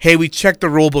says, hey, we checked the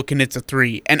rule book, and it's a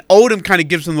 3. And Odom kind of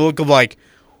gives him the look of like,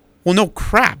 well, no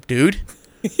crap, dude.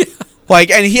 Yeah. Like,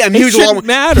 and he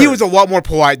was a lot more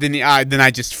polite than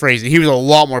I just phrased it. He was a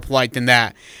lot more polite than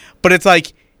that. But it's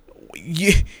like,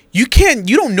 you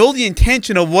don't know the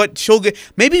intention of what Shulga.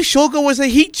 Maybe Shulga was a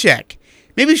heat check.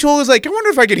 Maybe Shulga's like, I wonder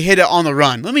if I could hit it on the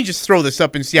run. Let me just throw this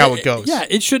up and see how it goes. Yeah,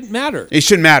 it shouldn't matter. It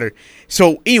shouldn't matter.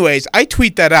 So, anyways, I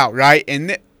tweet that out, right?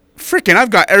 And freaking, I've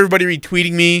got everybody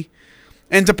retweeting me.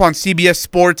 Ends up on CBS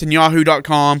Sports and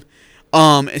Yahoo.com.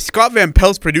 Scott Van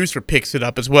Pelt's producer picks it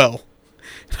up as well.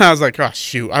 I was like, oh,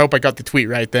 shoot. I hope I got the tweet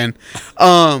right then.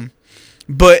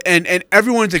 But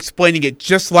everyone's explaining it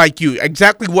just like you.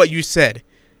 Exactly what you said.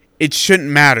 It shouldn't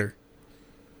matter.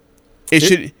 It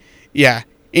should, yeah.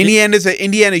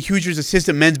 Indiana Hoosiers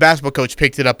assistant men's basketball coach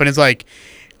picked it up, and it's like,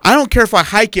 I don't care if I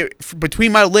hike it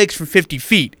between my legs from 50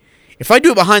 feet. If I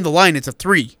do it behind the line, it's a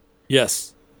 3.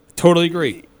 Yes. Totally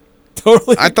agree.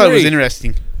 I thought it was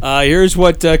interesting. Here's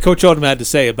what Coach Odom had to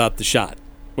say about the shot.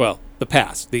 Well, the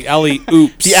pass. The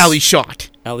alley-oops. The alley shot.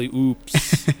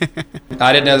 Alley-oops.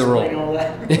 I didn't know the rule.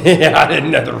 Yeah, I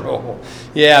didn't know the rule.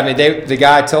 Yeah, I mean, the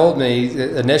guy told me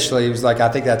initially, he was like, I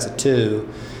think that's a 2.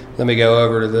 Let me go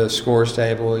over to the scores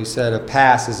table. He said a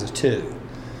pass is a 2.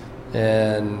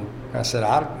 And I said,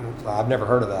 I've never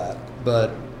heard of that.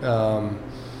 But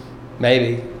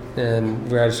maybe. And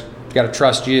I just got to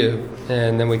trust you.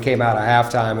 And then we came out at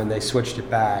halftime and they switched it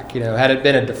back. You know, had it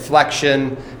been a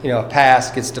deflection, you know, a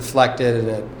pass gets deflected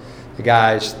and the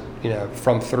guy's, you know,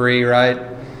 from 3,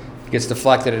 right? Gets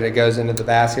deflected and it goes into the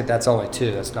basket, that's only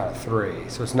 2. That's not a 3.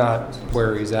 So it's not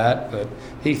where he's at. But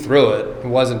he threw it. It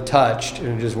wasn't touched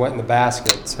and it just went in the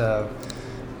basket. So,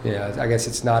 yeah, I guess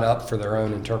it's not up for their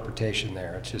own interpretation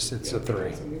there. It's a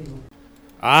 3.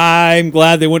 I'm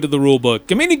glad they went to the rule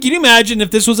book. I mean, can you imagine if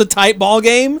this was a tight ball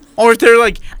game? Or if they're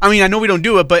like, I mean, I know we don't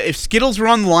do it, but if Skittles were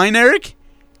on the line, Eric,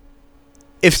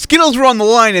 if Skittles were on the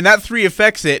line and that 3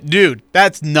 affects it, dude,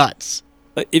 that's nuts.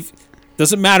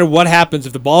 Doesn't matter what happens.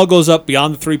 If the ball goes up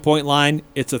beyond the 3-point line,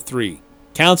 it's a 3.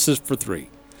 Counts as for 3.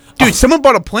 Dude, someone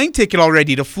bought a plane ticket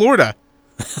already to Florida.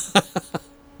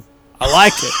 I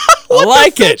like it.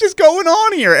 What the fuck is going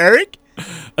on here, Eric?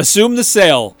 Assume the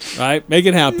sale, right? Make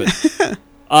it happen.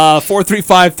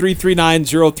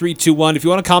 435-339-0321. If you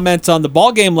want to comment on the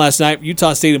ball game last night,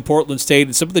 Utah State and Portland State,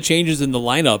 and some of the changes in the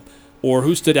lineup, or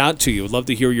who stood out to you, I'd love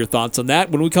to hear your thoughts on that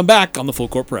when we come back on the Full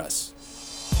Court Press.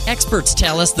 Experts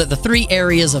tell us that the 3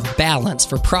 areas of balance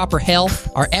for proper health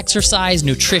are exercise,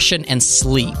 nutrition, and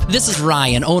sleep. This is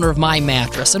Ryan, owner of My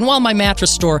Mattress, and while My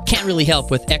Mattress store can't really help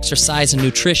with exercise and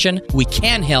nutrition, we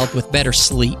can help with better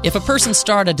sleep. If a person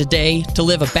started today to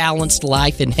live a balanced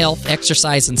life in health,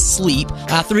 exercise, and sleep,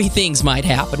 3 things might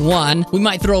happen. 1, we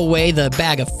might throw away the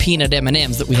bag of peanut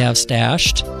M&Ms that we have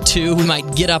stashed. 2, we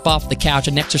might get up off the couch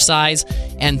and exercise.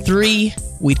 And 3,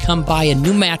 we'd come buy a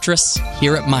new mattress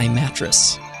here at My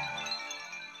Mattress.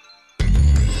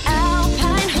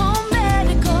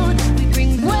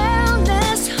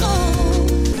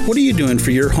 What are you doing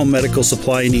for your home medical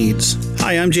supply needs?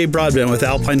 Hi, I'm Jay Broadbent with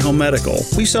Alpine Home Medical.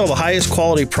 We sell the highest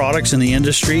quality products in the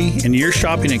industry, and your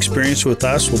shopping experience with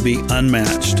us will be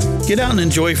unmatched. Get out and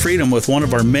enjoy freedom with one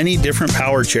of our many different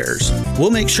power chairs.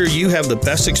 We'll make sure you have the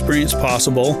best experience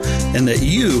possible and that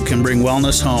you can bring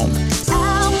wellness home.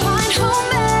 Alpine Home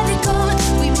Medical,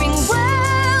 we bring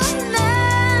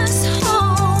wellness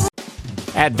home.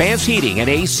 Advanced Heating and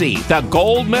AC, the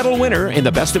gold medal winner in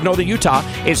the Best of Northern Utah,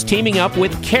 is teaming up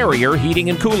with Carrier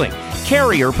Heating and Cooling.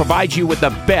 Carrier provides you with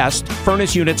the best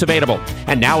furnace units available.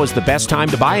 And now is the best time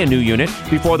to buy a new unit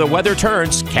before the weather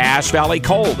turns Cache Valley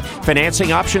cold.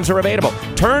 Financing options are available.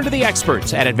 Turn to the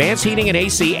experts at Advanced Heating and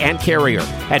AC and Carrier.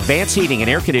 Advanced Heating and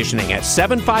Air Conditioning at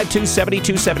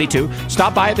 752-7272.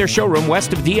 Stop by at their showroom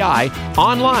west of DI.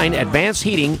 Online,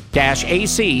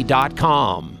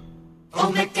 advancedheating-ac.com.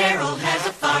 Old McDarrell has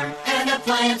a farm and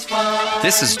appliance farm.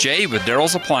 This is Jay with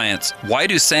Daryl's Appliance. Why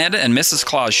do Santa and Mrs.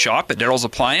 Claus shop at Daryl's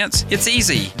Appliance? It's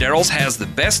easy. Daryl's has the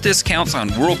best discounts on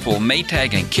Whirlpool,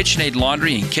 Maytag, and KitchenAid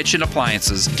laundry and kitchen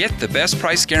appliances. Get the best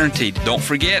price guaranteed. Don't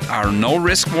forget our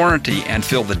no-risk warranty and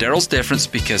feel the Daryl's difference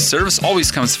because service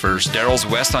always comes first. Daryl's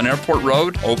West on Airport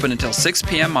Road, open until 6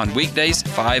 p.m. on weekdays,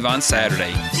 5 on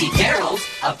Saturday. See Daryl's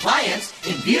Appliance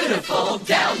in beautiful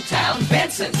downtown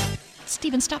Benson.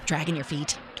 Steven, stop dragging your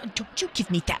feet. Don't you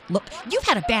give me that look. You've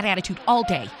had a bad attitude all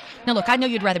day. Now, look, I know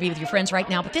you'd rather be with your friends right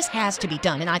now, but this has to be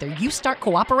done, and either you start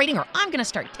cooperating or I'm going to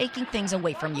start taking things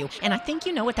away from you. And I think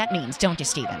you know what that means, don't you,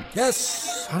 Steven?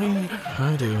 Yes,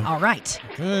 I do. All right.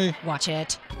 Okay. Watch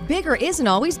it. Bigger isn't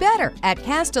always better. At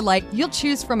Cast-A-Lite, you'll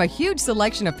choose from a huge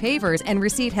selection of pavers and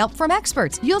receive help from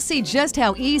experts. You'll see just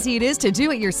how easy it is to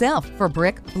do it yourself. For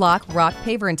brick, block, rock,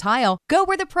 paver, and tile, go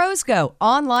where the pros go.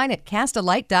 Online at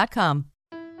castalite.com.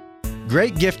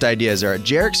 Great gift ideas are at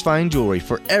Jarek's Fine Jewelry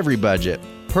for every budget.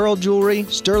 Pearl jewelry,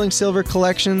 sterling silver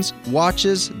collections,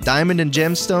 watches, diamond and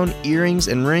gemstone, earrings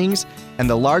and rings, and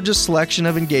the largest selection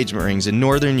of engagement rings in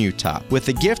northern Utah. With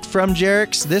a gift from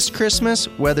Jarek's this Christmas,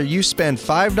 whether you spend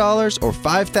 $5 or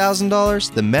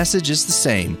 $5,000, the message is the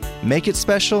same. Make it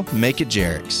special, make it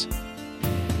Jarek's.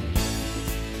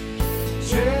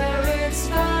 Jarek's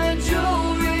Fine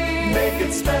Jewelry. Make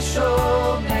it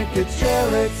special, make it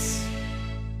Jarek's.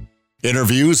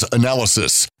 Interviews,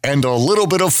 analysis, and a little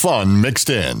bit of fun mixed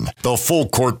in. The Full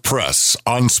Court Press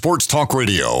on Sports Talk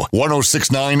Radio,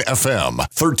 106.9 FM,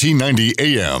 1390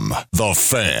 AM. The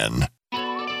Fan.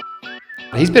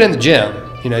 He's been in the gym.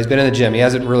 He's been in the gym. He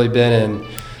hasn't really been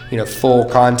in, full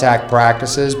contact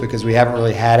practices because we haven't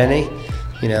really had any.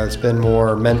 It's been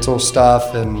more mental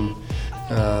stuff and,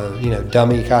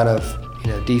 dummy kind of,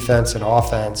 defense and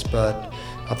offense, but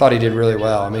I thought he did really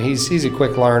well. I mean, he's a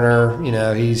quick learner.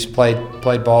 He's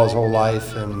played ball his whole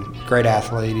life and great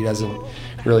athlete. He doesn't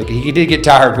really. He did get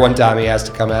tired one time. He has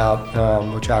to come out,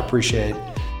 which I appreciate.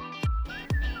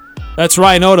 That's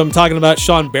Ryan Odom talking about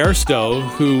Sean Bairstow,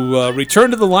 who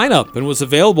returned to the lineup and was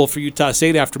available for Utah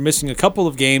State after missing a couple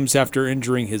of games after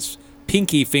injuring his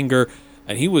pinky finger,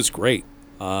 and he was great.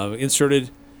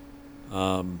 Inserted.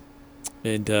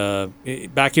 And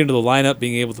back into the lineup,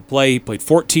 being able to play. He played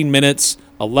 14 minutes,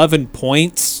 11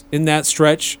 points in that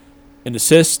stretch, an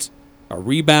assist, a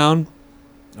rebound.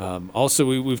 Also,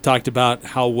 we've talked about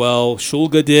how well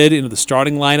Shulga did into the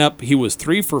starting lineup. He was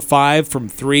 3 for 5 from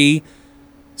 3,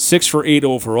 6 for 8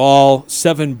 overall,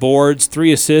 7 boards,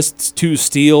 3 assists, 2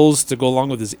 steals to go along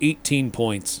with his 18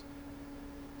 points.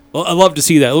 Well, I love to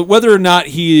see that. Whether or not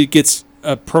he gets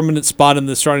a permanent spot in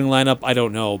the starting lineup, I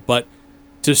don't know, but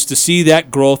just to see that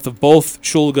growth of both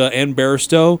Shulga and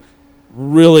Bairstow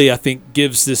really, I think,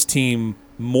 gives this team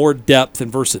more depth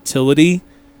and versatility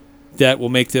that will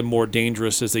make them more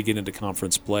dangerous as they get into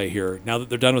conference play here, now that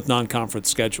they're done with non-conference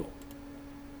schedule.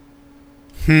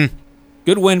 Good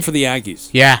win for the Aggies.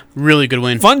 Yeah, really good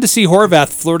win. Fun to see Horvath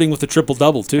flirting with a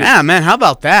triple-double, too. Yeah, man, how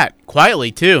about that?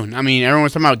 Quietly, too. I mean, everyone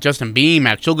was talking about Justin Beam,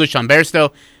 Max Shulga, Sean Bairstow.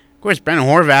 Of course, Brandon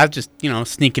Horvath just,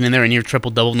 sneaking in there a near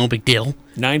triple-double, no big deal.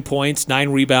 9 points, 9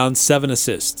 rebounds, 7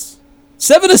 assists.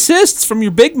 7 assists from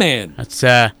your big man. That's,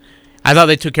 I thought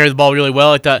they took care of the ball really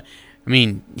well. You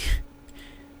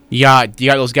got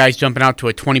those guys jumping out to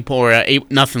a 20 or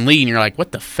 8-0 lead, and you're like,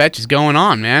 what the fetch is going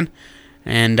on, man?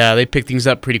 And they picked things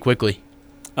up pretty quickly.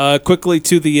 Quickly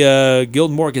to the Guild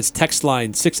Mortgage text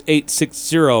line,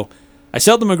 6860. I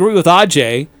seldom agree with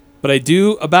Ajay, but I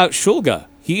do about Shulga.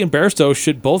 He and Bairstow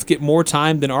should both get more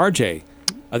time than RJ.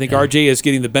 I think RJ is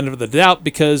getting the benefit of the doubt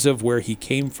because of where he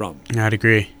came from. I'd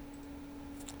agree.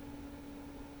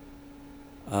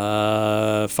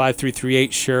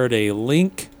 5338 shared a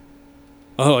link.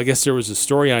 Oh, I guess there was a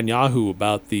story on Yahoo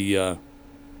about the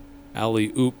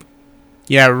alley-oop.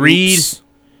 Yeah, read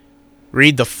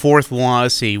the fourth one.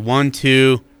 Let's see, 1,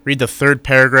 2. Read the third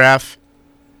paragraph.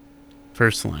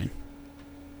 First line.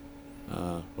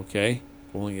 Okay,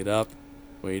 pulling it up.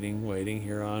 Waiting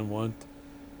here on one.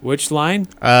 Which line?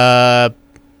 First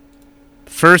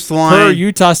line. Per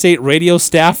Utah State radio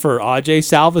staffer, Ajay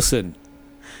Salvesen.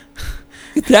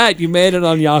 Look at that. You made it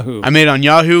on Yahoo. I made it on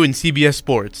Yahoo and CBS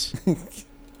Sports.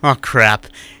 Oh, crap.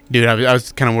 Dude, I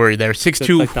was kind of worried there.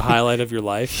 6'2", like the highlight of your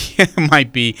life. Yeah, it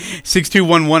might be 6'2",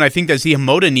 1'1". I think that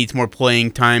Ziamoda needs more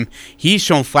playing time. He's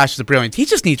shown flashes of brilliance. He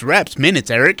just needs reps,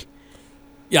 minutes, Eric.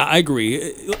 Yeah, I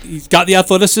agree. He's got the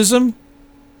athleticism,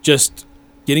 just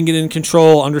getting it in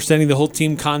control, understanding the whole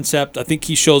team concept. I think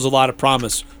he shows a lot of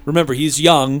promise. Remember, he's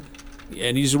young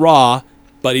and he's raw,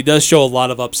 but he does show a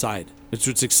lot of upside.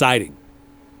 It's exciting.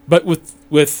 But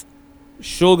with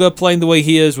Shulga playing the way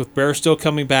he is, with Bear still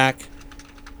coming back,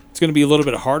 it's going to be a little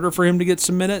bit harder for him to get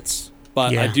some minutes.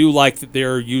 But I do like that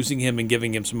they're using him and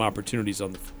giving him some opportunities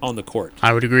on the court.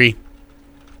 I would agree.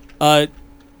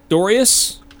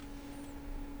 Dorius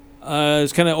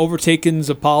has kind of overtaken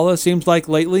Zapala, seems like,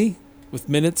 lately with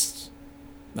minutes.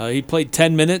 He played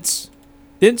 10 minutes.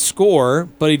 Didn't score,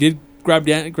 but he did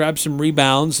grab some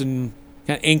rebounds and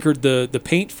kind of anchored the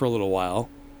paint for a little while.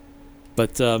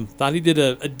 But thought he did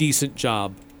a decent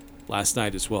job last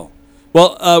night as well.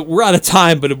 Well, we're out of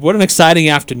time, but what an exciting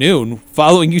afternoon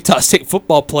following Utah State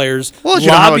football players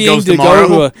lobbying to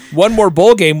go to one more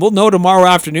bowl game. We'll know tomorrow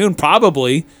afternoon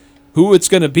probably who it's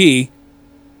going to be.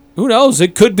 Who knows?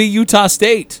 It could be Utah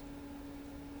State.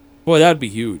 Boy, that would be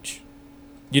huge.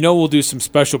 We'll do some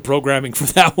special programming for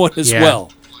that one as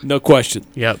well. No question.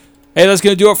 Yep. Hey, that's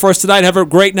going to do it for us tonight. Have a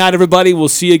great night, everybody. We'll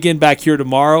see you again back here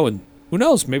tomorrow. And who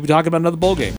knows? Maybe talking about another bowl game.